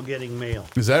trouble getting mail.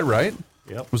 Is that right?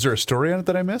 Yep. Was there a story on it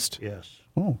that I missed? Yes.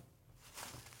 Oh.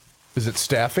 Is it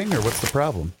staffing or what's the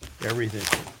problem? Everything.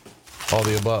 All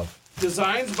the above.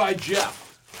 Designs by Jeff.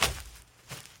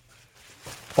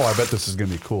 Oh, I bet this is going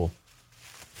to be cool.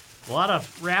 A lot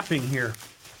of wrapping here.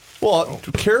 Well,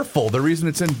 careful. The reason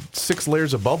it's in 6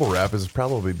 layers of bubble wrap is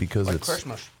probably because Like it's...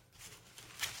 Christmas.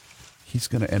 He's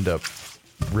going to end up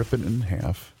ripping it in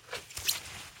half.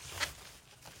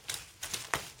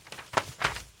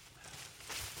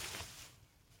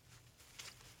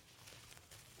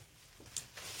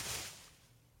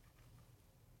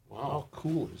 How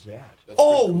cool is that?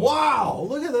 Oh, wow.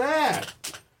 Look at that.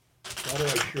 How do I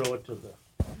show it to the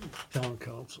town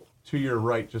council? To your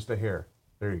right, just a hair.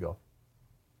 There you go.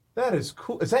 That is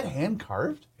cool. Is that hand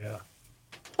carved? Yeah.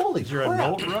 Holy Is there crap. a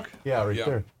note, Rook? Yeah, right Yeah.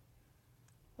 there.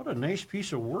 What a nice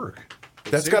piece of work.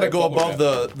 That's got to go above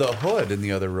the hood in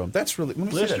the other room. That's really... let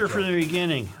me see that, Lister from Joe. the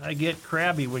beginning. I get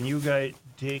crabby when you guys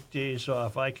take days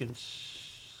off. I can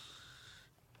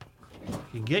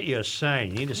get you a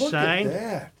sign. You need a sign? Look at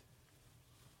that.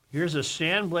 Here's a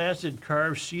sandblasted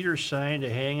carved cedar sign to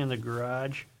hang in the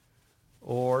garage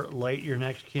or light your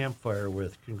next campfire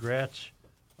with. Congrats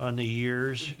on the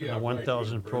years and the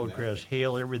 1,000 progress.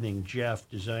 Hail everything, Jeff.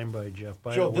 Designed by Jeff.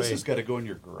 By Joe, the way, this has got to go in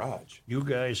your garage. you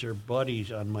guys are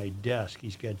buddies on my desk.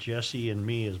 He's got Jesse and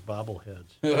me as bobbleheads.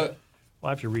 We'll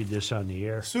have to read this on the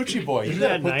air. Suchi boy, you Isn't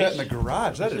got to that put nice? that in the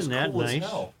garage. That is Isn't that cool nice? as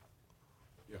hell.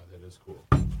 Yeah, that is cool.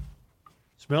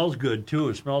 Smells good too.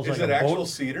 It smells Is like it a actual boat.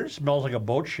 cedar? Smells like a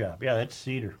boat shop. Yeah, that's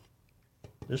cedar.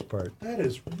 This part. That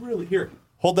is really... Here,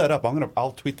 hold that up.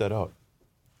 I'll tweet that out.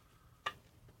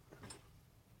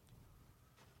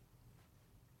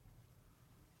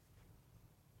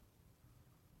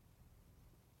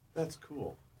 That's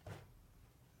cool.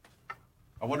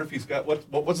 I wonder if he's got...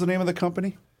 What's the name of the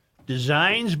company?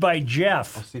 Designs by I'll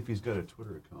Jeff. see if he's got a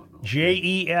Twitter account. No.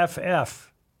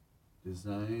 Jeff.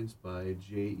 Designs by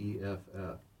Jeff.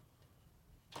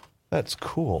 That's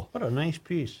cool. What a nice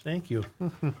piece. Thank you.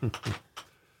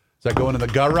 Is that going in the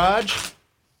garage?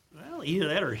 Well, either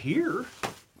that or here.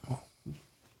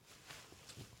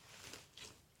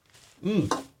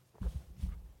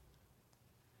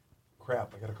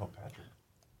 Crap, I gotta call Patrick.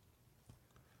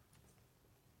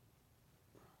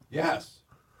 Yes.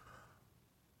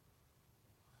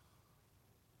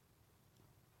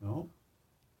 No.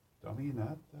 Dummy,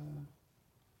 not.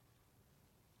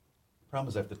 Problem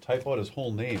is I have to type out his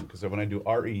whole name because when I do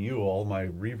REU, all my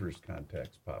Reavers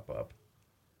contacts pop up.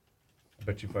 I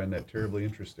bet you find that terribly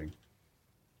interesting.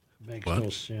 Makes no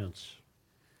sense.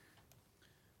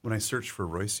 When I search for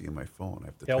Royce in my phone, I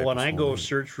have to Yeah, type when his I whole go name.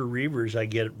 search for Reavers, I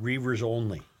get Reavers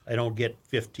only. I don't get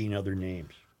 15 other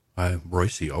names.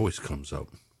 Royce always comes up.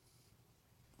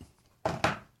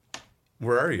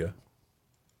 Where are you?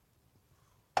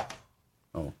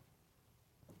 Oh.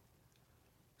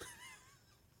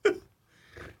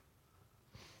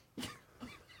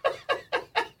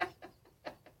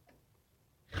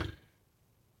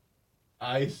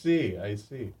 I see.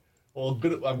 Well,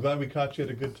 good. I'm glad we caught you at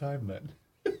a good time then.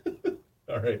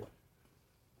 All right.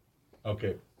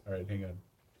 Okay. All right. Hang on.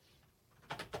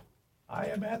 I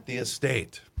am at the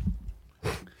estate.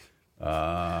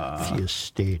 The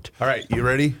estate. All right. You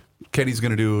ready? Kenny's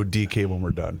going to do DK when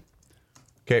we're done.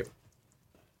 Okay.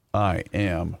 I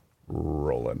am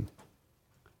rolling.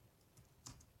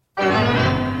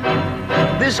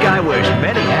 This guy wears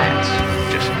many hats,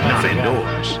 just not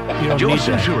indoors. Joe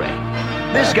Souchere.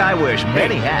 This guy wears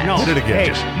many hats, Did it again.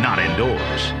 just not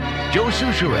indoors. Joe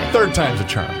Souchere. Third time's a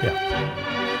charm. Yeah.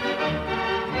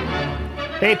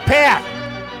 Hey, Pat.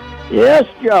 Yes,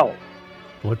 Joe.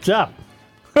 What's up?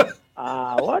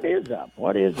 What is up?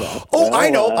 Oh, Well,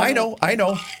 I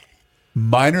know.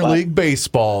 Minor League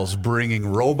Baseball's bringing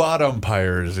robot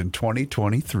umpires in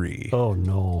 2023. Oh,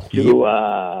 no.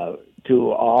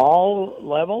 To all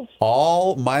levels?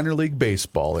 All minor league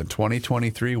baseball in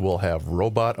 2023 will have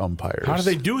robot umpires. How do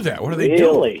they do that? What do they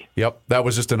Really? do? Yep, that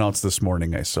was just announced this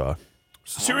morning, I saw.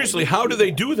 Seriously, how do they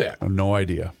do that? I have no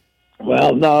idea.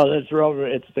 Well, no, it's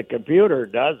the computer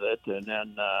does it, and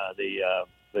then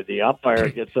the umpire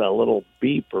gets a little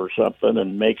beep or something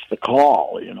and makes the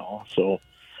call, So,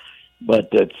 but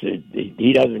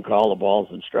he doesn't call the balls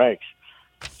and strikes.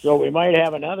 So we might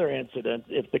have another incident.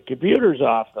 If the computer's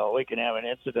off, though, we can have an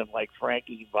incident like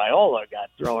Frankie Viola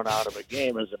got thrown out of a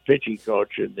game as a pitching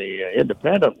coach in the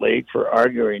independent league for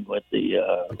arguing with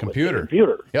the computer.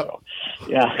 Yep. So,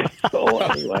 yeah. So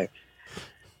anyway.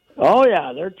 Oh,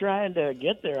 yeah, they're trying to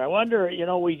get there. I wonder,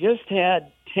 we just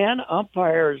had 10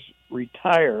 umpires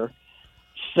retire.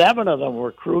 7 of them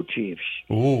were crew chiefs.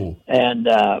 Ooh. And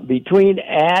between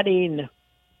adding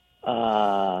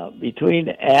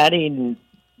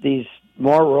these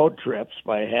more road trips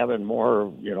by having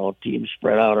more, teams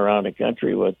spread out around the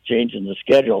country with changing the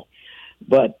schedule,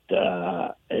 but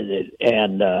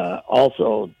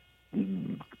also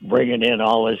bringing in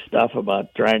all this stuff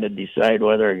about trying to decide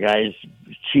whether a guy's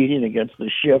cheating against the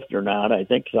shift or not. I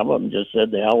think some of them just said,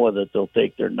 the hell with it, they'll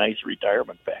take their nice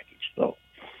retirement package. So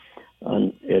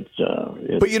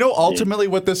But ultimately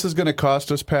what this is going to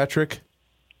cost us, Patrick?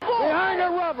 Behind the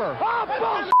rubber.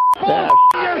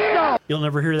 You'll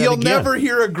never hear that You'll again. never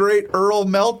hear a great Earl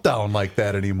meltdown like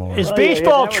that anymore. Is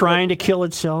baseball trying to kill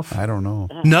itself? I don't know.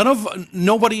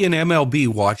 Nobody in MLB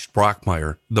watched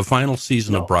Brockmire. The final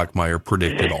season of Brockmire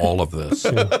predicted all of this.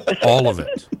 All of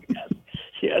it.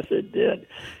 Yes, it did.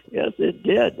 Yes, it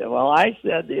did. Well, I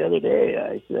said the other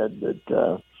day,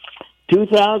 that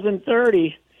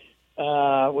 2030,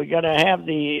 we're going to have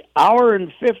the hour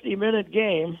and 50-minute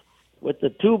game with the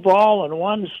 2-ball and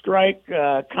 1-strike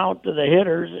count to the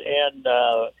hitters, and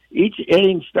each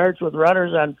inning starts with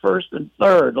runners on first and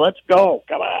third. Let's go.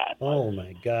 Come on. Oh,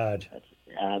 my God.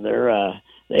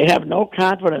 They have no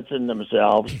confidence in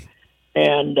themselves.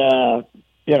 And,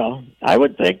 I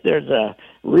would think there's a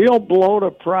real blow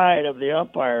to pride of the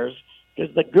umpires,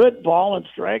 because the good ball and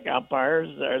strike umpires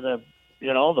are the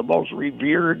most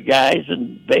revered guys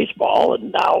in baseball,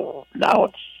 and now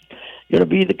it's going to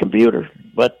be the computer.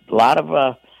 But a lot of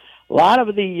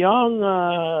the young,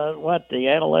 the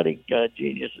analytic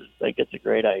geniuses think it's a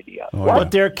great idea.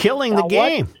 But they're killing the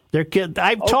game.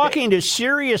 I'm talking to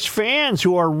serious fans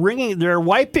who are they're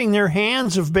wiping their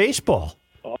hands of baseball.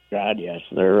 Oh God, yes,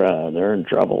 they're in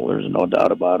trouble. There's no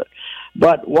doubt about it.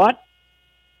 But what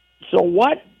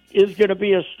is going to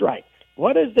be a strike?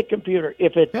 What is the computer?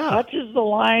 If it touches the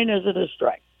line, is it a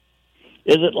strike?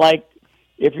 Is it like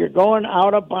if you're going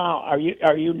out of bounds?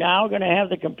 Are you now going to have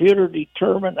the computer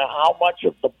determine how much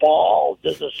of the ball?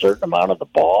 Does a certain amount of the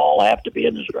ball have to be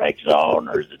in the strike zone,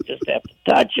 or does it just have to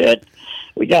touch it?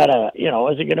 We gotta,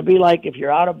 is it going to be like if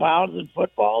you're out of bounds in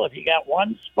football? If you got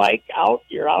one spike out,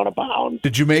 you're out of bounds.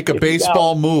 Did you make a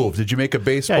baseball move? Did you make a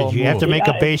baseball move? You have to make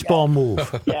a baseball move.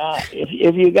 Yeah.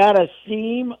 If you got a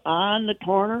seam on the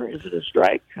corner, is it a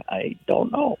strike? I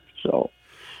don't know. So,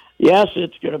 yes,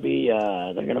 it's going to be.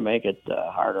 They're going to make it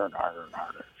harder and harder and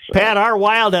harder. So. Pat, our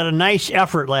Wild had a nice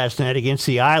effort last night against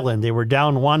the Island. They were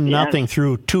down 1-0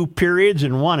 through 2 periods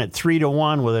and won it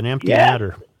 3-1 with an empty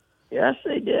netter. Yes,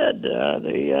 they did.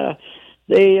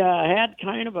 They had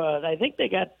kind of I think they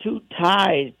got 2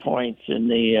 tie points in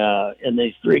these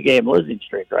 3-game losing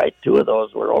streak, right? 2 of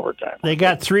those were overtime. They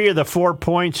got 3 of the 4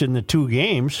 points in the 2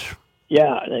 games.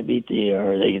 Yeah, they beat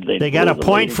they got a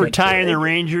point for tying the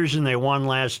Rangers, and they won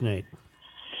last night.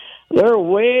 They're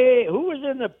who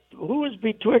was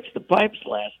betwixt the pipes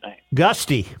last night?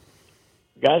 Gusty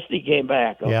came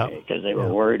back, because they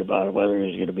were worried about whether he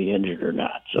was going to be injured or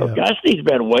not. So Gusty's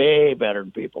been way better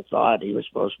than people thought. He was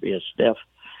supposed to be a stiff,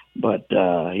 but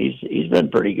he's been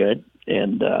pretty good.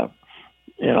 And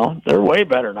they're way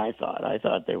better than I thought. I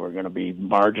thought they were going to be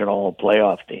marginal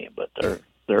playoff team, but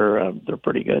they're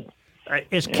pretty good.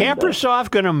 Is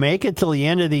Kaprizov going to make it till the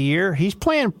end of the year? He's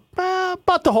playing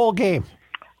about the whole game.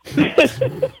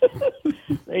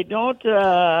 They don't.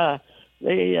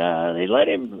 They let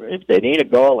him, if they need a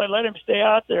goal, they let him stay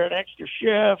out there an extra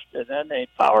shift, and then they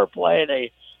power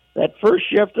play. That first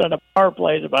shift on the power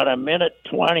play is about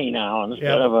 1:20 now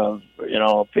instead of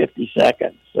 50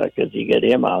 seconds, because you get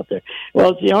him out there.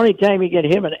 Well, it's the only time you get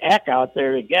him and Eck out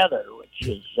there together, which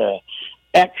is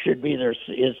Eck should be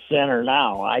his center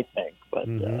now, I think, but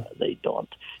they don't.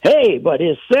 Hey, but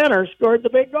his center scored the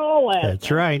big goal last night.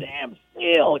 That's right. Sam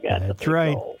Steele got the big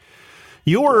goal.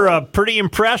 You were pretty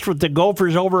impressed with the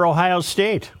Gophers over Ohio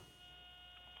State.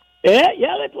 Yeah,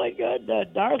 they played good.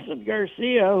 Darson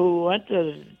Garcia, who went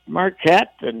to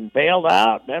Marquette and bailed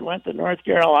out, then went to North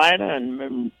Carolina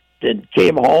and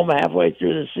came home halfway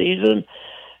through the season.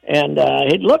 And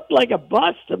he looked like a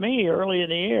bust to me early in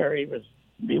the year.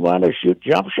 He wanted to shoot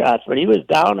jump shots, but he was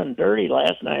down and dirty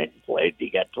last night and played.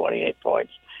 He got 28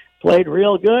 points. Played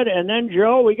real good. And then,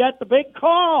 Joe, we got the big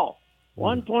call.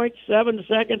 1.7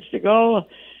 seconds to go.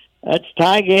 That's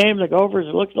tie game. The Gophers,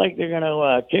 it looks like they're going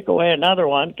to kick away another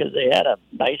one because they had a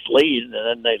nice lead, and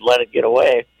then they let it get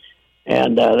away.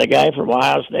 And the guy from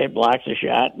Ohio State blocks a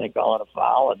shot, and they call it a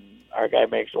foul, and our guy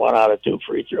makes 1 out of 2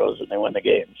 free throws, and they win the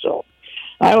game. So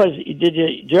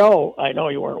Joe, I know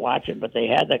you weren't watching, but they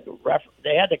had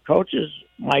the coaches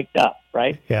mic'd up,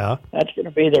 right? Yeah. That's going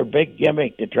to be their big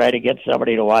gimmick to try to get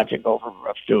somebody to watch a Gopher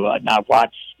to not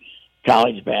watch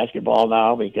college basketball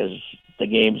now, because the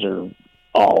games are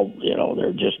all,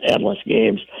 they're just endless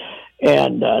games.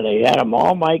 And they had them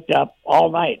all mic'd up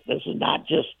all night. This is not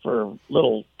just for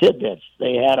little tidbits.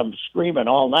 They had them screaming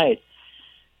all night.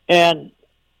 And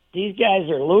these guys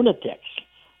are lunatics.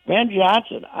 Ben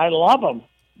Johnson, I love him,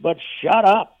 but shut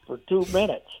up for 2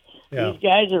 minutes. Yeah. These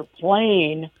guys are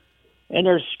playing, and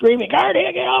they're screaming,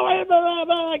 Guardia, get over here, blah, blah,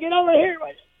 blah, get over here.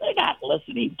 They're not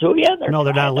listening to you. They're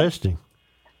not listening.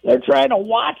 They're trying to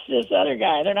watch this other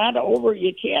guy. They're not over.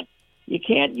 You can't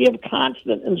give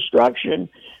constant instruction.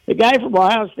 The guy from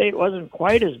Ohio State wasn't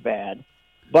quite as bad,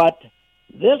 but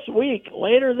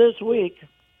later this week,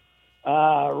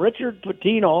 Richard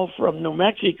Pitino from New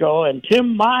Mexico and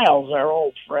Tim Miles, our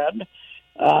old friend,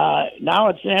 now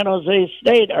at San Jose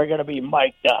State, are going to be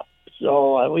mic'd up.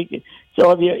 So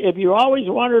if you always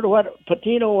wondered what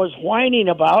Pitino was whining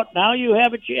about, now you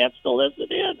have a chance to listen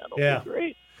in. It'll be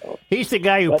great. He's the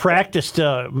guy who practiced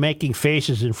making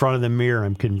faces in front of the mirror,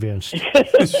 I'm convinced. Yeah,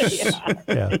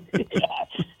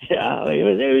 he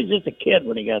was just a kid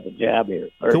when he got the job here.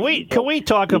 Can we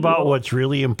talk about what's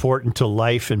really important to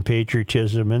life and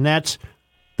patriotism, and that's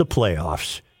the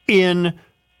playoffs in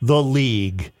the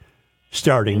league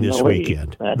starting this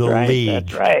weekend. That's the right, league.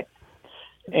 That's right.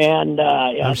 And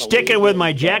I'm sticking with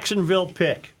my Jacksonville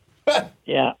pick.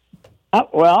 Yeah.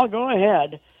 Well, go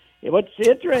ahead. What's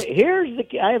interesting?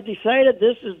 I have decided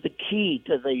this is the key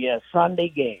to the Sunday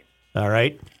game. All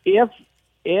right. If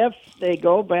they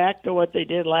go back to what they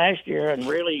did last year and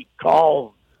really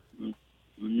call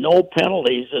no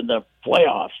penalties in the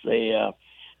playoffs, they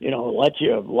let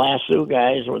you lasso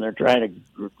guys when they're trying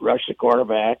to rush the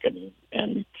quarterback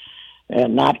and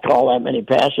not call that many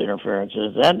pass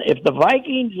interferences. Then if the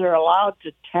Vikings are allowed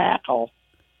to tackle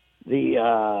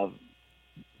the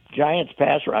Giants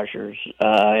pass rushers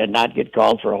and not get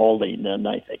called for holding, then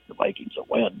I think the Vikings will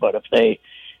win. But if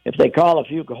they call a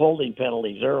few holding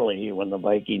penalties early when the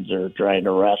Vikings are trying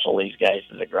to wrestle these guys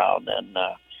to the ground, then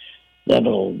the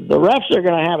refs are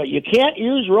going to have it. You can't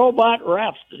use robot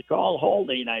refs to call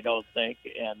holding, I don't think,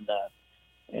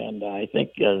 and I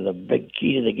think the big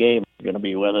key to the game is going to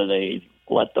be whether they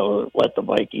let the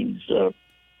Vikings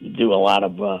do a lot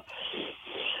of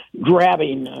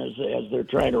grabbing as they're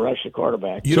trying to rush the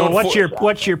quarterback. So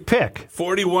what's your pick?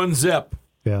 41-zip.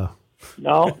 Yeah.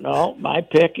 No. My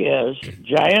pick is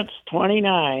Giants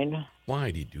 29.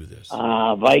 Why do you do this?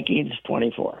 Vikings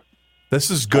 24. This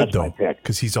is good, though,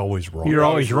 because he's always wrong. You're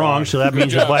always wrong, so that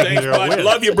means the Vikings are I win.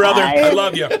 love you, brother. I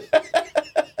love you.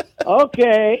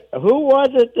 Okay, who was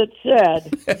it that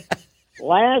said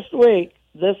last week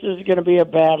this is going to be a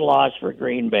bad loss for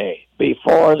Green Bay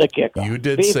before the kickoff? You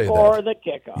did say that. Before the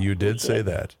kickoff. You did say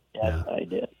that. Yes, I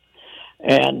did.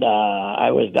 And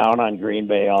I was down on Green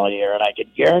Bay all year, and I can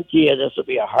guarantee you this will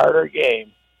be a harder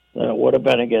game than it would have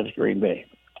been against Green Bay.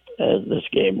 This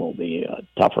game will be a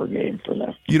tougher game for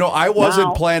them. I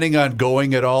wasn't planning on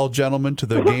going at all, gentlemen, to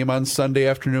the game on Sunday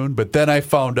afternoon, but then I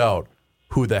found out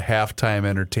who the halftime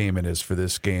entertainment is for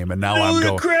this game, and now I'm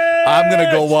going to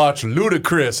go watch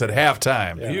Ludacris at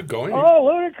halftime. Are you going? Oh,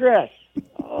 Ludacris.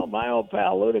 Oh, my old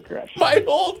pal Ludacris. My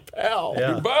old pal.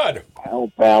 Yeah. Your bud. My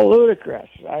old pal Ludacris.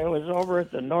 I was over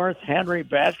at the North Henry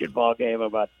basketball game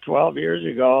about 12 years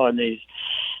ago, and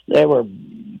they were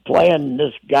playing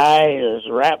this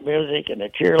rap music, and the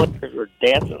cheerleaders were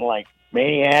dancing like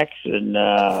maniacs, and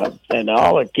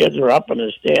all the kids were up in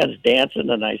the stands dancing.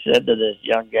 And I said to this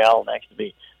young gal next to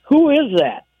me, "Who is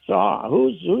that song?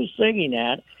 Who's singing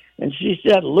that?" And she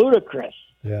said, "Ludacris."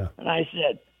 Yeah. And I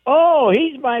said, "Oh,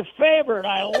 he's my favorite.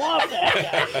 I love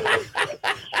that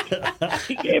guy."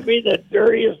 He gave me the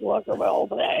dirtiest look of all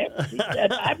day. He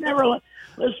said, "I've never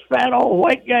this fat old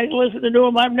white guy's listening to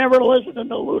him. I'm never listening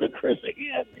to Ludacris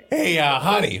again." Hey,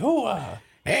 honey, who?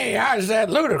 Hey, how's that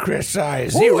Ludacris?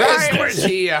 Is he right? Where's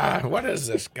he? What is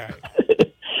this guy?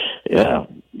 Yeah.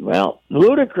 Well,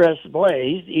 Ludacris,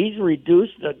 boy, he's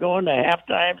reduced to going to half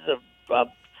times of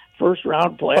first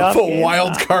round playoff A game.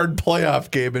 wild card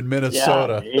playoff game in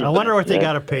Minnesota. Yeah, I wonder what they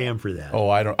got to pay him for that. Oh,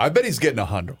 I don't. I bet he's getting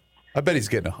 100. I bet he's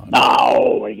getting 100.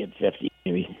 No, we get 50,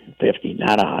 maybe 50,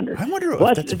 not 100. I wonder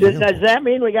Plus, if that's does that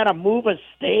mean we got to move a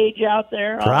stage out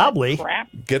there? All Probably. that crap?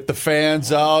 Get the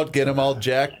fans out. Get them all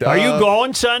jacked up. Are you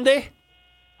going Sunday?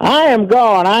 I am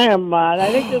going.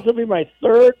 I think this will be my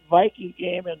third Viking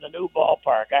game in the new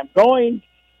ballpark. I'm going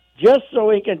just so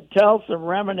we can tell some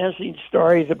reminiscing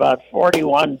stories about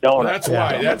 41 donuts. That's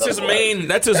why. That's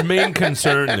his main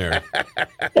concern there.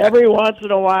 Every once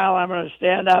in a while, I'm going to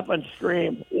stand up and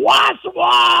scream,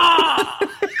 "Wah-wah!"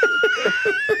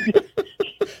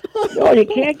 No, you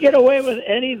can't get away with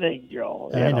anything,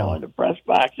 Joe. I know. In the press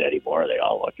box anymore, they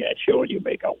all look at you when you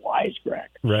make a wisecrack.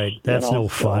 Right. That's no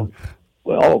fun.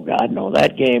 Well, oh, God, no,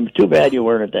 that game. Too bad you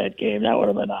weren't at that game. That would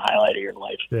have been the highlight of your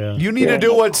life. Yeah. You need to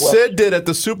do what Sid did at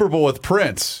the Super Bowl with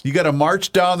Prince. You got to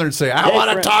march down there and say, "I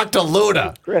want to talk to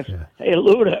Luda." Chris, hey,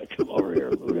 Luda, come over here,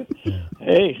 Luda.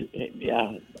 Hey,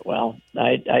 yeah, well,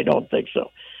 I don't think so.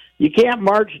 You can't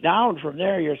march down from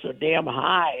there. You're so damn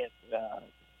high.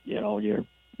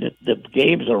 The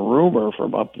game's a rumor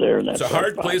from up there. It's a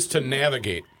hard place to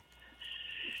navigate.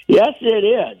 Yes, it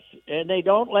is. And they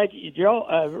don't let you, Joe,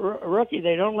 Rookie,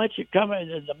 they don't let you come in,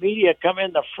 the media come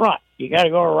in the front. You got to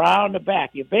go around the back.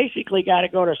 You basically got to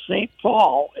go to St.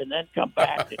 Paul and then come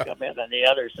back to come in on the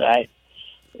other side.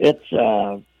 It's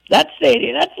that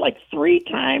stadium, that's like 3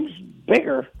 times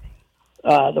bigger,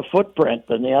 the footprint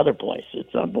than the other place.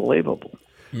 It's unbelievable.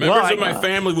 Members of my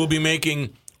family will be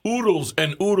making oodles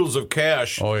and oodles of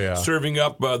cash. Oh, yeah. Serving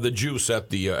up the juice at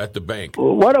the bank.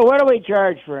 What do we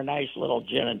charge for a nice little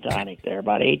gin and tonic there?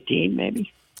 About 18,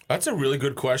 maybe. That's a really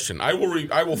good question. I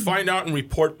will find out and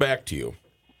report back to you.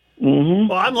 Mm-hmm.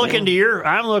 Well, I'm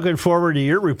looking forward to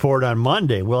your report on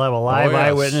Monday. We'll have a live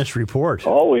eyewitness report.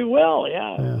 Oh, we will.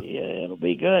 Yeah, it'll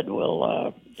be good.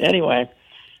 We'll anyway.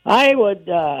 I would.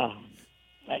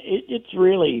 It's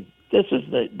really this is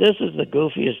the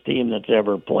goofiest team that's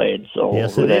ever played. So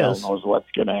yes, who it the hell is. knows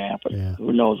what's going to happen? Yeah.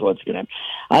 Who knows what's going to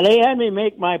happen? They had me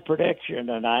make my prediction,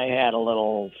 and I had a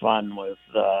little fun with.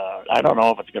 I don't know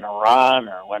if it's going to run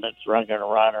or when it's going to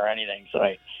run or anything. So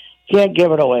I can't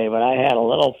give it away, but I had a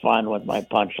little fun with my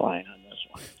punchline on this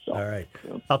one. So, all right.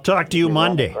 I'll talk to you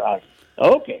Monday.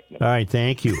 Okay. All right.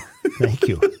 Thank you. Thank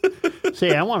you.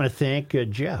 Say, I want to thank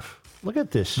Jeff. Look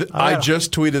at this. I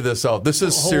just tweeted this out. This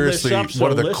is seriously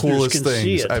one of the coolest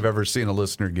things I've ever seen a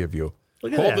listener give you.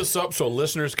 Look at Hold that. this up so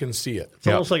listeners can see it. It's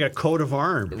almost like a coat of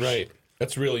arms. Right.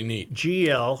 That's really neat.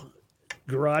 GL,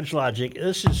 Garage Logic.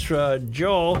 This is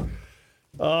Joe.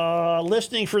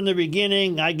 Listening from the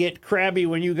beginning, I get crabby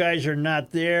when you guys are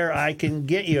not there. I can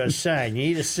get you a sign. You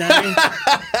need a sign?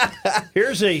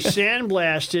 Here's a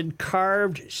sandblasted,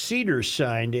 carved cedar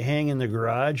sign to hang in the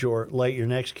garage or light your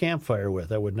next campfire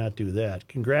with. I would not do that.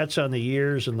 Congrats on the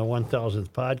years and the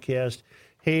 1000th podcast.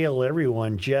 Hail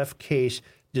everyone. Jeff Case,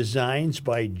 Designs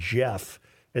by Jeff.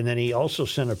 And then he also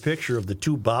sent a picture of the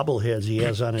two bobbleheads he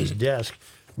has on his desk.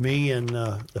 Me and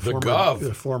the former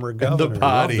governor. And the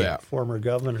body. Former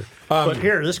governor. But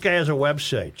here, this guy has a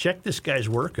website. Check this guy's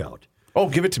workout. Oh,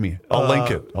 give it to me. I'll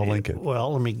link it.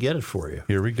 Well, let me get it for you.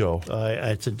 Here we go.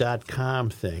 It's a .com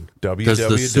thing. Does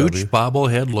the Such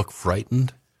bobblehead look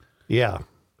frightened? Yeah.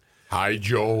 Hi,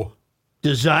 Joe.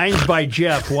 Designs by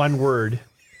Jeff, one word.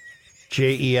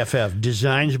 Jeff.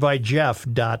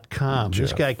 Designsbyjeff.com.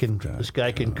 This guy can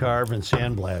carve and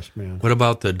sandblast, man. What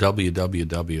about the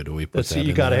www? Do we put that in?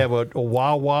 You got to have a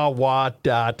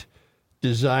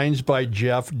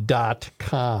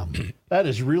designsbyjeff.com. That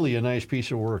is really a nice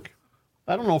piece of work.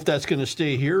 I don't know if that's going to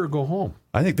stay here or go home.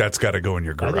 I think that's got to go in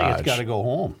your garage. I think it's got to go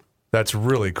home. That's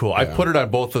really cool. Yeah. I put it on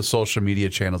both the social media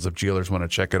channels if GLers want to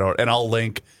check it out. And I'll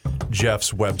link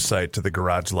Jeff's website to the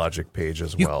Garage Logic page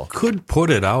as well. You could put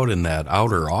it out in that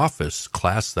outer office,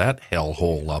 class that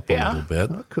hellhole up a little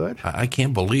bit. I could. I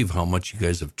can't believe how much you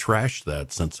guys have trashed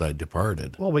that since I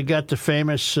departed. Well, we got the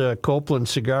famous Copeland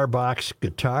cigar box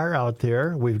guitar out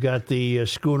there. We've got the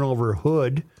Schoonover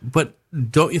hood. But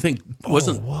don't you think,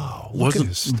 wasn't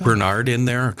Bernard in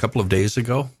there a couple of days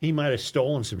ago? He might have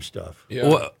stolen some stuff. Yeah.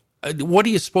 Well, what do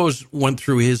you suppose went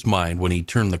through his mind when he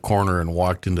turned the corner and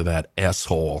walked into that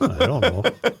S-hole? I don't know.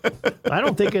 I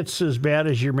don't think it's as bad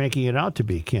as you're making it out to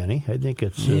be, Kenny. I think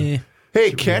it's... Hey,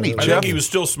 Kenny, I think he was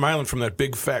still smiling from that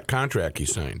big fat contract he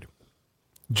signed.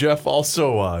 Jeff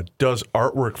also does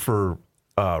artwork for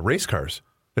race cars.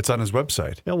 It's on his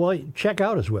website. Yeah, well, check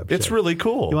out his website. It's really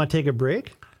cool. You want to take a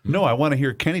break? No, I want to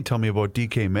hear Kenny tell me about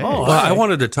DK Mag. Oh, well, I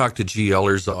wanted to talk to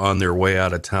GLers on their way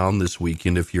out of town this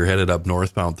weekend. If you're headed up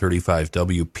northbound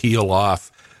 35W, peel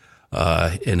off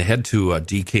and head to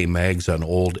DK Mags on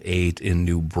Old 8 in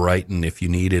New Brighton. If you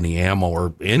need any ammo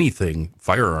or anything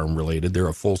firearm related, they're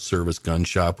a full-service gun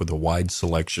shop with a wide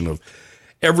selection of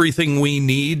everything we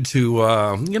need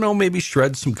to, maybe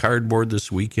shred some cardboard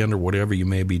this weekend or whatever you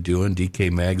may be doing.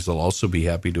 DK Mags will also be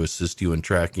happy to assist you in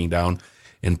tracking down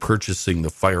and purchasing the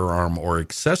firearm or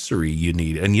accessory you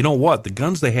need. And you know what? The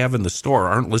guns they have in the store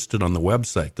aren't listed on the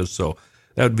website. So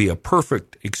that would be a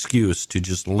perfect excuse to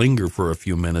just linger for a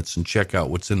few minutes and check out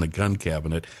what's in the gun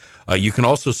cabinet. You can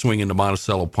also swing into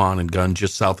Monticello Pawn and Gun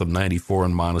just south of 94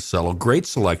 in Monticello. Great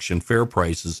selection, fair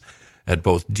prices at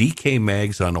both DK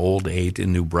Mags on Old 8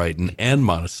 in New Brighton and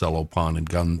Monticello Pawn and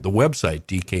Gun. The website,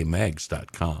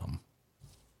 dkmags.com.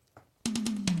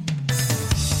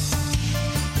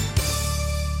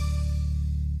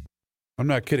 I'm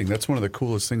not kidding. That's one of the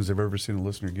coolest things I've ever seen a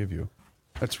listener give you.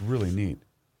 That's really neat.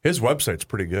 His website's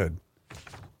pretty good.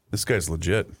 This guy's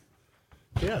legit.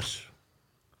 Yes.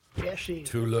 Yes, he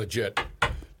Too legit.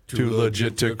 Too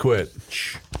legit to quit.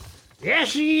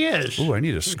 Yes, he is. Ooh, I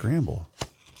need a scramble.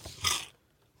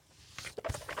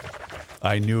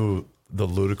 I knew the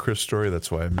Ludacris story.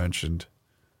 That's why I mentioned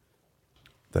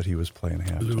that he was playing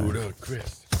halftime.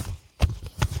 Ludacris.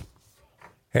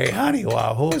 Hey, honey,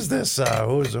 wow, who is this?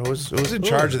 Who's in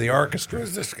charge of the orchestra?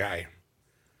 Who's this guy?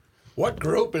 What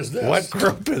group is this? What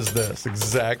group is this?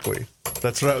 Exactly.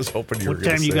 That's what I was hoping you were going to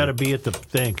say. What time you got to be at the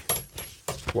thing?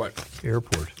 What?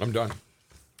 Airport. I'm done.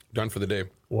 Done for the day.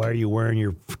 Why are you wearing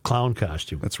your clown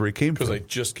costume? That's where he came from. Because I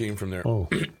just came from there. Oh.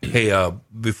 Hey,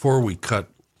 before we cut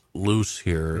loose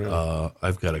here,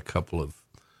 I've got a couple of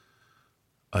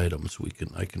items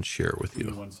I can share with you.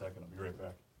 Give me 1 second. I'll be right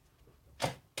back.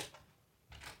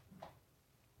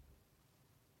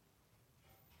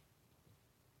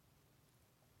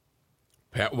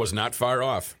 Pat was not far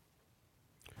off.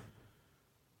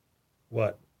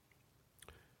 What?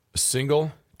 A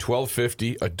single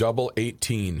 $12.50, a double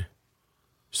 $18,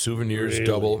 souvenirs Really?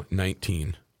 double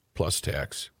 $19 plus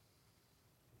tax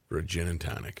for a gin and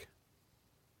tonic.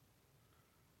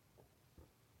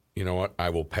 You know what? I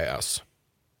will pass.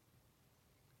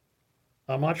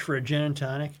 How much for a gin and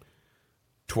tonic?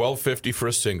 $12.50 for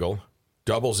a single,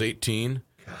 doubles 18,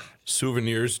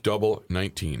 souvenirs double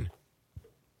 19.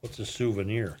 What's a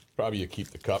souvenir? Probably you keep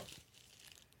the cup.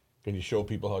 Can you show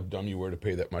people how dumb you were to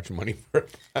pay that much money for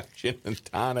a gin and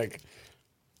tonic?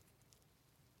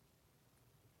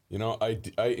 You know, I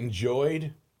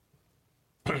enjoyed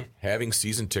having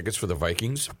season tickets for the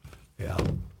Vikings. Yeah.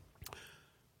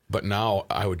 But now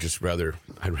I'd rather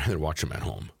watch them at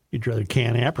home. You'd rather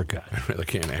can apricot. I'd rather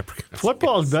can apricot.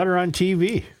 Football's better on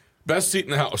TV. Best seat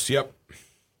in the house, yep.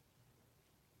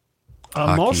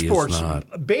 Most Hockey is sports,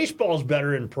 not. baseball's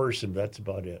better in person. That's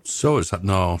about it. So is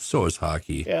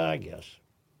hockey. Yeah, I guess.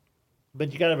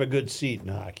 But you got to have a good seat in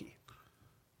hockey.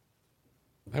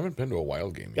 I haven't been to a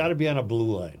Wild game yet. Got to be on a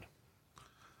blue line.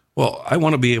 Well, I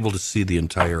want to be able to see the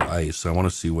entire ice. I want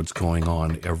to see what's going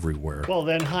on everywhere. Well,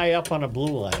 then high up on a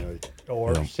blue line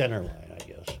or center line, I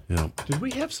guess. Yeah. Did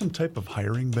we have some type of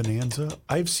hiring bonanza?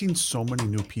 I've seen so many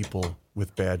new people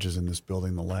with badges in this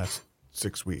building the last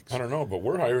 6 weeks. I don't know, but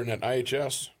we're hiring at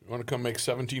IHS. You want to come make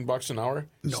 $17 an hour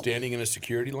standing in a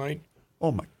security line?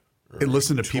 Oh, my. And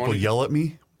listen to people yell at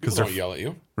me. People don't yell at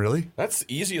you. Really? That's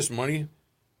the easiest money.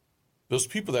 Those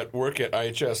people that work at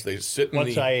IHS, they sit in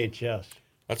What's IHS?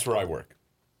 That's where I work.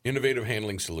 Innovative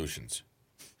Handling Solutions.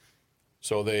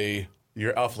 So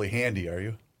You're awfully handy, are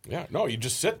you? Yeah. No, you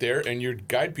just sit there and you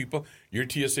guide people. Your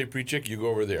TSA pre-check, you go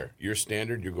over there. Your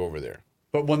standard, you go over there.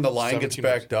 But when the line gets 17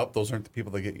 backed up, those aren't the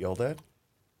people that get yelled at?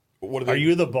 What Are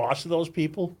you the boss of those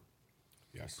people?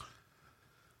 Yes.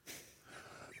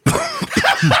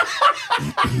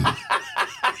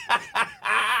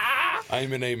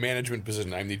 I'm in a management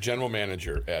position. I'm the general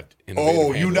manager at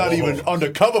Innovative you're not even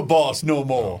undercover boss no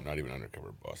more. No, not even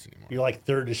undercover boss anymore. You're like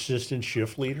third assistant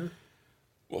shift leader?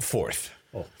 Well, fourth.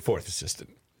 Oh. Fourth assistant.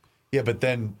 Yeah, but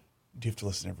then do you have to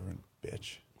listen to everyone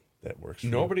bitch that works for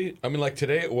Nobody. you? I mean, like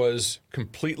today it was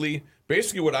completely,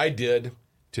 basically what I did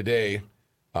today,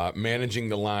 managing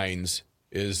the lines,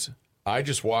 is I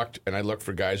just walked and I looked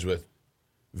for guys with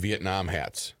Vietnam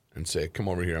hats and say, come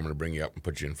over here, I'm going to bring you up and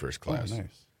put you in first class. Oh,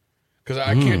 nice. Because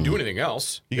I can't do anything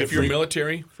else. If you're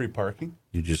military. Free parking?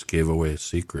 You just gave away a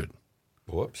secret.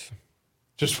 Whoops.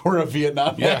 Just for a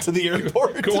Vietnam hat to the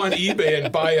airport? Go on eBay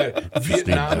and buy a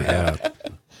Vietnam hat.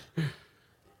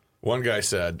 One guy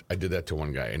said, I did that to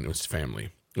one guy, and it was family.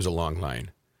 It was a long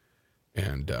line.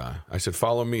 And I said,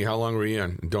 follow me. How long were you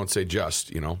in? And don't say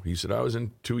just, you know. He said, I was in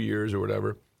 2 years or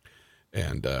whatever.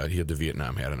 And he had the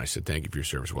Vietnam hat. And I said, thank you for your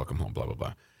service. Welcome home, blah, blah,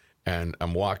 blah. And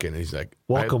I'm walking, and he's like,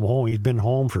 welcome home. He's been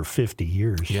home for 50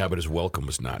 years. Yeah, but his welcome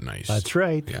was not nice. That's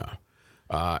right.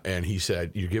 Yeah. And he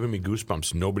said, you're giving me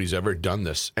goosebumps. Nobody's ever done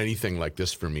this, anything like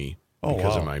this for me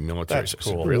because of my military. That's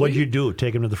cool. Really? What'd you do?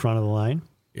 Take him to the front of the line?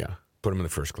 Yeah. Put him in the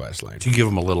first class line. Did you give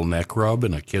him a little neck rub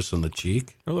and a kiss on the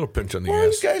cheek? A little pinch on the Well,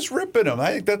 ass. this guy's ripping him.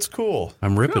 I think that's cool.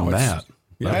 I'm ripping Matt.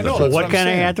 Yeah, I know. So that's what I'm kind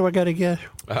of saying. hat do I got to get?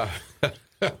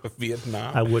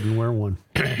 Vietnam. I wouldn't wear one.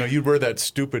 No, you'd wear that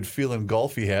stupid feeling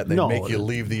golfy hat and they'd make you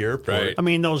leave the airport. Right. I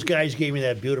mean, those guys gave me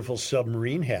that beautiful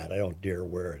submarine hat. I don't dare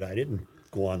wear it. I didn't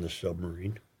go on the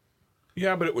submarine.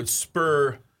 Yeah, but it would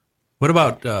spur. What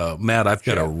about, Matt, I've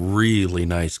got a really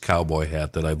nice cowboy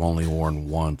hat that I've only worn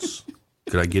once.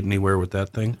 Could I get anywhere with that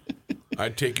thing?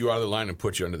 I'd take you out of the line and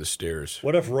put you under the stairs.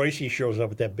 What if Royce shows up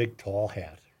with that big tall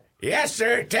hat? Yes,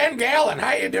 sir. 10 gallon.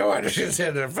 How you doing? She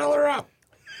said, fill her up.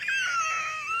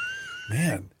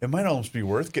 Man, it might almost be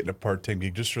worth getting a part-time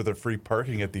gig just for the free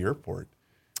parking at the airport.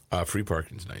 Free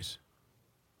parking's nice.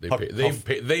 They How-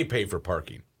 pay. They pay for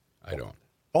parking. I don't.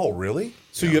 Oh, really?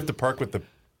 So you have to park with the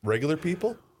regular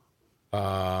people?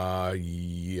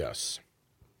 Yes.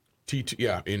 T2.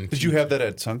 Yeah. Did you have that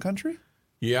at Sun Country?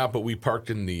 Yeah, but we parked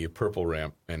in the purple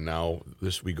ramp, and now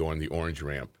we go in the orange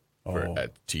ramp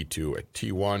at T2. At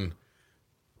T1,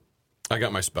 I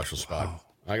got my special spot.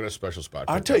 I got a special spot.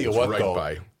 I'll tell you It's what, right though,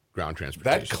 by ground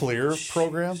transportation. That Clear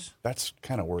program, that's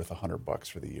kind of worth $100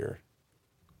 for the year.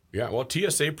 Yeah, well,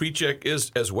 TSA PreCheck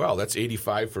is as well. That's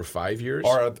 $85 for 5 years.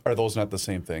 Are those not the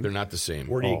same thing? They're not the same.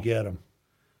 Where do you get them?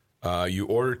 You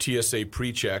order TSA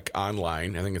PreCheck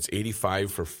online. I think it's $85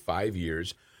 for 5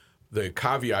 years. The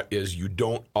caveat is you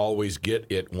don't always get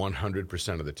it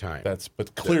 100% of the time.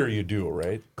 But clear you do,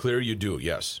 right? Clear you do,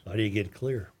 yes. How do you get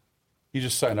clear? You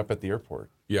just sign up at the airport.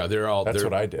 Yeah, That's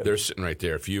what I did. They're sitting right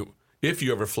there. If you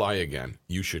ever fly again,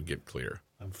 you should get clear.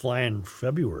 I'm flying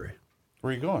February.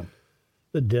 Where are you going?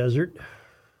 The desert.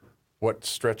 What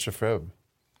stretch of Feb?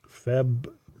 Feb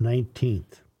 19th.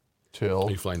 Till?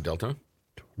 Are you flying Delta?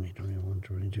 20, 21,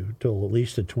 22, till at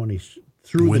least the 20,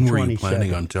 through when the 22nd. When were you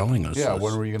planning on telling us Yeah, this?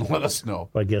 when were you going to let us know?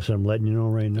 I guess I'm letting you know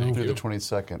right now. Through the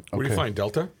 22nd. Okay. Were you flying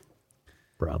Delta?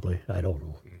 Probably. I don't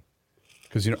know.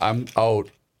 Because, I'm out,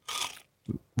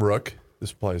 Rook,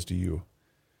 this applies to you.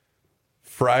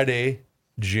 Friday,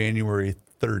 January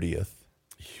 30th.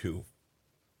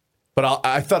 But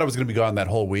I thought I was going to be gone that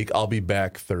whole week. I'll be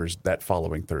back that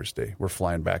following Thursday. We're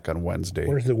flying back on Wednesday.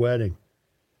 Where's the wedding?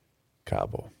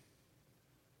 Cabo.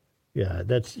 Yeah,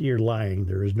 you're lying.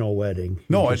 There is no wedding.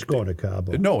 No, just going to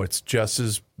Cabo. No, it's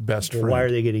Jess's best friend. Why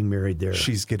are they getting married there?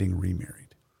 She's getting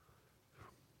remarried.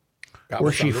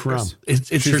 Where's she from? It's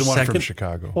She's her the one second? from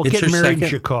Chicago. Well, It's get her married in second?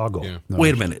 Chicago. Yeah. No,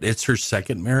 Wait a minute. It's her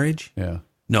second marriage? Yeah.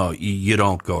 No, you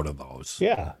don't go to those.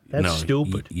 Yeah, that's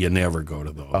stupid. You never go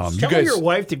to those. Tell your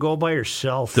wife to go by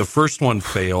herself. The first one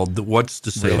failed. What's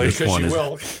to say Really? this Because one she is?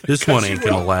 will. This Because one she ain't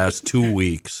going will. to last 2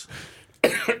 weeks.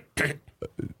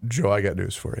 Joe, I got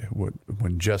news for you.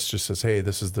 When Jess just says, "Hey,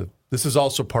 this is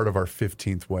also part of our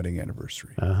 15th wedding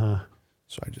anniversary."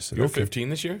 So I just said, You're "Okay." 15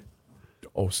 this year?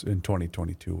 Oh, in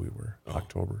 2022 we were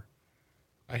October.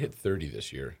 I hit 30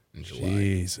 this year in July.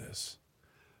 Jesus.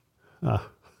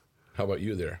 How about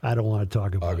you there, I don't want to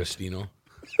talk about Augustino?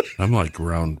 I'm like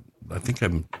around, I think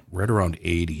I'm right around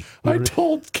 80. I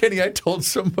told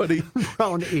somebody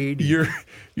around 80.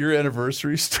 your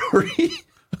anniversary story a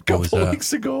What was couple that?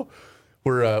 weeks ago.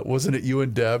 Where wasn't it you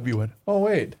and Deb? You went, "Oh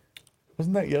wait,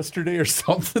 wasn't that yesterday or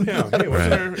something?" Yeah, hey,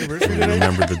 wasn't our anniversary I today?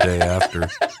 remember the day after.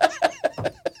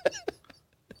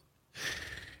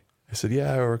 I said,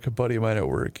 "Yeah, or a buddy of mine at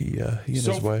work. He and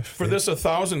So his wife." for this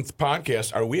 1,000th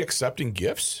podcast, are we accepting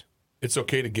gifts? It's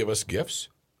okay to give us gifts?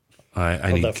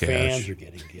 I need the cash. fans are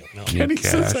getting gifts. No. I Kenny need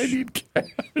says, cash. "I need cash."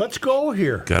 Let's go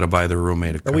here. Got to buy the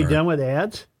roommate a car. Are we done with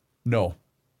ads? No.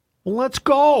 Well, let's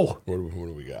go. What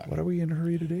do we got? What are we in a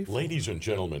hurry today for? Ladies and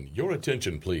gentlemen, your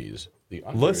attention, please.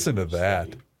 Listen to that.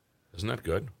 Isn't that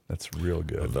good? That's real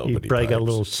good. You Velvety probably got a pipes.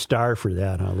 little star for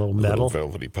that, huh? A little Little medal.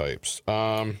 velvety pipes.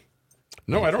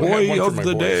 No, I don't have Boy one for of my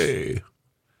the voice. day.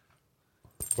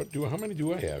 How many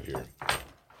do I have here?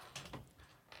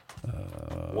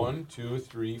 1, 2,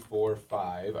 3, 4,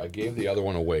 5. I gave the other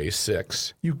one away.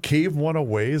 6. You gave one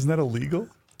away? Isn't that illegal?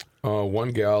 One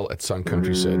gal at Sun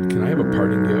Country said, "Can I have a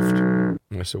parting gift?"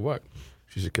 And I said, "What?"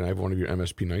 She said, "Can I have one of your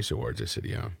MSP Nice Awards?" I said,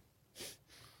 "Yeah."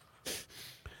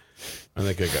 I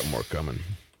think I got more coming.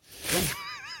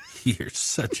 You're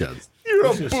such a... You're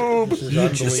a boob. You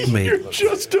just made... You're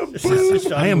just a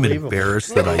boob. I am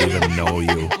embarrassed that I even know you.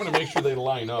 I'm going to make sure they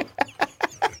line up.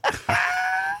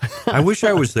 I wish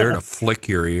I was there to flick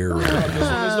your ear. Right This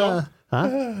now. one is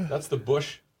though? That's the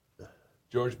Bush,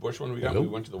 George Bush one we got when we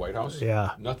went to the White House.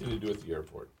 Yeah. Nothing to do with the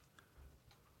airport.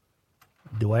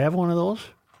 Do I have one of those?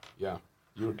 Yeah.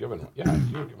 You were given one. Yeah,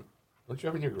 you were given. Don't you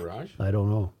have it in your garage? I don't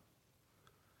know.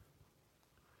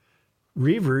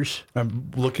 Reavers.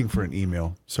 I'm looking for an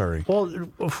email. Sorry. Well,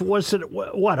 was it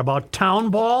what about Town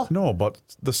Ball? No, about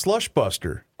the Slush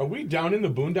Buster. Are we down in the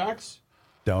boondocks?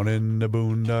 Down in the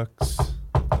boondocks.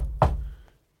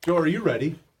 Joe, are you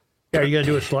ready? Are you gonna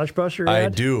do a Slush Buster I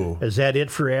ad? do. Is that it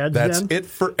for ads? That's then? it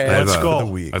for ads Let's go. for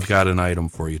the week. I've got an item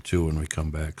for you, too, when we come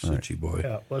back, Suchi boy.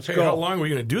 Yeah, let's Hey, go. how long are we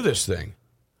going to do this thing?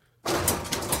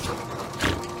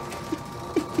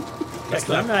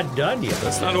 I'm not done yet.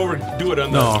 Let's not overdo it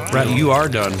on No, the... you are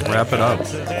done. Wrap it up.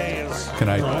 Can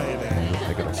I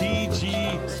pick it up?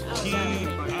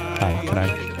 Hi, can I?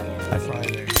 Hi.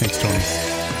 Thanks, Tony.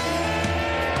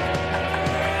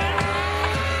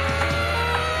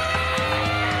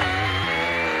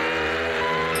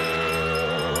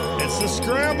 It's the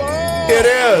scramble. It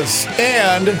is.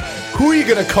 And who are you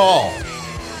going to call?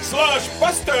 Slush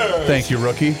Buster! Thank you,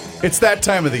 Rookie. It's that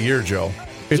time of the year, Joe.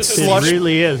 It's It slush.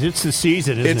 really is. It's the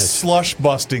season, isn't It's it? slush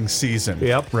busting season.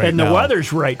 Yep. Right and now. the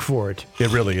weather's right for it. It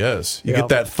really is. You Yep. get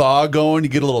that thaw going. You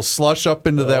get a little slush up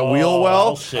into that wheel well.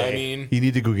 I'll say. I mean, You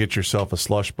need to go get yourself a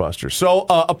slush buster. So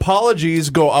apologies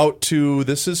go out to,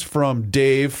 this is from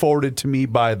Dave, forwarded to me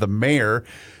by the mayor.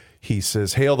 He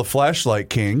says, "Hail the Flashlight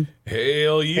King.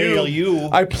 hail you. Hail you.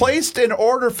 I placed an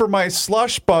order for my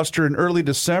slush buster in early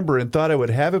December and thought I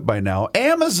would have it by now.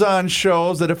 Amazon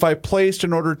shows that if I placed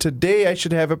an order today, I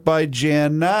should have it by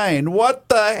Jan 9. What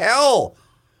the hell?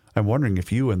 I'm wondering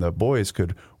if you and the boys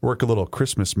could work a little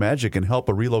Christmas magic and help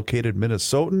a relocated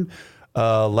Minnesotan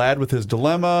lad with his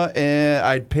dilemma, and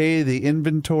I'd pay the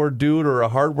inventor dude or a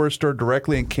hardware store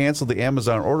directly and cancel the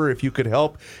Amazon order if you could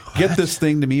help get this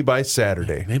thing to me by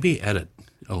Saturday. Maybe edit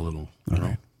a little. All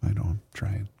right. I know. I'm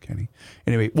trying, Kenny.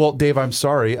 Anyway, well, Dave, I'm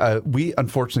sorry. We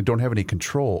unfortunately don't have any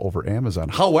control over Amazon.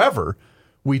 However,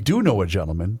 we do know a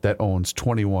gentleman that owns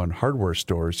 21 hardware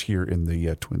stores here in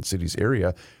the Twin Cities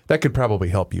area that could probably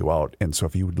help you out. And so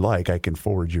if you would like, I can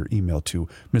forward your email to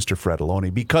Mr.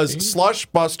 Fratelloni, because Slush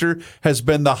Buster has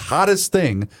been the hottest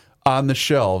thing on the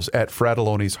shelves at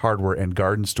Fratelloni's Hardware and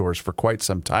Garden Stores for quite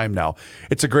some time now.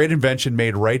 It's a great invention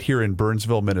made right here in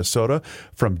Burnsville, Minnesota,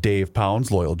 from Dave Pounds,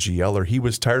 loyal GLer. He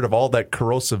was tired of all that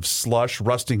corrosive slush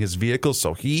rusting his vehicles,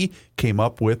 so he came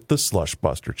up with the Slush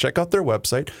Buster. Check out their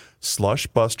website,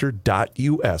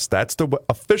 slushbuster.us. That's the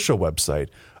official website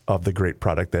of the great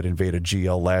product that invaded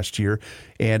GL last year.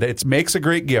 And it makes a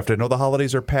great gift. I know the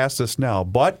holidays are past us now,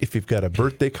 but if you've got a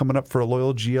birthday coming up for a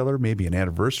loyal GLer, maybe an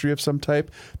anniversary of some type,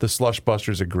 the Slush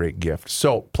Buster is a great gift.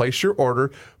 So place your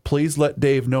order. Please let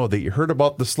Dave know that you heard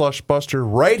about the Slush Buster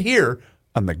right here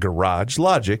on the Garage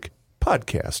Logic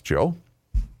podcast, Joe.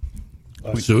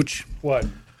 Such. What?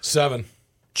 7.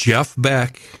 Jeff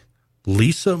Beck,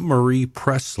 Lisa Marie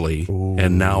Presley,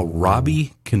 and now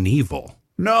Robbie Knievel.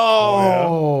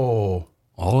 No.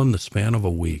 All in the span of a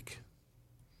week.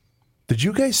 Did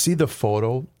you guys see the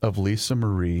photo of Lisa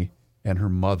Marie and her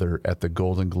mother at the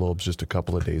Golden Globes just a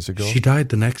couple of days ago? She died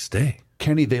the next day.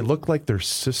 Kenny, they look like they're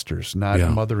sisters, not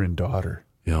mother and daughter.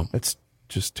 Yeah. It's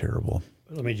just terrible.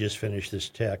 Let me just finish this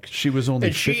text. She was only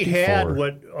 54. And she had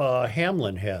what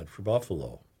Hamlin had for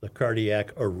Buffalo, the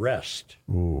cardiac arrest.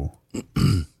 Ooh.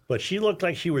 But she looked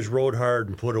like she was rode hard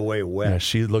and put away wet. Yeah,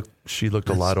 she looked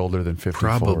a lot older than 54.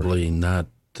 Probably not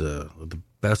the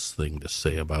best thing to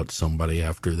say about somebody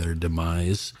after their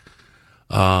demise.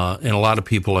 And a lot of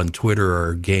people on Twitter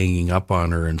are ganging up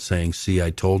on her and saying, see, I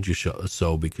told you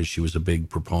so, because she was a big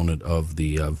proponent of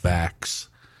the vax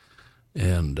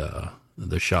and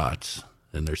the shots.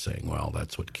 And they're saying, well,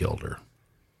 that's what killed her.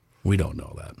 We don't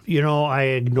know that. You know, I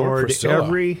ignored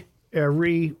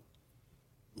every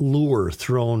lure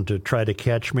thrown to try to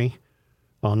catch me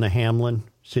on the Hamlin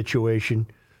situation.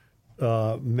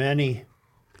 Many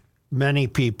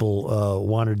people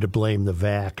wanted to blame the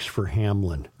vax for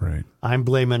Hamlin. Right. I'm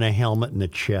blaming a helmet in the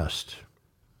chest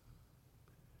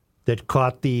that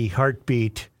caught the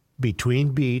heartbeat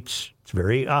between beats. It's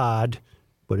very odd,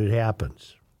 but it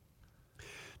happens.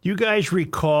 Do you guys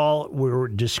recall we were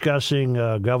discussing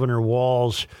Governor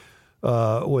Walz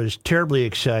was terribly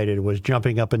excited, was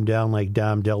jumping up and down like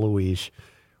Dom DeLuise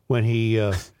when he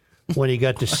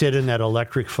got to sit in that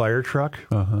electric fire truck?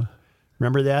 Uh-huh.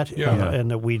 Remember that? Yeah.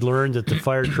 And that we learned that the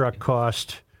fire truck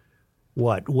cost,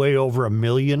 what, way over $1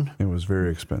 million? It was very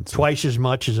expensive. Twice as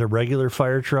much as a regular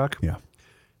fire truck? Yeah.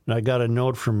 And I got a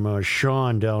note from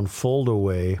Sean down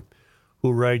Foldaway,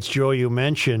 who writes, Joe, you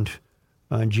mentioned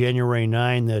on January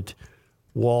 9 that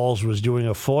Walz was doing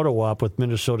a photo op with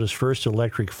Minnesota's first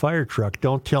electric fire truck.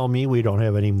 Don't tell me we don't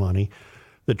have any money.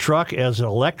 The truck, as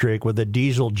electric with a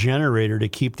diesel generator to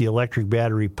keep the electric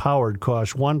battery powered,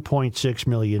 cost $1.6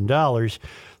 million.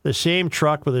 The same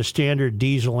truck with a standard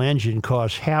diesel engine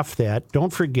costs half that.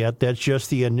 Don't forget, that's just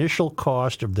the initial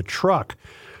cost of the truck.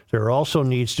 There also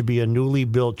needs to be a newly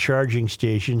built charging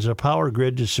stations, a power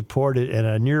grid to support it, and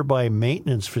a nearby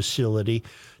maintenance facility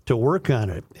to work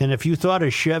on it. And if you thought a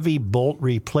Chevy Bolt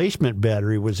replacement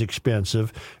battery was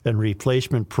expensive and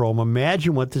replacement chrome,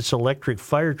 imagine what this electric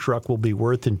fire truck will be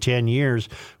worth in 10 years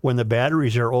when the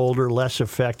batteries are older, less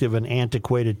effective, and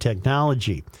antiquated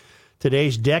technology.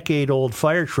 Today's decade-old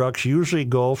fire trucks usually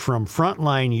go from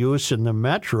frontline use in the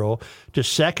metro to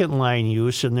second-line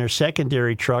use, and their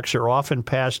secondary trucks are often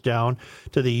passed down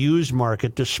to the used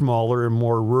market to smaller and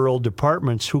more rural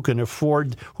departments who can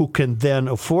then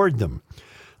afford them.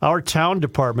 Our town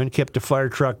department kept the fire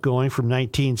truck going from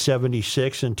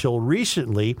 1976 until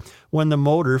recently when the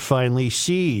motor finally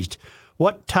seized.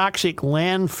 What toxic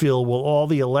landfill will all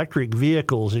the electric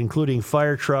vehicles, including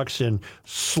fire trucks and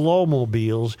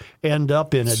slowmobiles, end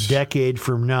up in a decade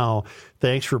from now?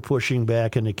 Thanks for pushing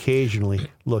back and occasionally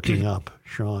looking up,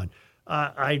 Sean.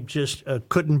 I just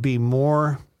couldn't be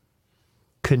more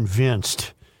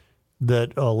convinced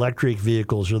that electric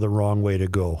vehicles are the wrong way to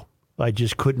go. I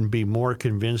just couldn't be more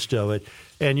convinced of it.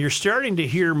 And you're starting to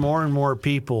hear more and more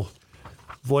people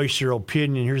voice their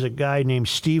opinion. Here's a guy named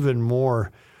Stephen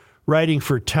Moore writing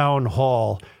for Town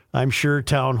Hall. I'm sure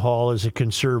Town Hall is a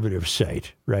conservative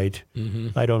site, right? Mm-hmm.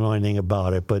 I don't know anything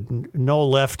about it, but no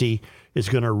lefty is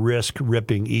going to risk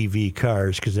ripping EV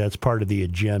cars because that's part of the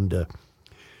agenda.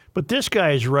 But this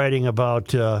guy is writing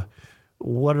about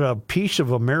what a piece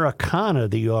of Americana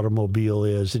the automobile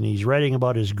is, and he's writing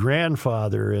about his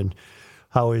grandfather and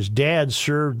how his dad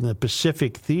served in the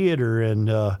Pacific Theater, and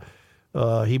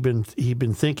he'd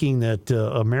been thinking that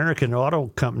American auto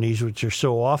companies, which are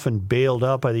so often bailed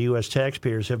out by the U.S.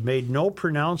 taxpayers, have made no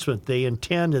pronouncement they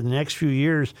intend in the next few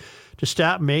years to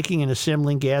stop making and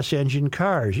assembling gas engine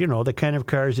cars. You know, the kind of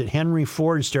cars that Henry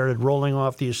Ford started rolling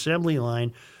off the assembly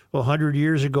line 100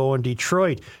 years ago in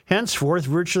Detroit. Henceforth,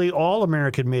 virtually all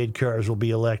American-made cars will be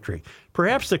electric.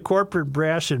 Perhaps the corporate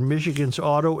brass in Michigan's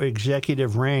auto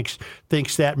executive ranks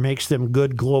thinks that makes them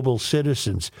good global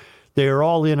citizens. They are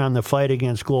all in on the fight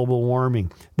against global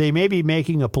warming. They may be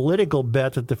making a political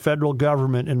bet that the federal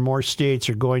government and more states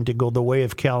are going to go the way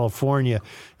of California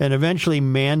and eventually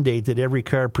mandate that every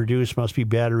car produced must be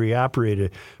battery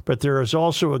operated. But there is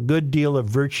also a good deal of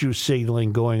virtue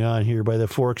signaling going on here by the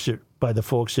folks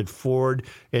at Ford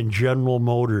and General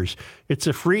Motors. It's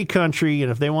a free country, and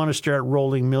if they want to start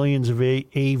rolling millions of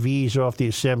AVs off the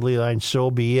assembly line, so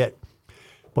be it.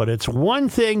 But it's one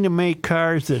thing to make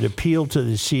cars that appeal to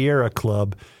the Sierra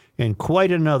Club and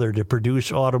quite another to produce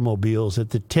automobiles that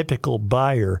the typical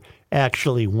buyer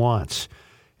actually wants.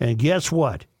 And guess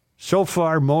what? So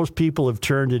far, most people have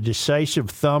turned a decisive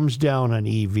thumbs down on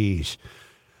EVs.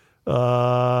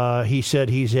 He said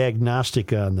he's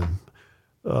agnostic on them.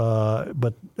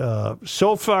 But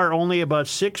so far, only about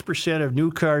 6% of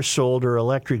new cars sold are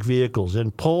electric vehicles,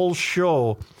 and polls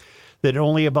show that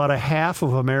only about a half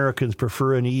of Americans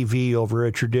prefer an EV over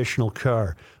a traditional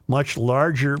car. Much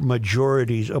larger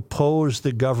majorities oppose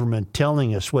the government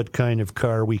telling us what kind of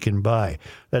car we can buy.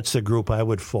 That's the group I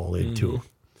would fall into. Mm-hmm.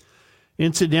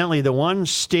 Incidentally, the one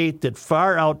state that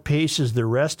far outpaces the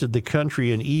rest of the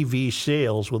country in EV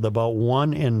sales, with about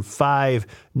 1 in 5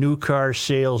 new car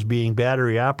sales being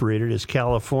battery operated, is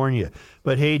California.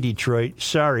 But hey, Detroit,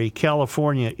 sorry,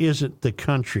 California isn't the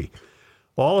country.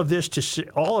 All of this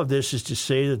is to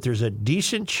say that there's a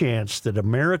decent chance that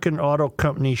American auto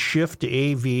companies' shift to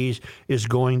AVs is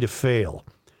going to fail.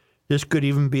 This could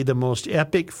even be the most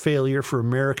epic failure for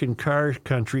American car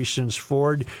country since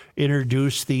Ford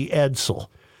introduced the Edsel.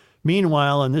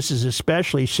 Meanwhile, and this is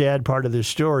especially sad part of the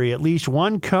story, at least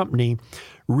one company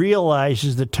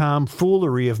realizes the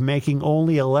tomfoolery of making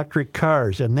only electric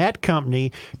cars, and that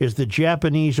company is the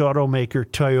Japanese automaker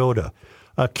Toyota.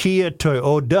 Akio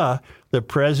Toyoda, the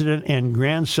president and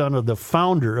grandson of the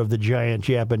founder of the giant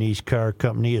Japanese car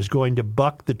company, is going to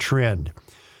buck the trend.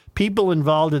 People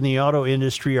involved in the auto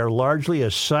industry are largely a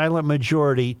silent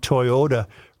majority, Toyota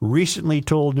recently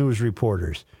told news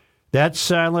reporters. That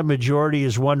silent majority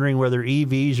is wondering whether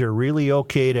EVs are really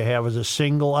okay to have as a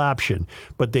single option,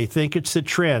 but they think it's the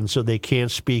trend, so they can't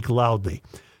speak loudly.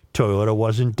 Toyota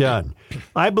wasn't done.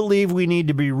 I believe we need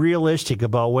to be realistic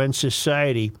about when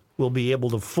society will be able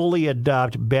to fully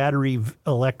adopt battery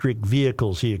electric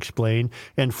vehicles, he explained.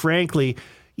 And frankly,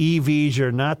 EVs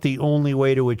are not the only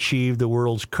way to achieve the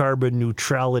world's carbon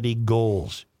neutrality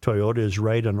goals. Toyota is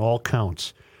right on all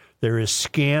counts. There is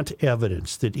scant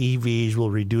evidence that EVs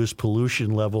will reduce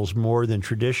pollution levels more than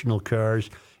traditional cars,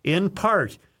 in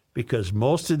part because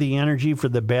most of the energy for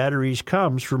the batteries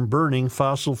comes from burning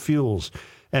fossil fuels,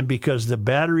 and because the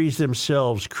batteries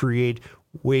themselves create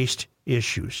waste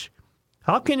issues.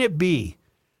 How can it be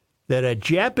that a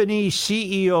Japanese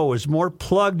CEO is more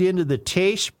plugged into the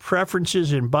tastes,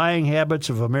 preferences, and buying habits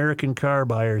of American car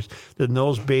buyers than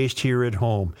those based here at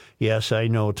home? Yes, I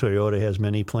know Toyota has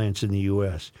many plants in the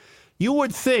U.S. You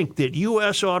would think that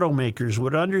U.S. automakers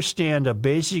would understand a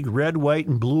basic red, white,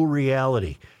 and blue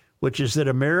reality, which is that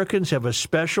Americans have a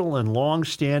special and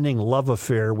long-standing love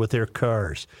affair with their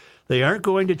cars. They aren't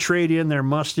going to trade in their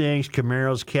Mustangs,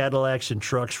 Camaros, Cadillacs, and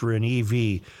trucks for an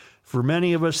EV. For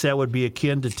many of us, that would be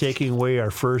akin to taking away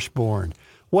our firstborn.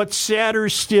 What's sadder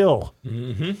still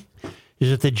is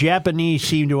that the Japanese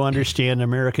seem to understand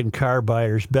American car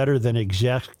buyers better than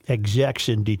execs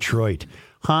in Detroit.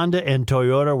 Honda and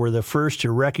Toyota were the first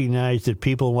to recognize that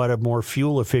people wanted more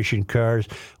fuel-efficient cars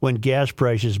when gas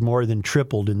prices more than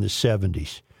tripled in the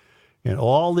 70s. And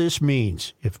all this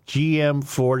means, if GM,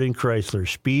 Ford, and Chrysler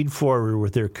speed forward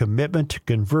with their commitment to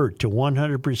convert to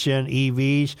 100%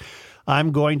 EVs,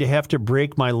 I'm going to have to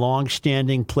break my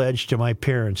long-standing pledge to my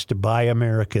parents to buy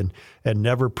American and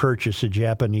never purchase a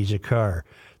Japanese car.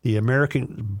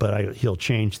 He'll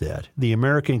change that. The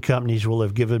American companies will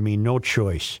have given me no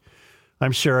choice.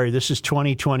 I'm sorry, this is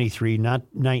 2023, not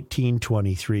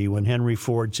 1923, when Henry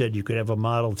Ford said you could have a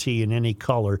Model T in any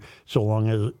color so long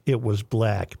as it was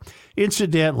black.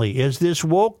 Incidentally, as this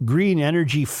woke green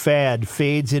energy fad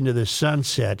fades into the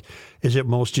sunset as it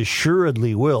most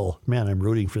assuredly will. Man, I'm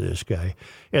rooting for this guy.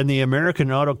 And the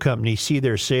American Auto Company see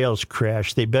their sales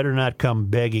crash, they better not come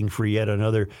begging for yet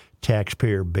another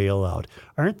taxpayer bailout.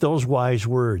 Aren't those wise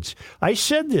words? I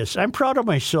said this. I'm proud of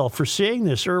myself for saying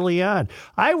this early on.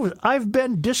 I've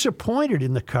been disappointed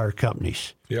in the car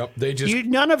companies. Yep, they just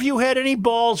none of you had any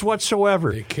balls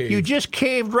whatsoever. They caved. You just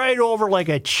caved right over like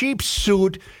a cheap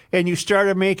suit, and you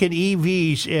started making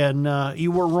EVs, and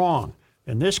you were wrong.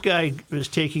 And this guy is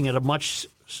taking it a much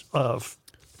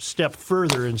step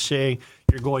further and saying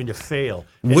you're going to fail.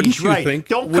 And Wouldn't he's you right. think?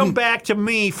 Don't come back to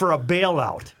me for a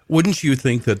bailout. Wouldn't you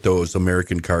think that those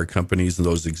American car companies and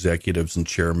those executives and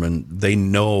chairmen, they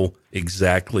know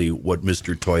exactly what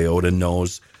Mr. Toyota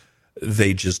knows?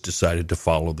 They just decided to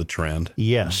follow the trend.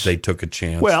 Yes, they took a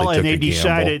chance. Well, and they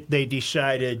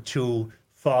decided to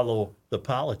follow the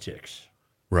politics.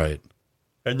 Right.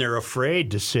 And they're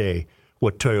afraid to say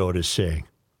what Toyota's saying.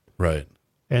 Right.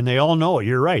 And they all know it.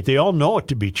 You're right. They all know it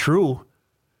to be true.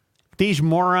 These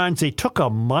morons, they took a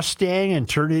Mustang and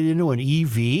turned it into an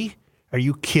EV? Are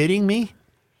you kidding me?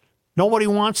 Nobody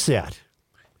wants that.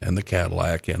 And the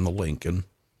Cadillac and the Lincoln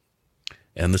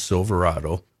and the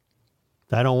Silverado.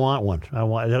 I don't want one.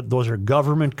 Those are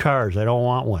government cars. I don't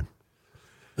want one.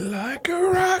 Like a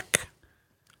rock.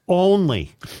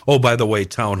 Only. Oh, by the way,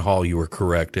 Town Hall, you were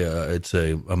correct. It's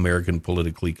a American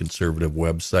politically conservative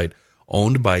website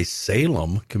owned by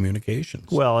Salem Communications.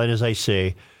 Well, and as I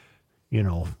say,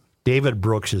 David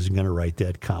Brooks isn't going to write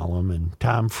that column, and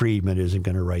Tom Friedman isn't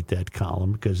going to write that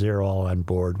column because they're all on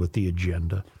board with the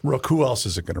agenda. Rook, who else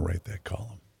isn't going to write that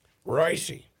column?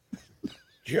 Ricey.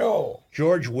 Joe.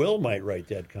 George Will might write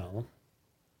that column.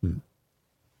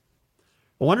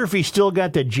 I wonder if he still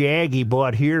got the Jag he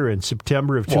bought here in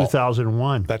September of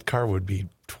 2001. That car would be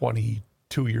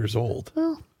 22 years old.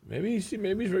 Well, maybe he's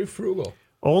very frugal.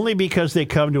 Only because they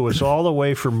come to us all the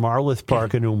way from Marloth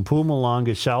Park in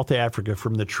Mpumalanga, South Africa,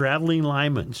 from the Traveling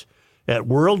Lymans at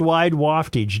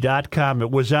worldwidewaftage.com.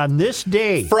 It was on this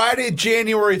day, Friday,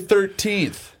 January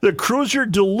 13th. The cruiser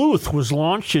Duluth was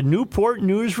launched in Newport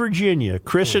News, Virginia,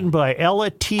 christened by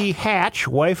Ella T. Hatch,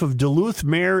 wife of Duluth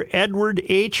Mayor Edward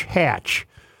H. Hatch.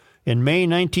 In May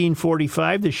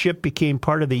 1945, the ship became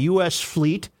part of the U.S.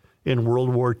 fleet in World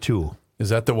War II. Is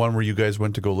that the one where you guys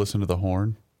went to go listen to the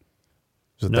horn?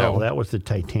 No, that was the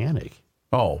Titanic.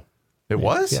 Oh, it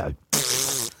was? Yeah.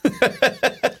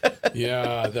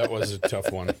 Yeah, that was a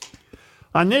tough one.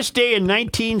 On this day in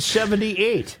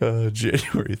 1978,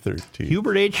 January 13th,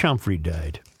 Hubert H. Humphrey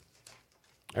died.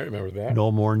 I remember that.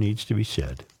 No more needs to be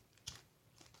said.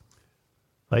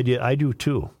 I do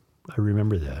too. I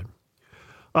remember that.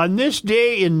 On this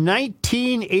day in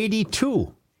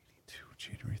 1982,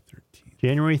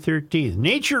 January 13th,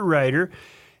 nature writer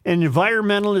and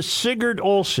environmentalist Sigurd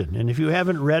Olson, and if you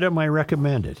haven't read him, I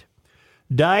recommend it,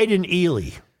 died in Ely.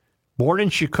 Born in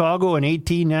Chicago in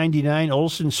 1899,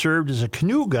 Olson served as a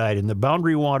canoe guide in the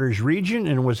Boundary Waters region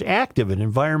and was active in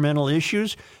environmental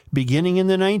issues beginning in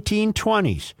the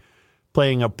 1920s,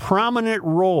 playing a prominent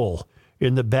role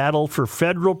in the battle for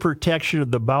federal protection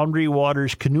of the Boundary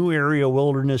Waters Canoe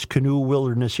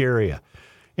Wilderness Area,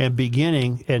 and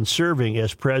beginning and serving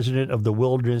as president of the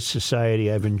Wilderness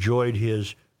Society. I've enjoyed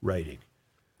his writing.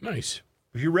 Nice.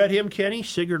 Have you read him, Kenny?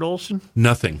 Sigurd Olson?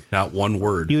 Nothing. Not one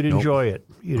word. You'd enjoy it.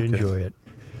 Enjoy it.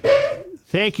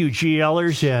 Thank you,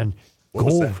 GLers, and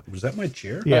was that my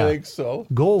chair? Yeah. I think so.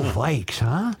 Go Vikes,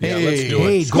 huh? Yeah, let's do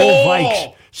Hey, it. go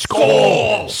Vikes.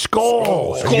 Skull!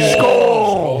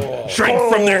 Straight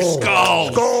from their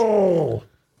skulls. Skull!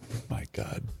 My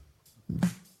God.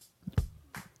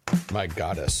 My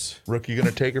goddess. Rook, you going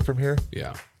to take it from here?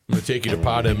 Yeah. I'm going to take you to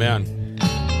Pod MN.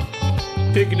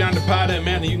 Take you down to Pod MN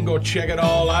and you can go check it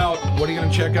all out. What are you going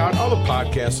to check out? All the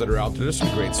podcasts that are out there. There's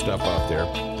some great stuff out there.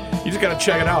 You just got to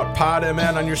check it out. Pod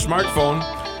MN on your smartphone.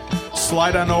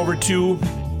 Slide on over to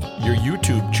your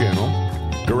YouTube channel.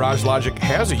 Garage Logic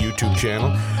has a YouTube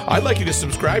channel. I'd like you to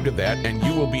subscribe to that, and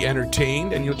you will be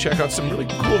entertained, and you'll check out some really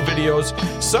cool videos,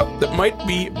 stuff that might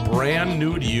be brand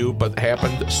new to you, but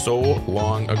happened so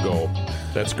long ago.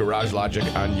 That's Garage Logic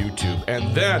on YouTube.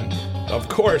 And then, of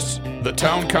course, the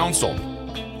Town Council.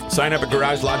 Sign up at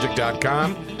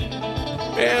garagelogic.com.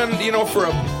 And, for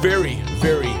a very,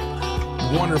 very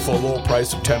wonderful low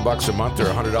price of $10 a month or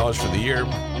 $100 for the year,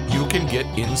 you can get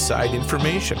inside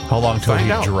information. How long till Find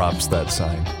he out. drops that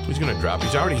sign? He's going to drop.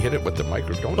 He's already hit it with the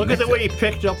micro. Don't Look at the way he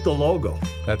picked up the logo.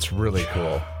 That's really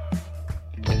cool.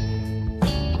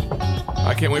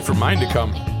 I can't wait for mine to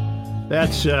come.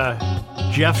 That's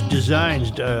Jeff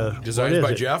Designs. Designs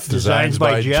by Jeff?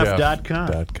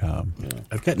 Designsbyjeff.com.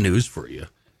 I've got news for you.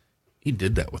 He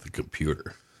did that with a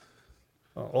computer.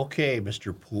 Okay,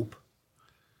 Mr. Poop.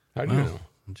 How do you know?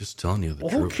 I'm just telling you the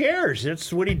Well, who truth. cares?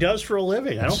 That's what he does for a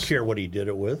living. I don't care what he did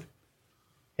it with.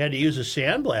 Had to use a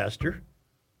sandblaster.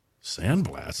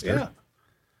 Sandblaster? Yeah.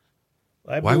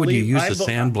 Why would you use a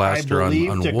sandblaster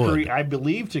on wood? I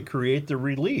believe to create the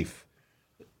relief.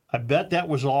 I bet that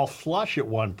was all flush at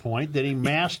one point. Then he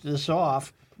masked this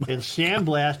off and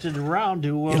sandblasted around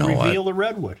to reveal the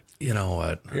redwood. You know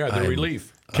what? Yeah, the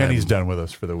relief. Kenny's done with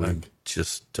us for the week. I'm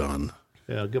just done.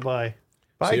 Yeah, goodbye.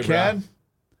 Bye, you, Ken. Brad.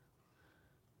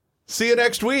 See you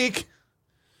next week.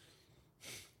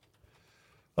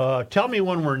 Tell me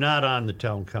when we're not on the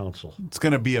town council. It's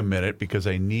going to be a minute because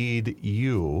I need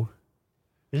you.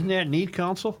 Isn't that need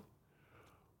council?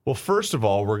 Well, first of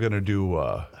all, we're going to do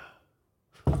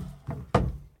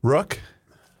Rook.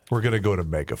 We're going to go to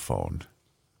Megaphone.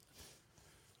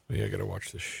 Yeah, I got to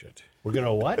watch this shit. We're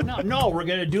gonna what? No, we're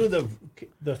gonna do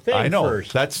the thing I know.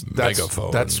 first. That's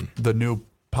Megaphone. That's the new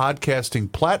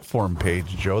podcasting platform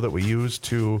page, Joe, that we use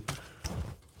to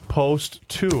post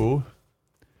to.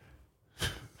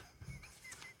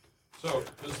 So,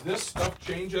 does this stuff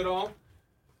change at all?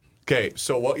 Okay,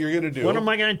 so what you're going to do... When am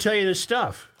I going to tell you this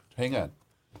stuff? Hang on.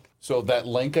 So that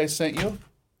link I sent you,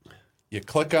 you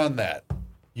click on that.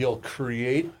 You'll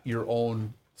create your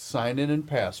own sign-in and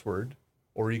password,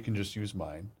 or you can just use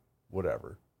mine,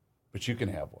 whatever. But you can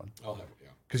have one. I'll have it, yeah.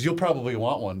 Because you'll probably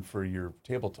want one for your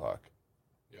table talk.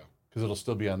 Yeah. Because it'll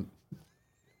still be on...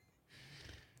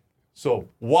 So,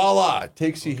 voila, it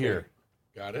takes you here.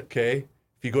 Got it. Okay?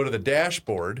 If you go to the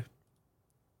dashboard...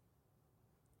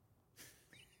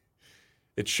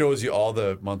 It shows you all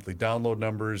the monthly download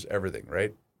numbers, everything,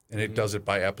 right? And it does it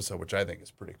by episode, which I think is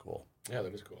pretty cool. Yeah,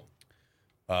 that is cool.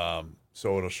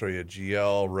 So it'll show you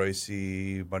GL, Royce,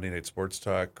 Monday Night Sports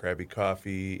Talk, Krabby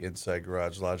Coffee, Inside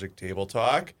Garage Logic, Table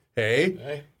Talk.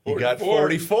 Hey, you got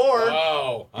 44.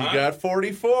 Wow. You got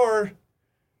 44.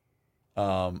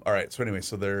 All right. So anyway,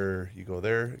 so there you go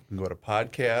there. You can go to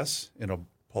podcasts, and it'll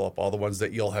pull up all the ones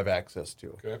that you'll have access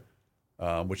to.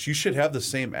 Okay. Which you should have the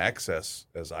same access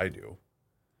as I do.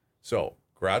 So,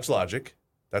 Garage Logic,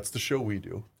 that's the show we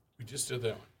do. We just did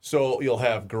that one. So, you'll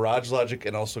have Garage Logic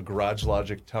and also Garage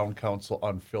Logic Town Council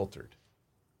Unfiltered.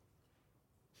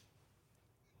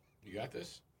 You got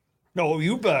this? No,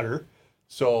 you better.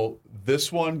 So,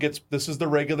 this is the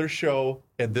regular show,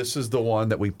 and this is the one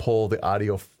that we pull the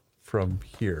audio from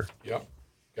here. Yep.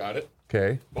 Got it.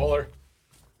 Okay? Bowler.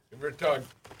 Give her a tug.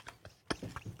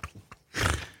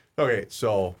 Okay,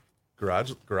 so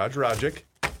Garage Logic,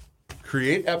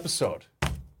 create episode,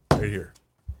 right here.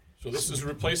 So this is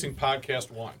replacing podcast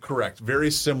 1. Correct.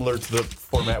 Very similar to the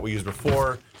format we used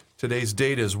before. Today's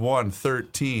date is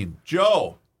 1/13.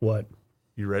 Joe. What?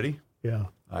 You ready? Yeah.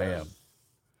 I am.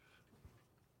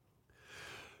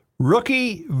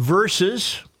 Rookie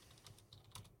versus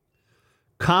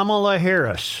Kamala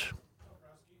Harris.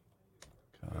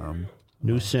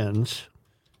 New sentence.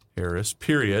 Harris,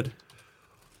 period.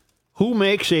 Who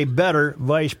makes a better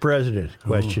vice president?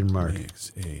 Question mark. Who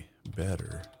makes a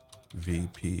better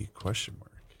VP? Question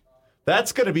mark.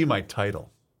 That's going to be my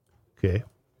title. Okay.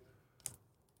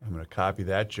 I'm going to copy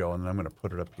that, Joe, and then I'm going to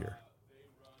put it up here.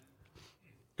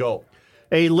 Go.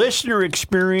 A listener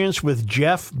experience with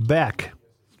Jeff Beck.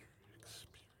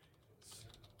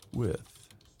 With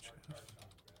Jeff.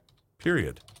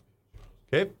 Period.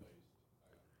 Okay.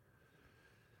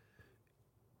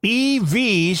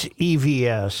 EVs,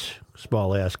 EVS,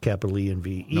 small s, capital E and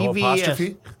V. No EVS,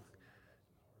 apostrophe?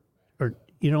 or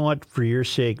you know what? For your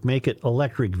sake, make it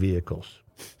electric vehicles.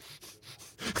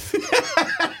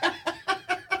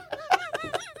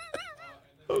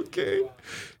 Okay.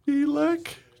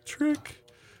 Electric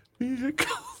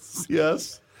vehicles.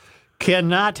 Yes.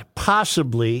 Cannot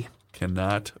possibly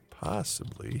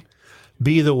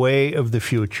be the way of the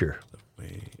future. The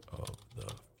way of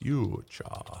the future.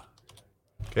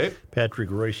 Okay.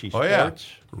 Patrick Royce Sports. Oh, yeah.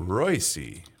 Royce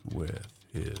with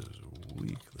his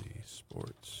weekly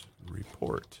sports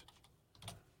report.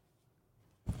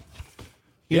 You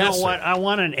Yes, know what? sir. I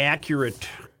want an accurate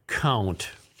count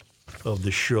of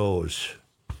the shows.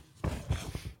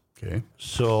 Okay.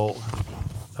 So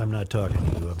I'm not talking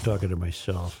to you. I'm talking to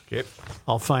myself. Okay.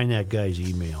 I'll find that guy's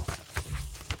email.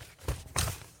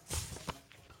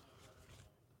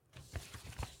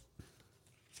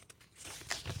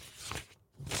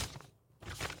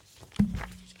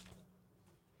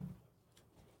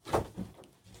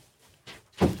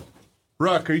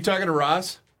 Ruck, are you talking to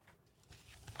Ross?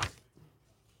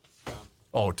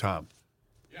 Oh, Tom.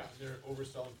 Yeah, they're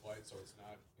overselling flights, so it's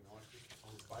not,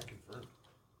 it's by confirmed.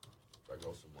 If I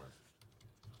go somewhere.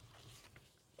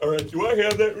 All right, do I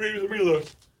have that? Let me look.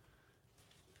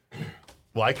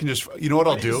 Well, I can just. You know what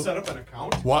I'll do? Set up an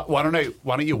account. Why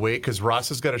don't you wait? Because Ross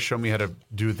has got to show me how to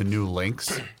do the new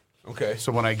links. Okay.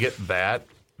 So when I get that,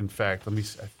 in fact, let me.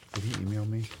 Did he email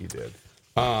me? He did.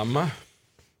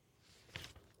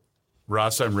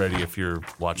 Ross, I'm ready if you're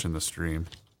watching the stream.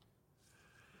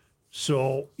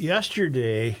 So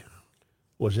yesterday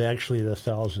was actually the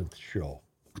 1,000th show.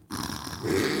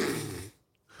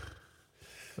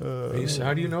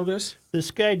 How do you know this?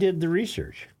 This guy did the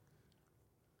research.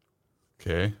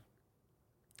 Okay.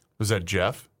 Was that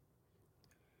Jeff?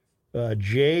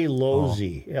 Jay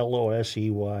Losey,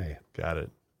 Losey. Got it.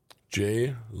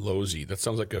 Jay Losey. That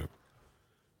sounds like a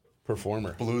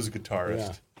performer. Blues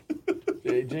guitarist.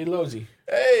 Yeah. Jay Losey.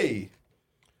 Hey!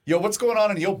 Yo, what's going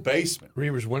on in your basement?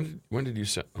 Reavers, when did you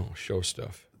send? Oh, show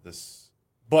stuff.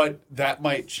 But that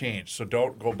might change, so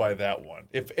don't go by that one.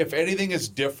 If anything is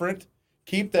different,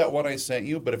 keep that one I sent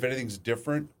you, but if anything's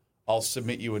different, I'll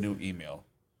submit you a new email.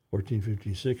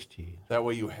 145016. That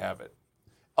way you have it.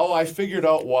 Oh, I figured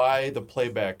out why the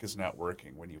playback is not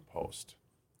working when you post.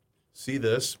 See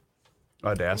this?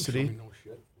 Audacity? No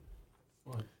shit.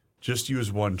 What? Just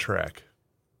use one track.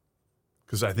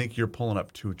 Because I think you're pulling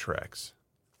up 2 tracks.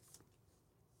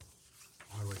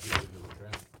 Why would you do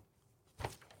a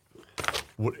track?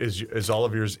 What is all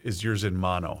of yours? Is yours in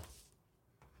mono?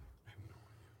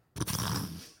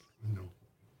 No.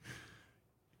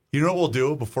 You know what we'll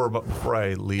do before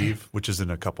I leave, which is in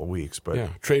a couple weeks, but Yeah,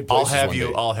 trade I'll places have one you.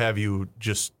 day. I'll have you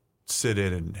just sit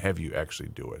in and have you actually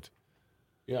do it.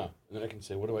 Yeah, and then I can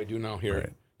say, what do I do now here?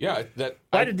 Right. Yeah, that.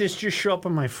 Why did this just show up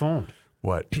on my phone?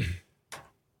 What?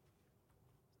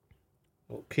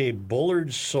 Okay,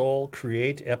 Bullard's Soul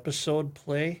create episode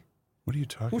play. What are you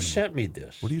talking Who about? sent me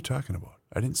this? What are you talking about?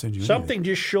 I didn't send you Something anything.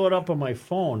 just showed up on my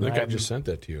phone. I think I just sent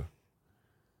that to you.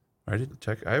 I haven't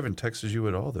texted you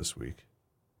at all this week.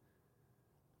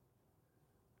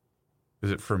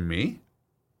 Is it from me?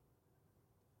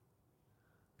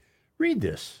 Read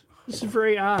this. This is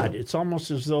very odd. It's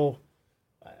almost as though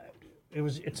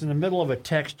it's in the middle of a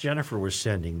text Jennifer was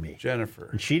sending me. Jennifer.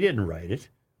 And she didn't write it.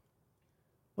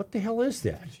 What the hell is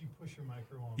that?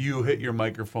 You hit your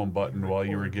microphone button while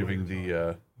you were giving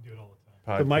the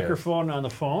podcast. The microphone on the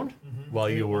phone? While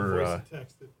you were.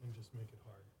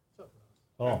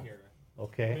 Oh,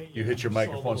 okay. You hit your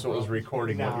microphone, so it was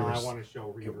recording what you were. I want to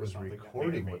show It was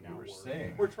recording what you were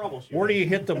saying. We're troubleshooting. Where do you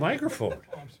hit the microphone?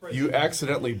 You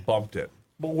accidentally bumped it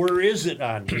But where is it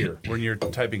on here? when you're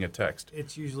typing a text.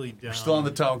 It's usually down. You're still on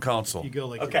the town council. You go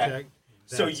like Okay. check.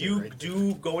 So That's you it right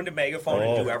do go into Megaphone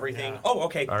and do everything. Yeah. Oh,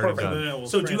 okay, Already perfect. done. No, we'll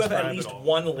So do you have at transcribe it least all.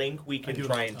 one link we can do it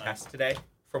try all and the time. test today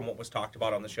from what was talked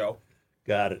about on the show?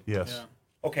 Got it. Yes.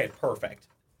 Yeah. Okay, perfect.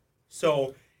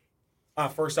 So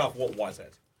first off, what was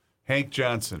it? Hank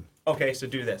Johnson. Okay, so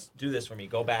do this. Do this for me.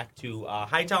 Go back to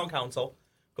Hightown Council.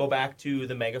 Go back to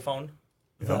the Megaphone.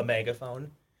 The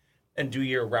Megaphone. And do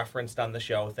your referenced on the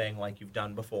show thing like you've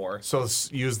done before. So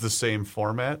use the same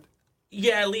format.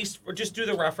 Yeah, at least or just do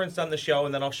the reference on the show,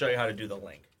 and then I'll show you how to do the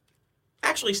link.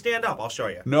 Actually, stand up. I'll show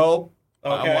you. No,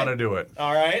 Okay. I want to do it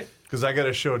All right. because I got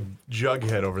to show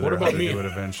Jughead over What there how about to me? do it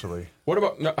eventually. What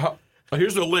about no,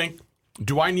 here's the link.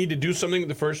 Do I need to do something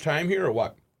the first time here or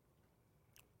what?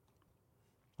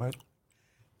 What?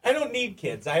 I don't need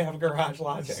kids. I have Garage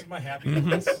Logic. This is my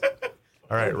happiness.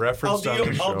 All right, reference on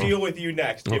the show. I'll deal with you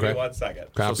next. Give me Okay. 1 second.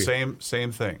 So Copy.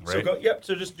 same thing, right? So go. Yep.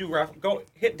 So just do go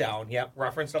hit down. Yep.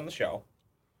 Referenced on the show.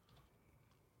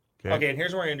 Okay. And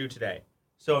here's what we're gonna do today.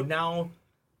 So now,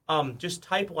 just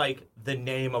type like the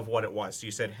name of what it was. So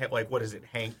you said like what is it?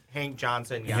 Hank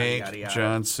Johnson. Yada, Hank yada, yada.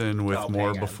 Johnson with Oh, more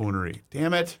hang on. buffoonery.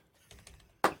 Damn it.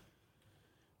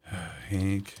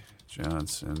 Hank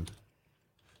Johnson.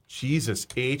 Jesus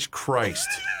H. Christ.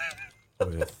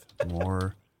 With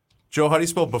more. Joe, how do you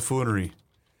spell buffoonery?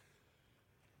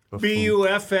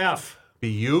 B-U-F-F.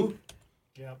 B-U?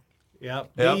 Yep.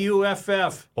 Yep. Yep.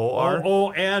 B-U-F-F. O-R?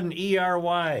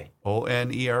 O-O-N-E-R-Y.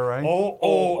 O-N-E-R-I?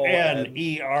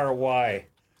 O-O-N-E-R-Y.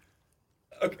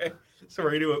 Okay. So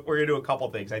we're gonna do a couple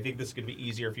things. I think this could be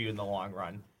easier for you in the long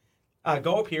run.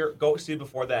 Go up here. Go see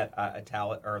before that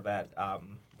italic or that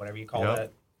whatever you call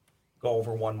it. Go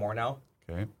over one more now.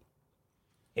 Okay.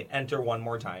 Hit enter one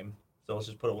more time. So let's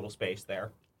just put a little space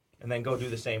there. And then go do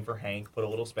the same for Hank. Put a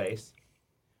little space.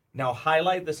 Now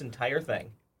highlight this entire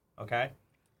thing. Okay?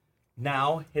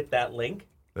 Now hit that link.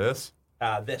 This?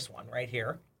 This one right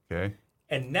here. Okay.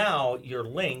 And now your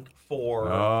link for...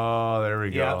 Oh, there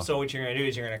we go. Yeah, so what you're going to do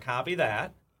is you're going to copy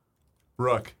that.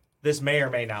 Rook. This may or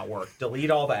may not work. Delete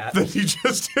all that. Then you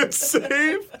just hit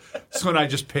save? So when I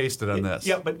just pasted on this.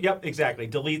 Yep, exactly.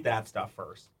 Delete that stuff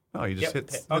first. No, you just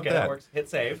hit Okay, that. that works. Hit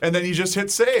save. And then you just hit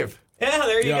save. Yeah,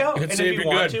 there you go. Hit And save, if you you're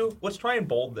want good. to, let's try and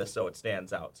bold this so it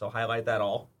stands out. So highlight that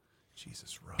all.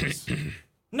 Jesus, Russ.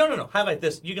 No. Highlight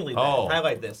this. You can leave that.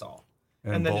 Highlight this all.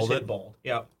 And then bold just hit it? bold.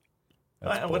 Yep.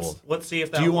 That's bold. Let's see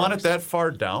if that Do you works. want it that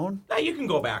far down? No, you can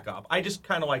go back up. I just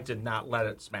kind of like to not let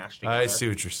it smash together. I see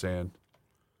what you're saying.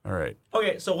 All right.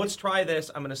 Okay, so let's try this.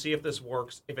 I'm going to see if this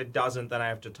works. If it doesn't, then I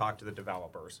have to talk to the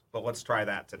developers. But let's try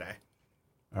that today.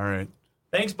 All right.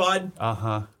 Thanks, bud.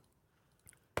 Uh-huh.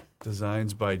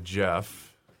 Designs by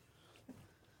Jeff.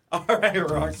 All right,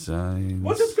 Rock. Designs.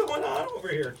 What's going on over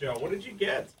here, Joe? What did you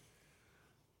get?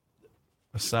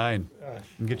 A sign. I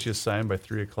can get you a sign by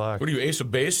 3 o'clock. What are you, ace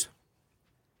of base?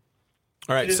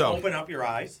 All right, Just so open up your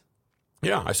eyes.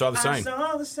 yeah, I saw the sign. I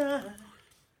saw the sign.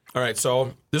 All right,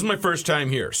 so this is my first time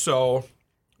here. So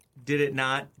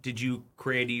Did you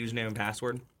create a username and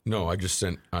password? no, I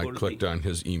clicked on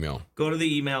his email. Go to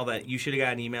the email that you should have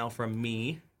got an email from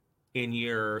me in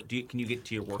your. Can you get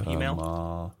to your work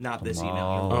email? Not this email.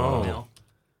 Your work email.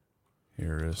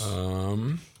 Harris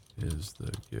is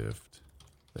the gift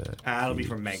that. It'll be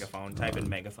from Megaphone. Type in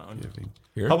Megaphone.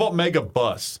 Here? How about Mega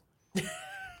Bus?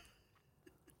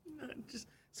 Just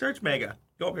search Mega.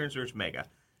 Go up here and search Mega.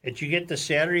 Did you get the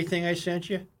Saturday thing I sent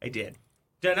you? I did.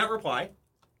 Did I not reply?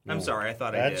 I'm sorry. I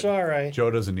thought I did. That's all right. Joe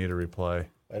doesn't need a reply.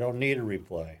 I don't need a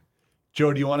reply.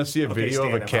 Joe, do you want to see a Okay, video of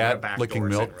stand a up. I'm gonna cat backdoor licking it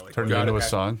milk really turned quick. into a Okay.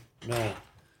 song? No.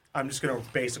 I'm just going to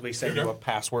basically send you a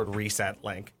password reset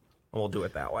link. And we'll do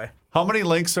it that way. How many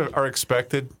links are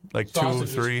expected? Like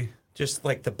Sausages. 2, 3? Just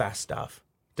like the best stuff.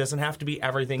 Doesn't have to be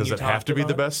everything Does you it have to be the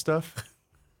about. best stuff?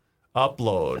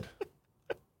 Upload.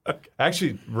 Okay.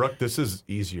 Actually, Rook, this is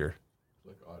easier.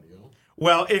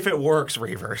 Well, if it works,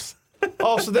 Reavers.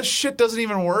 Oh, so this shit doesn't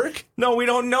even work? No, we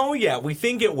don't know yet. We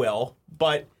think it will,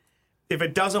 but if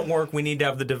it doesn't work, we need to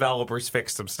have the developers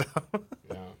fix some stuff.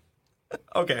 Yeah.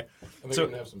 Okay. I think So- we're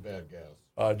going to have some bad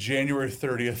gas. January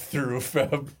 30th through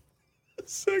Feb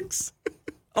 6.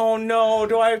 Oh no,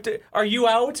 do I have to? Are you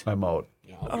out? I'm out.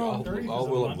 Yeah, I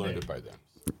will have learned it by then.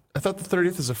 I thought the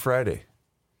 30th is a Friday.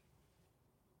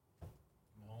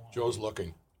 Joe's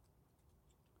looking.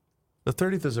 The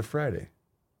 30th is a Friday.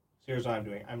 So here's what I'm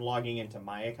doing. I'm logging into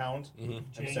my account. I'm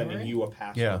January? sending you a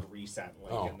password Yeah. reset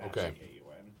link, Oh, and that okay. should get you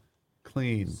in.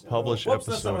 Clean. So- Publish Whoops,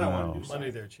 that's not episode what I wanna now. do. Sorry.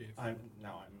 Money there, Chief. I'm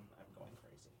going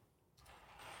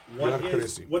crazy. Not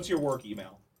crazy. What's your work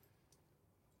email?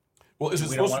 Well, is it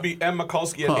We don't supposed to be M.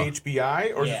 Mikulski at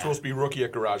HBI, or is it Yeah. supposed to be Rookie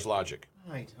at Garage Logic?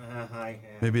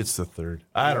 Maybe it's the 3rd.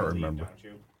 I don't remember.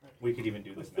 We could even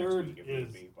do this next week if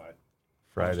need be, but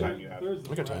Friday. how much time you have?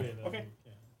 Look at time. Okay.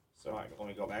 So let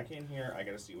me go back in here. I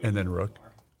got to see what And you then do Rook.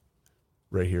 more.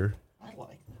 Right here. I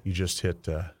like that. You just hit,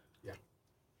 Yeah.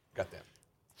 Got that.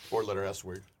 4-letter S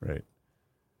word. right.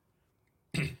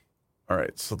 All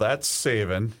right, so that's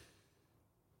saving.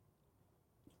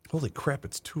 Holy crap,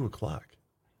 it's 2 o'clock.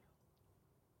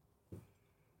 So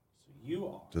you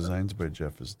are. Designs by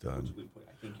Jeff is done.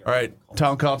 I think you're All right,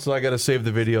 Town Council, I got to save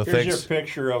the video. Here's Thanks. your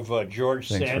picture of George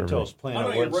Thanks, Santos playing Oh, no,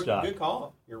 at you're rookie, Woodstock. good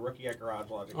call. You're rookie at Garage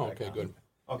Logic. Oh, okay, good.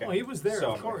 Okay. Oh, he was there,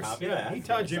 So of I'm gonna course. copy Yeah, that. he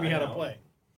taught Jimmy how to Sign play. out.